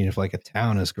inconvenient if like a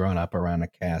town has grown up around a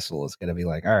castle. It's got to be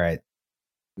like, all right,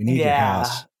 we need your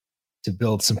house to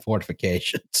build some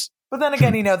fortifications. But then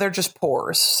again, you know, they're just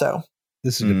pores. So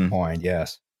This is a good point.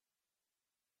 Yes.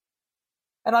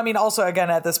 And I mean, also, again,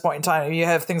 at this point in time, you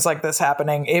have things like this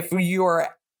happening. If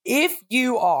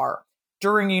you are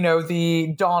during, you know,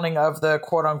 the dawning of the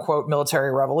quote unquote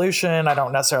military revolution, I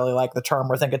don't necessarily like the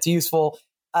term or think it's useful.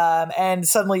 And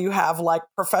suddenly you have like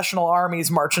professional armies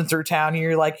marching through town, and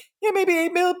you're like, yeah, maybe a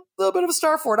little bit of a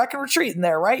star fort. I can retreat in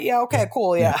there, right? Yeah, okay,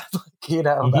 cool, yeah. You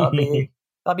know,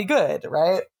 that'd be good,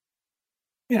 right?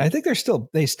 Yeah, I think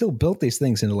they still built these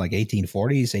things into like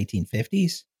 1840s,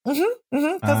 1850s.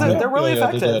 Because they're really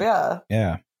effective,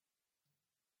 Yeah.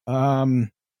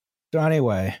 So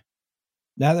anyway,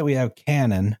 now that we have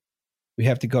cannon, we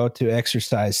have to go to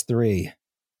exercise 3.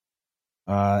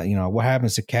 You know, what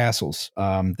happens to castles?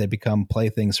 They become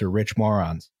playthings for rich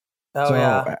morons. Oh, so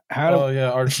yeah.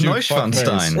 Archduke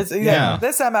Neuschwanstein. Yeah,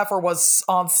 this MFer was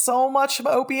on so much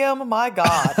opium. My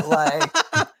God, like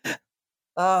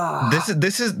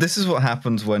this is what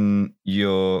happens when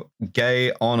you're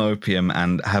gay on opium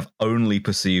and have only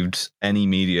perceived any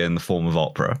media in the form of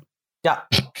opera. Yeah.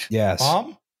 Yes.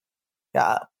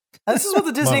 Yeah. And this is what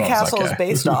the Disney castle is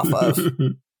based off of.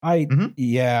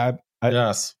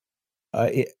 Yes.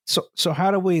 So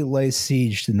how do we lay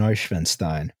siege to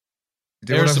Neuschwanstein?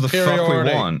 Do whatever the fuck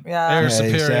we want. Yeah.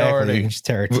 Superiority.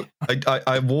 Exactly.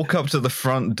 I walk up to the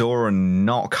front door and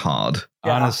knock hard.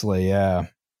 Yeah. Honestly, yeah.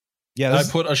 Yeah, I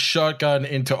put a shotgun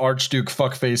into Archduke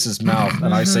Fuckface's mouth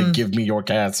and I say, "Give me your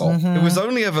castle." It was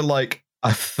only ever like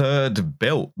a third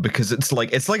built because it's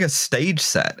like a stage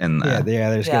set in there.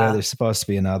 There's supposed to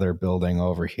be another building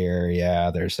over here.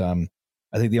 Yeah, there's I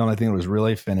think the only thing that was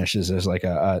really finished is there's like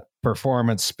a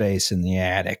performance space in the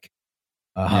attic.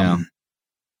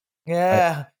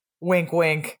 Wink,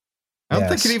 wink. I don't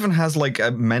think it even has like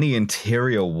many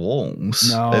interior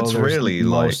walls. No, it's really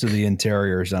most like of the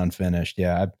interior is unfinished.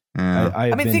 Yeah,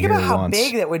 I mean, think about how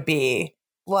big that would be.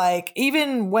 Like,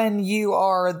 even when you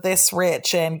are this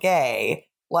rich and gay,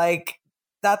 like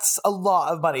that's a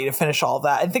lot of money to finish all of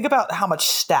that. And think about how much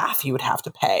staff you would have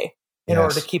to pay in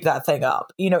order to keep that thing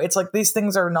up. You know, it's like these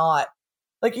things are not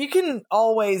like you can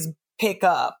always pick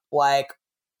up like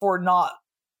for not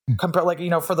compare, like, you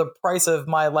know, for the price of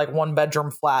my like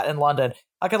 1-bedroom flat in London,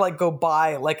 I could like go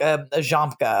buy like a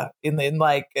Zamka in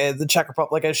the Czech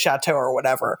Republic, like a chateau or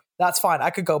whatever. That's fine. I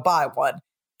could go buy one.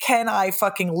 Can I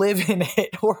fucking live in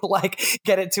it or like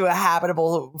get it to a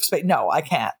habitable space? No, I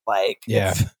can't. Like,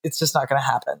 it's just not going to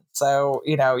happen. So,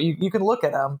 you know, you can look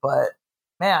at them, but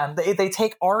man, they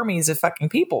take armies of fucking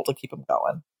people to keep them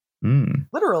going.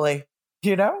 Literally,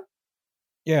 you know?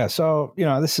 Yeah. So, you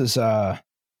know, this is,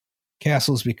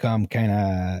 castles become kind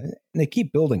of, they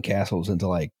keep building castles into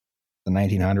like the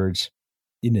 1900s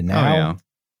into now.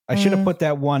 I should have put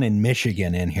that one in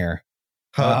Michigan in here.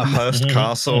 Hearst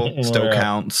Castle still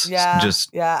counts.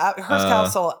 Hearst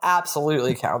Castle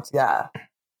absolutely counts. Yeah.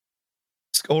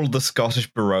 All the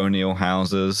Scottish baronial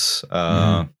houses.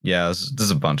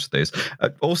 There's a bunch of these.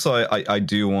 Also, I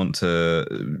do want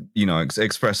to, you know,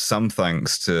 express some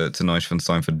thanks to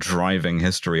Neuschwanstein for driving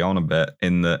history on a bit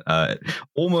in that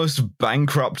almost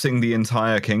bankrupting the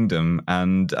entire kingdom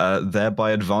and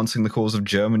thereby advancing the cause of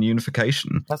German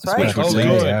unification. That's right.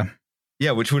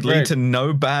 Which would lead to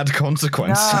no bad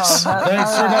consequences. No,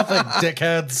 thanks for nothing,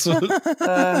 dickheads.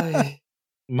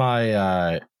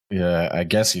 I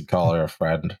guess you'd call her a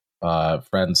friend.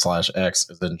 Friend/ex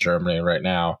is in Germany right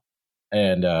now,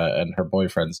 and her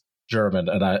boyfriend's German.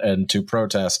 And to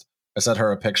protest, I sent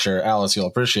her a picture. Alice, you'll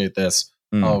appreciate this,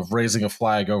 of raising a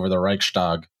flag over the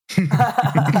Reichstag.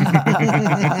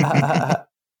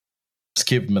 Just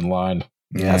keep them in line.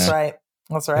 Yeah. That's right.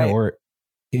 That's right.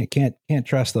 Can't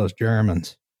trust those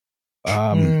Germans.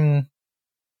 Alice,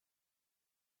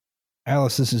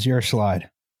 this is your slide.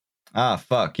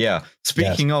 Fuck yeah.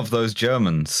 Speaking of those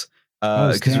Germans,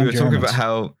 Those because we damn were talking Germans.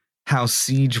 about how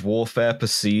siege warfare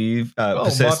persists.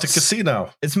 Monte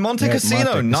Cassino. It's Monte Yeah,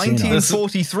 Cassino, Monte Cassino.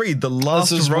 1943, the last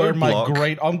This is where my roadblock.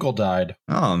 great uncle died.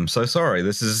 Oh, I'm so sorry.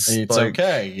 This is It's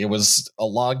okay. It was a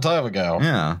long time ago.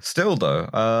 Yeah, still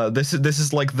though. This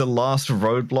is like the last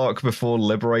roadblock before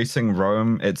liberating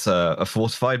Rome. It's a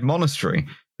fortified monastery,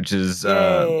 which is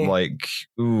Yay.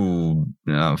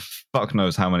 fuck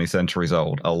knows how many centuries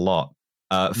old. A lot.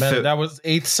 Man, that was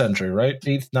 8th century, right?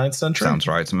 8th, 9th century? Sounds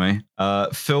right to me.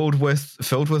 Filled with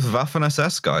Waffen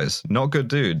SS guys, not good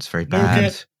dudes, very Okay.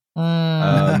 bad.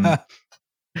 Mm.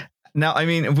 Now, I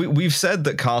mean, we've said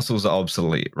that castles are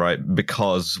obsolete, right?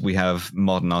 Because we have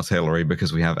modern artillery,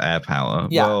 because we have air power.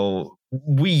 Yeah. Well,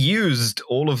 we used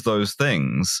all of those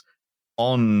things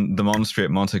on the monastery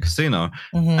at Monte Cassino,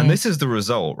 Mhm. and this is the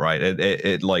result, right?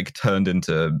 It like turned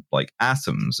into like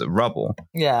atoms, rubble.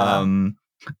 Yeah.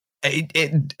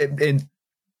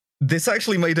 This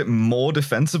actually made it more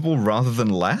defensible rather than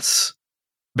less,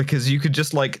 because you could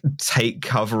just like take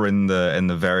cover in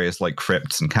the various like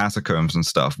crypts and catacombs and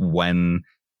stuff when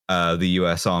the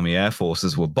US Army Air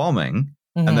Forces were bombing,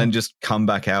 Mhm. and then just come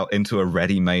back out into a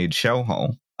ready-made shell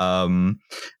hole.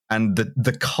 And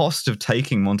the cost of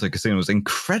taking Monte Cassino was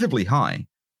incredibly high,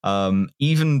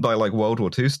 even by like World War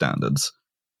II standards.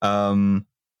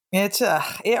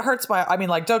 it hurts my. I mean,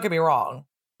 like, don't get me wrong.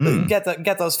 Mm.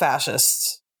 Get those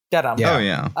fascists. Get them. Yeah. Oh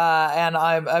yeah. And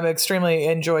I'm extremely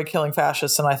enjoy killing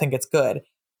fascists, and I think it's good.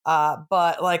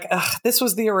 But like, this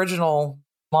was the original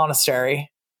monastery.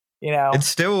 You know, It's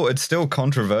still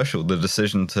controversial, the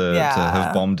decision to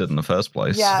have bombed it in the first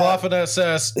place. Yeah. Waffen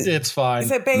SS, it's fine. Is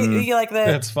it like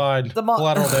the It's fine. the mo-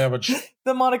 Collateral damage.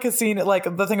 the Monte Cassino, like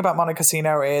the thing about Monte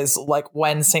Cassino is like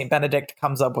when Saint Benedict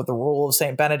comes up with the rule of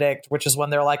Saint Benedict, which is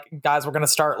when they're like, guys, we're going to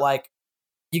start like,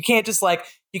 you can't just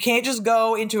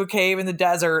go into a cave in the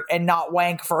desert and not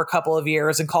wank for a couple of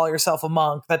years and call yourself a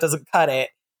monk. That doesn't cut it.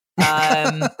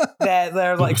 That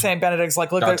they're like Saint Benedict's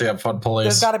like, look, Goddamn fun police.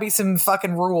 there's got to be some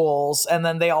fucking rules, and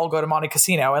then they all go to Monte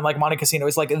Cassino, and like Monte Cassino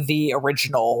is like the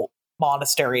original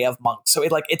monastery of monks, so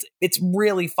it's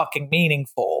really fucking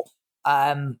meaningful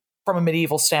from a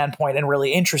medieval standpoint and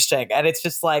really interesting, and it's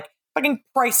just like fucking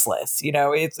priceless, you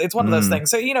know. It's one of those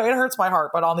things. So you know, it hurts my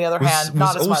heart, but on the other hand,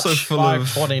 not as also much. full of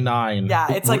 529.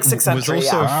 Yeah, it's like 6th century. Was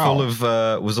also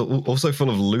Yeah. full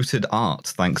of looted art,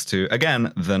 thanks to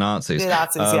again the Nazis. The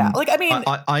Nazis, yeah. Like, I mean,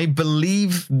 I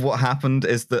believe what happened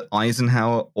is that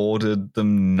Eisenhower ordered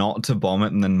them not to bomb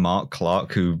it, and then Mark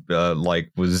Clark, who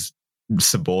was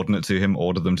subordinate to him,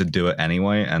 ordered them to do it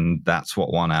anyway, and that's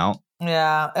what won out.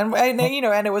 yeah, and you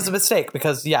know, and it was a mistake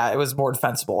because it was more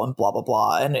defensible and blah blah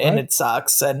blah, and it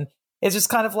sucks, and it's just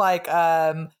kind of like.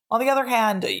 On the other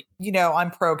hand, you know, I'm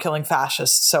pro killing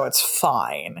fascists, so it's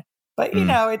fine. But you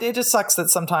know, it just sucks that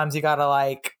sometimes you gotta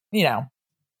like, you know.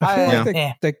 I feel like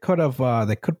Yeah. they could have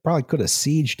probably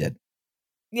sieged it.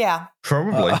 Yeah.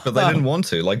 Probably, but they didn't want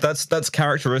to. Like that's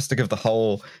characteristic of the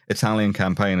whole Italian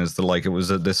campaign, is that like it was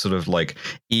this sort of like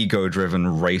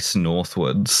ego-driven race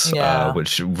northwards, Yeah.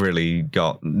 which really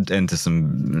got into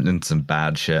some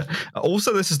bad shit.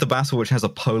 Also, this is the battle which has a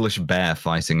Polish bear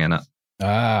fighting in it.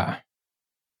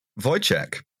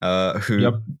 Wojciech,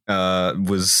 who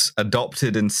was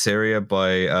adopted in Syria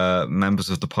by members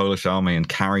of the Polish army and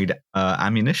carried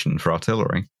ammunition for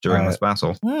artillery during this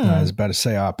battle. I was about to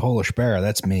say, Polish bear.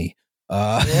 That's me.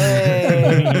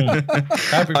 Yay.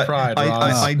 Happy Pride,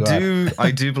 Ross.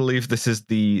 I do believe this is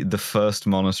the first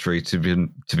monastery to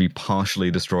be partially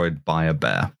destroyed by a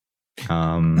bear.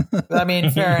 I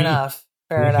mean, fair enough.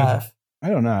 Fair enough. I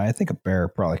don't know. I think a bear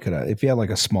probably could have. If you had like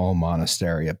a small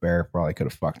monastery, a bear probably could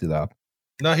have fucked it up.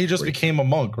 No, he just became a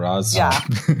monk, Roz. Yeah.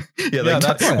 Yeah,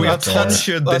 we that's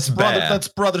censured this bear. That's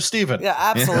Brother Stephen. Yeah,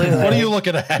 absolutely. What are you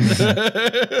looking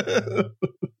at?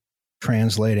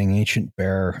 Translating ancient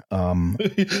bear.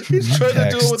 He's trying to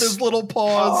do it with his little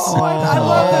paws. Oh, I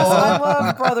love this. I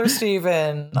love Brother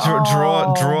Stephen.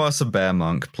 Draw us a bear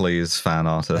monk, please, fan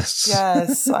artists.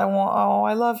 Yes, I want. Oh,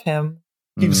 I love him.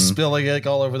 Keeps spilling ink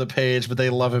all over the page, but they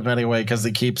love him anyway because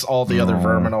he keeps all the other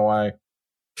vermin away.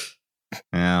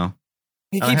 Yeah.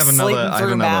 He I keeps have sleeping another- I have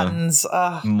through another- matins.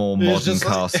 More It's modern just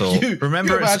like- castle. you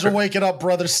imagine waking up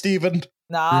Brother Stephen.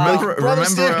 Nah. Brother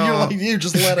Stephen, you're like, you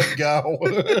just let him go.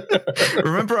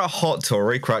 Remember a hot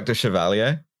Tory cracked a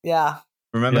Chevalier? Yeah.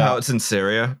 Remember how it's in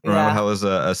Syria? Remember how there's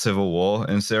a civil war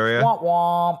in Syria? Womp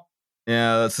womp.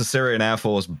 Yeah, that's the Syrian Air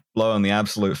Force blowing the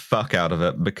absolute fuck out of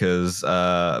it because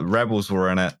rebels were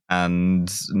in it,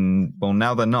 and well,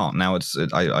 now they're not. Now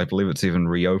I believe it's even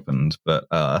reopened, but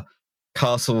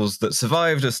castles that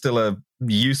survived are still a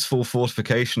useful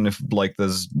fortification if like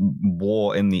there's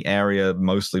war in the area,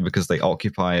 mostly because they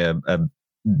occupy a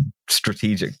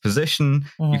strategic position.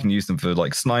 You can use them for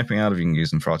like sniping out of, you can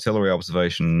use them for artillery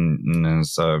observation, and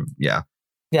so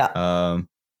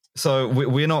so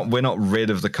we're not rid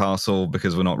of the castle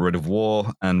because we're not rid of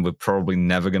war, and we're probably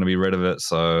never going to be rid of it,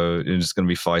 so you're just going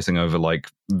to be fighting over like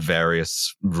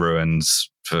various ruins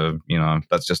for,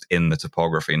 that's just in the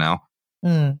topography now.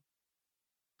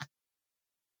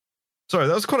 Sorry,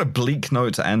 that was quite a bleak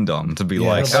note to end on, to be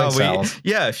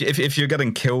if you're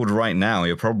getting killed right now,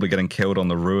 you're probably getting killed on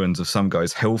the ruins of some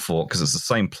guy's hill fort because it's the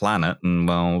same planet, and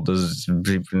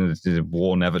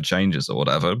war never changes or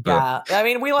whatever. But, I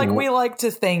mean, we like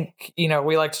to think,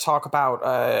 we like to talk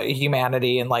about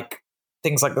humanity and like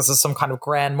things like this is some kind of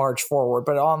grand march forward.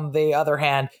 But on the other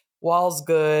hand, wall's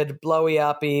good, blowy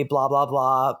uppy, blah blah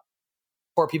blah.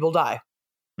 Poor people die.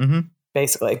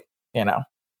 Basically, Not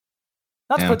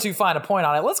to put too fine a point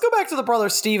on it. Let's go back to the Brother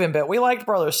Steven bit. We liked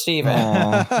Brother Steven.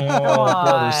 Come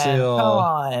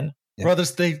on. Yeah.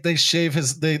 Brothers, they shave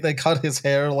they cut his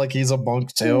hair like he's a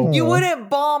monk too. You wouldn't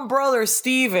bomb Brother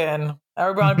Steven.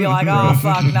 Everybody would be like, oh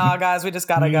fuck, nah, guys, we just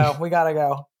gotta go. We gotta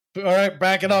go. All right,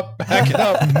 back it up.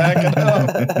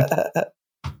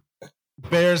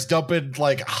 Bears dumping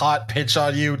like hot pitch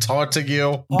on you, taunting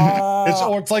you.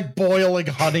 It's like boiling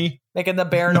honey. Making the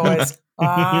bear noise.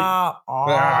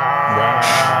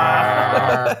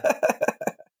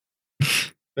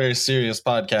 Very serious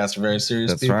podcast for very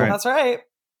serious people. Right. That's right. I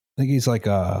think he's like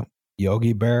a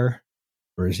Yogi Bear,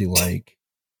 or is he like,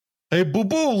 hey, boo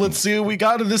boo, let's see what we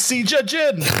got in the siege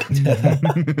engine.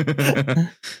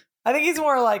 I think he's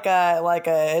more like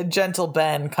a gentle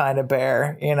Ben kind of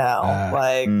bear, he's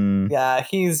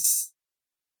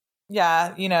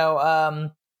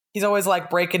always like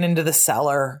breaking into the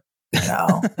cellar.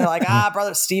 They're like,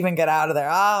 Brother Steven, get out of there.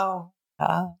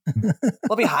 There'll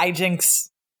be hijinks.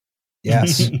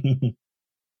 Yes.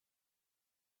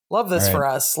 Love this for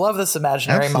us. Love this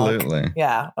imaginary Absolutely. monk.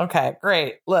 Yeah. Okay,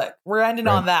 great. Look, we're ending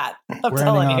on that. I'm we're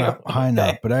telling ending you. on a high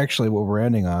note, but actually what we're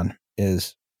ending on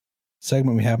is a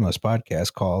segment we have on this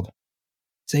podcast called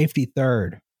Safety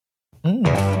Third. Shake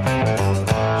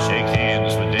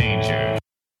hands for danger.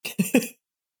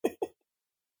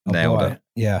 Nailed it.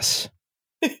 Yes.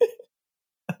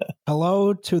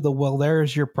 Hello to the Well,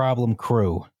 There's Your Problem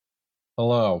crew.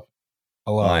 Hello.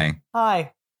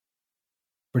 Hi.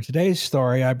 For today's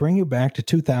story, I bring you back to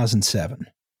 2007.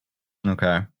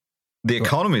 Okay. The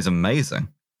economy is amazing.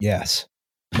 Yes.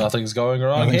 Nothing's going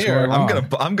wrong Nothing's here. going wrong.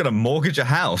 I'm gonna mortgage a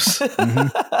house.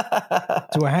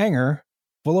 To a hangar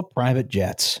full of private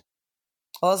jets.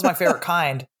 Well, that's my favorite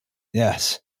kind.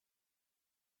 Yes.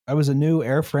 I was a new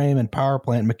airframe and power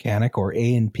plant mechanic, or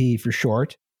A&P for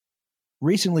short,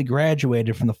 recently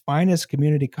graduated from the finest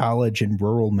community college in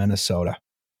rural Minnesota.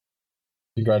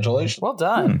 Congratulations. Well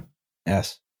done.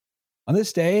 Yes. On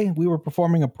this day, we were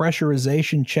performing a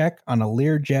pressurization check on a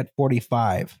Learjet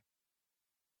 45,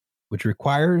 which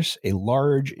requires a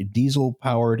large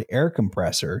diesel-powered air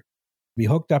compressor to be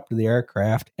hooked up to the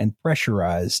aircraft and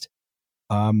pressurized.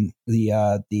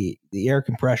 The air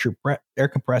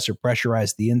compressor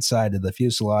pressurized the inside of the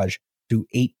fuselage to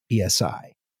 8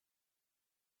 psi.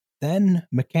 Then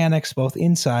mechanics both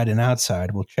inside and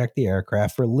outside will check the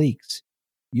aircraft for leaks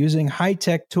using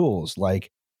high-tech tools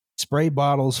like spray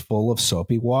bottles full of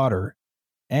soapy water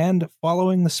and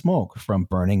following the smoke from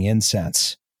burning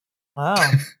incense.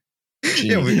 Wow.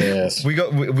 We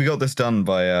got this done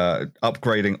by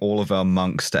upgrading all of our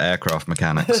monks to aircraft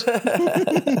mechanics.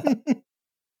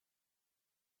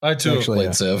 I too have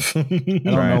played Civ. I don't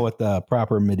know what the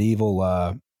proper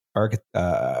medieval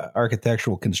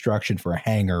architectural construction for a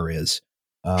hangar is.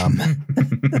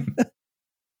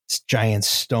 It's giant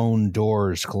stone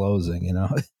doors closing,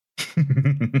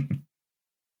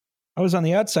 I was on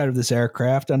the outside of this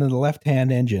aircraft under the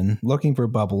left-hand engine looking for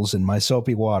bubbles in my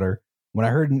soapy water when I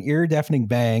heard an ear-deafening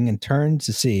bang and turned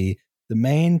to see the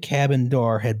main cabin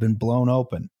door had been blown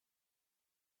open.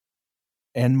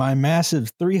 And my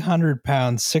massive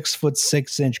 300-pound,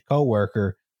 6'6"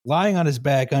 coworker lying on his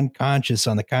back unconscious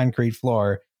on the concrete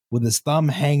floor with his thumb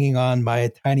hanging on by a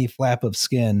tiny flap of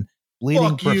skin,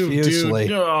 bleeding profusely.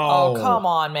 No. Oh, come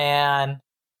on, man.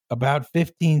 About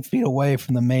 15 feet away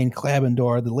from the main cabin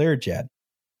door of the Learjet.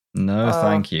 No,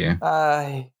 thank you.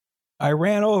 I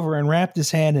ran over and wrapped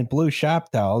his hand in blue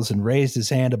shop towels and raised his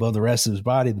hand above the rest of his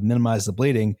body to minimize the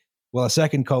bleeding, while a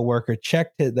second coworker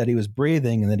checked that he was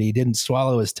breathing and that he didn't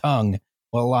swallow his tongue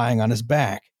while lying on his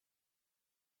back.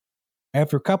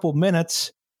 After a couple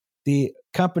minutes, the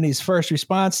company's first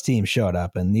response team showed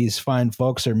up, and these fine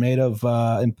folks are made of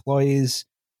employees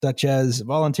such as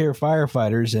volunteer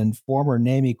firefighters and former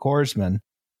Navy corpsmen,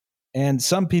 and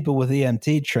some people with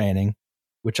EMT training,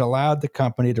 which allowed the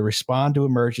company to respond to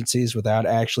emergencies without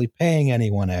actually paying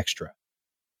anyone extra.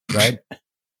 Right?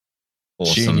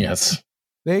 Awesome. Genius.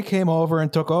 They came over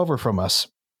and took over from us.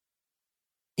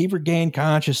 He regained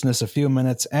consciousness a few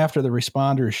minutes after the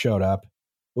responders showed up,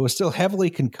 but was still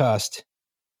heavily concussed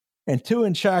and too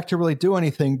in shock to really do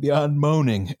anything beyond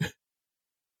moaning.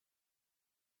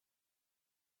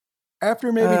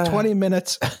 After maybe 20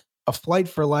 minutes, a Flight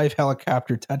for Life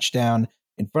helicopter touched down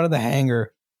in front of the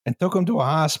hangar and took him to a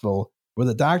hospital where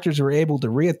the doctors were able to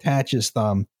reattach his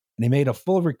thumb, and he made a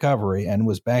full recovery and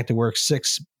was back to work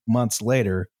 6 months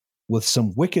later with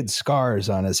some wicked scars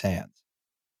on his hands.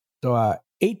 So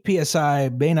 8 psi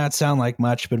may not sound like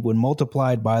much, but when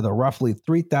multiplied by the roughly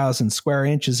 3,000 square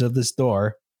inches of this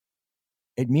door,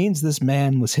 it means this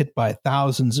man was hit by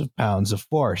thousands of pounds of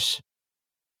force.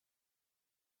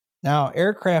 Now,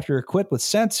 aircraft are equipped with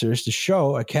sensors to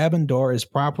show a cabin door is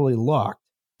properly locked,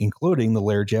 including the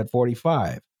Learjet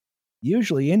 45,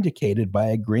 usually indicated by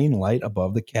a green light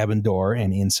above the cabin door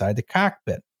and inside the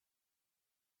cockpit.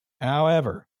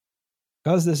 However,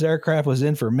 because this aircraft was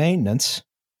in for maintenance,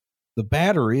 the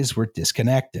batteries were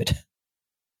disconnected.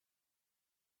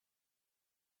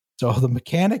 So the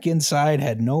mechanic inside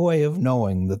had no way of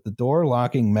knowing that the door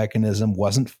locking mechanism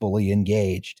wasn't fully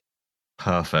engaged.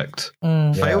 Perfect.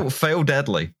 Yeah. Fail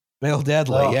deadly. Fail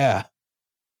deadly, yeah.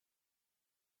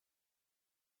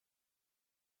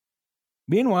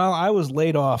 Meanwhile, I was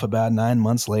laid off about 9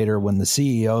 months later when the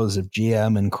CEOs of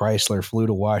GM and Chrysler flew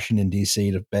to Washington, D.C.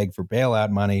 to beg for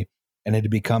bailout money, and it had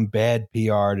become bad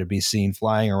PR to be seen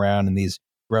flying around in these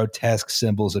grotesque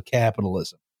symbols of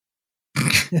capitalism.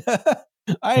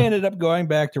 I ended up going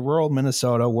back to rural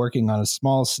Minnesota, working on a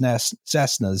small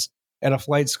Cessnas at a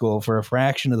flight school for a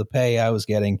fraction of the pay I was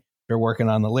getting for working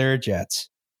on the Learjets.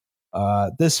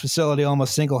 This facility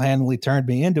almost single-handedly turned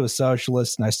me into a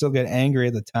socialist, and I still get angry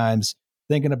at the times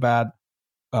thinking about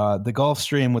the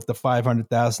Gulfstream with the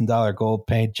 $500,000 gold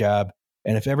paint job.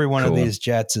 And if every one of these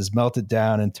jets is melted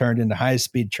down and turned into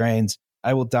high-speed trains,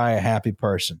 I will die a happy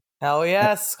person. Hell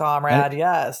yes, comrade,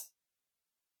 yes.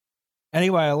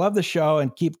 Anyway, I love the show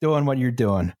and keep doing what you're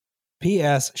doing.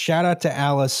 P.S. Shout out to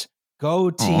Alice. Go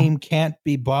team, can't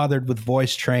be bothered with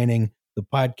voice training. The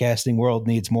podcasting world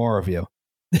needs more of you.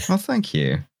 Well, thank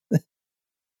you.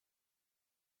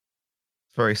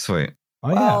 Very sweet.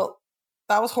 Oh, Well,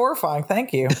 that was horrifying.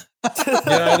 Thank you. Yeah,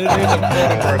 I didn't even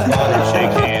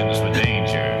Shake hands with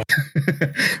danger.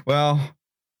 Well,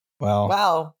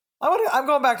 Wow. I'm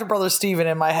going back to Brother Steven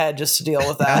in my head just to deal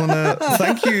with that. Eleanor,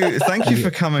 thank you for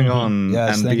coming on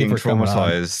Yes, and thank you being for coming on.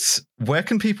 traumatized. Where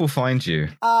can people find you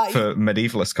for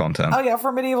medievalist content? Oh yeah,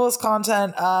 for medievalist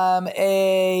content,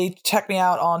 check me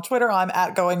out on Twitter. I'm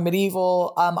at Going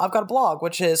Medieval. I've got a blog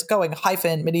which is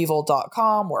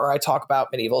going-medieval.com where I talk about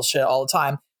medieval shit all the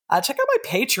time. Check out my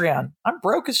Patreon. I'm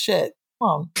broke as shit. Come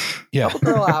on, help a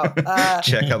girl out.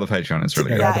 Check out the Patreon; it's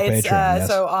really good. Yeah, it's Patreon, yes.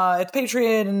 so it's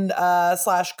Patreon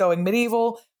 /Going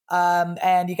Medieval.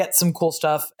 And you get some cool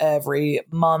stuff every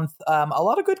month. A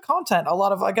lot of good content.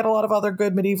 I get a lot of other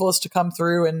good medievalists to come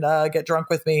through and get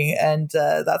drunk with me, and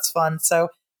that's fun. So,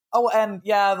 and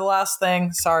yeah, the last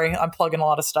thing. Sorry, I'm plugging a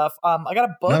lot of stuff. I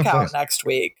got a book out next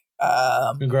week.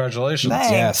 Congratulations. Thanks.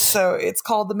 Yes. So it's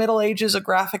called The Middle Ages: A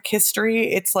Graphic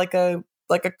History. It's like a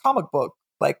comic book.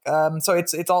 So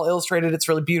it's all illustrated. It's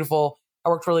really beautiful. I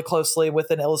worked really closely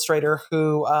with an illustrator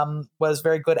who was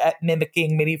very good at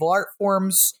mimicking medieval art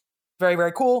forms. Very,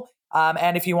 very cool.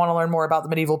 And if you want to learn more about the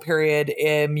medieval period,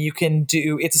 you can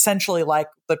it's essentially like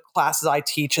the classes I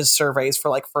teach as surveys for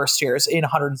like first years in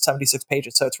 176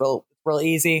 pages. So it's real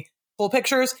easy. Full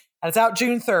pictures. And it's out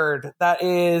June 3rd. That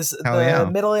is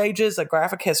Middle Ages, A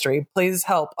Graphic History. Please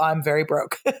help. I'm very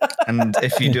broke. And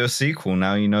if you do a sequel,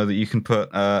 now you know that you can put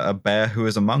a bear who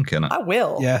is a monk in it. I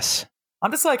will. Yes.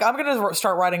 I'm just like, I'm going to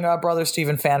start writing Brother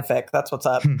Steven fanfic. That's what's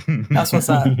up. That's what's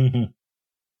up.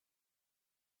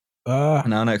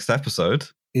 And our next episode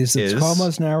is the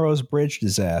Tacoma's Narrows Bridge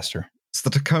disaster. It's the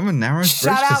Tacoma Narrows Bridge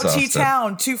disaster. Shout out disaster.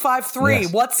 T-Town 253.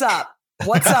 Yes. What's up?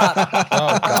 What's up?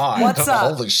 Oh, God. What's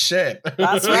up? Holy shit.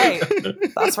 That's right.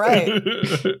 That's right.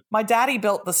 My daddy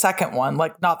built the second one,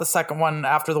 like not the second one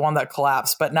after the one that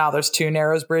collapsed, but now there's two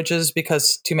Narrows Bridges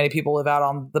because too many people live out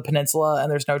on the peninsula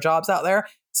and there's no jobs out there.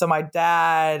 So my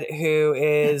dad, who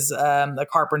is a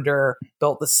carpenter,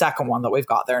 built the second one that we've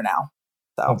got there now.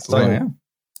 So,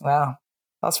 wow.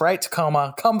 That's right,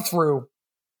 Tacoma. Come through.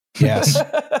 Yes.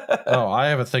 Oh, I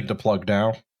have a thing to plug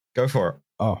now. Go for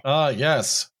it.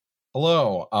 Yes.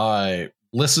 Hello. I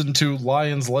listen to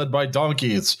Lions Led by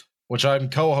Donkeys which I'm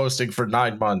co-hosting for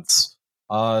 9 months,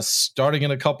 starting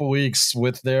in a couple weeks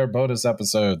with their bonus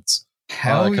episodes.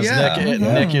 Hell yeah.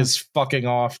 Nick is fucking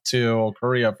off to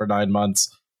Korea for 9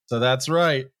 months. So that's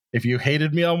right. If you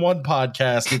hated me on one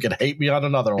podcast, you can hate me on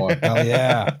another one. Hell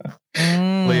yeah.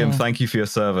 Liam, thank you for your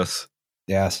service.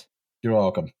 Yes. You're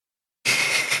welcome.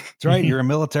 That's right. You're a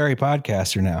military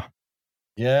podcaster now.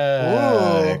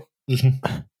 Yeah.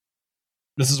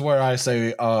 This is where I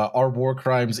say, are war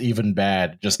crimes even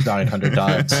bad? Just 900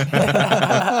 times.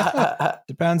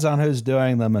 Depends on who's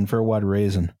doing them and for what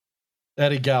reason.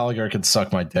 Eddie Gallagher can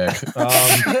suck my dick.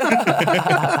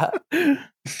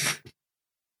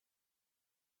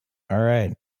 All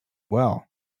right. Well,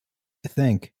 I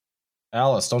think.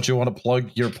 Alice, don't you want to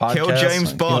plug your podcast? Kill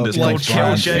James Bond. It's called Kill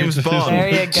Bond. James Bond. There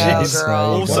you go, Jeez. girl.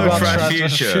 Also What about Trash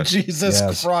Future. Jesus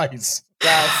Yes. Christ.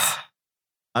 Yes.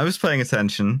 I was paying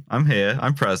attention. I'm here.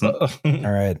 I'm present. All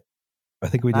right. I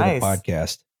think we did Nice. a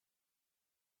podcast.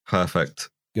 Perfect.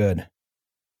 Good.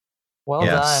 Well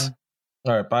Yes. done.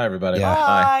 All right, bye, everybody. Yeah.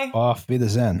 Bye. Off be the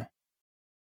Zen.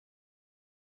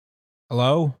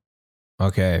 Hello?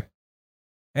 Okay.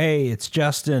 Hey, it's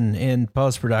Justin in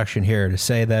post-production here to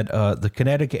say that the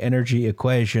kinetic energy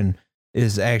equation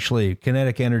is actually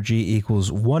kinetic energy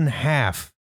equals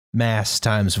 1/2 mass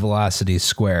times velocity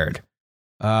squared.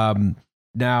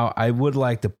 Now, I would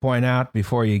like to point out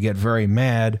before you get very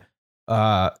mad,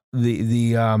 that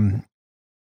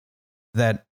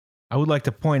I would like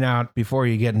to point out before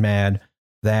you get mad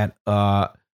that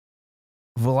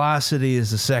velocity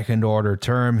is a second order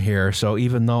term here. So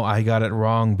even though I got it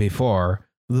wrong before,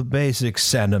 the basic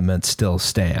sentiment still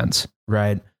stands,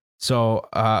 right? So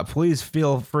please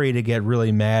feel free to get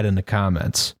really mad in the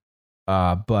comments,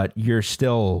 but you're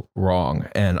still wrong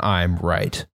and I'm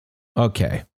right.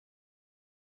 Okay.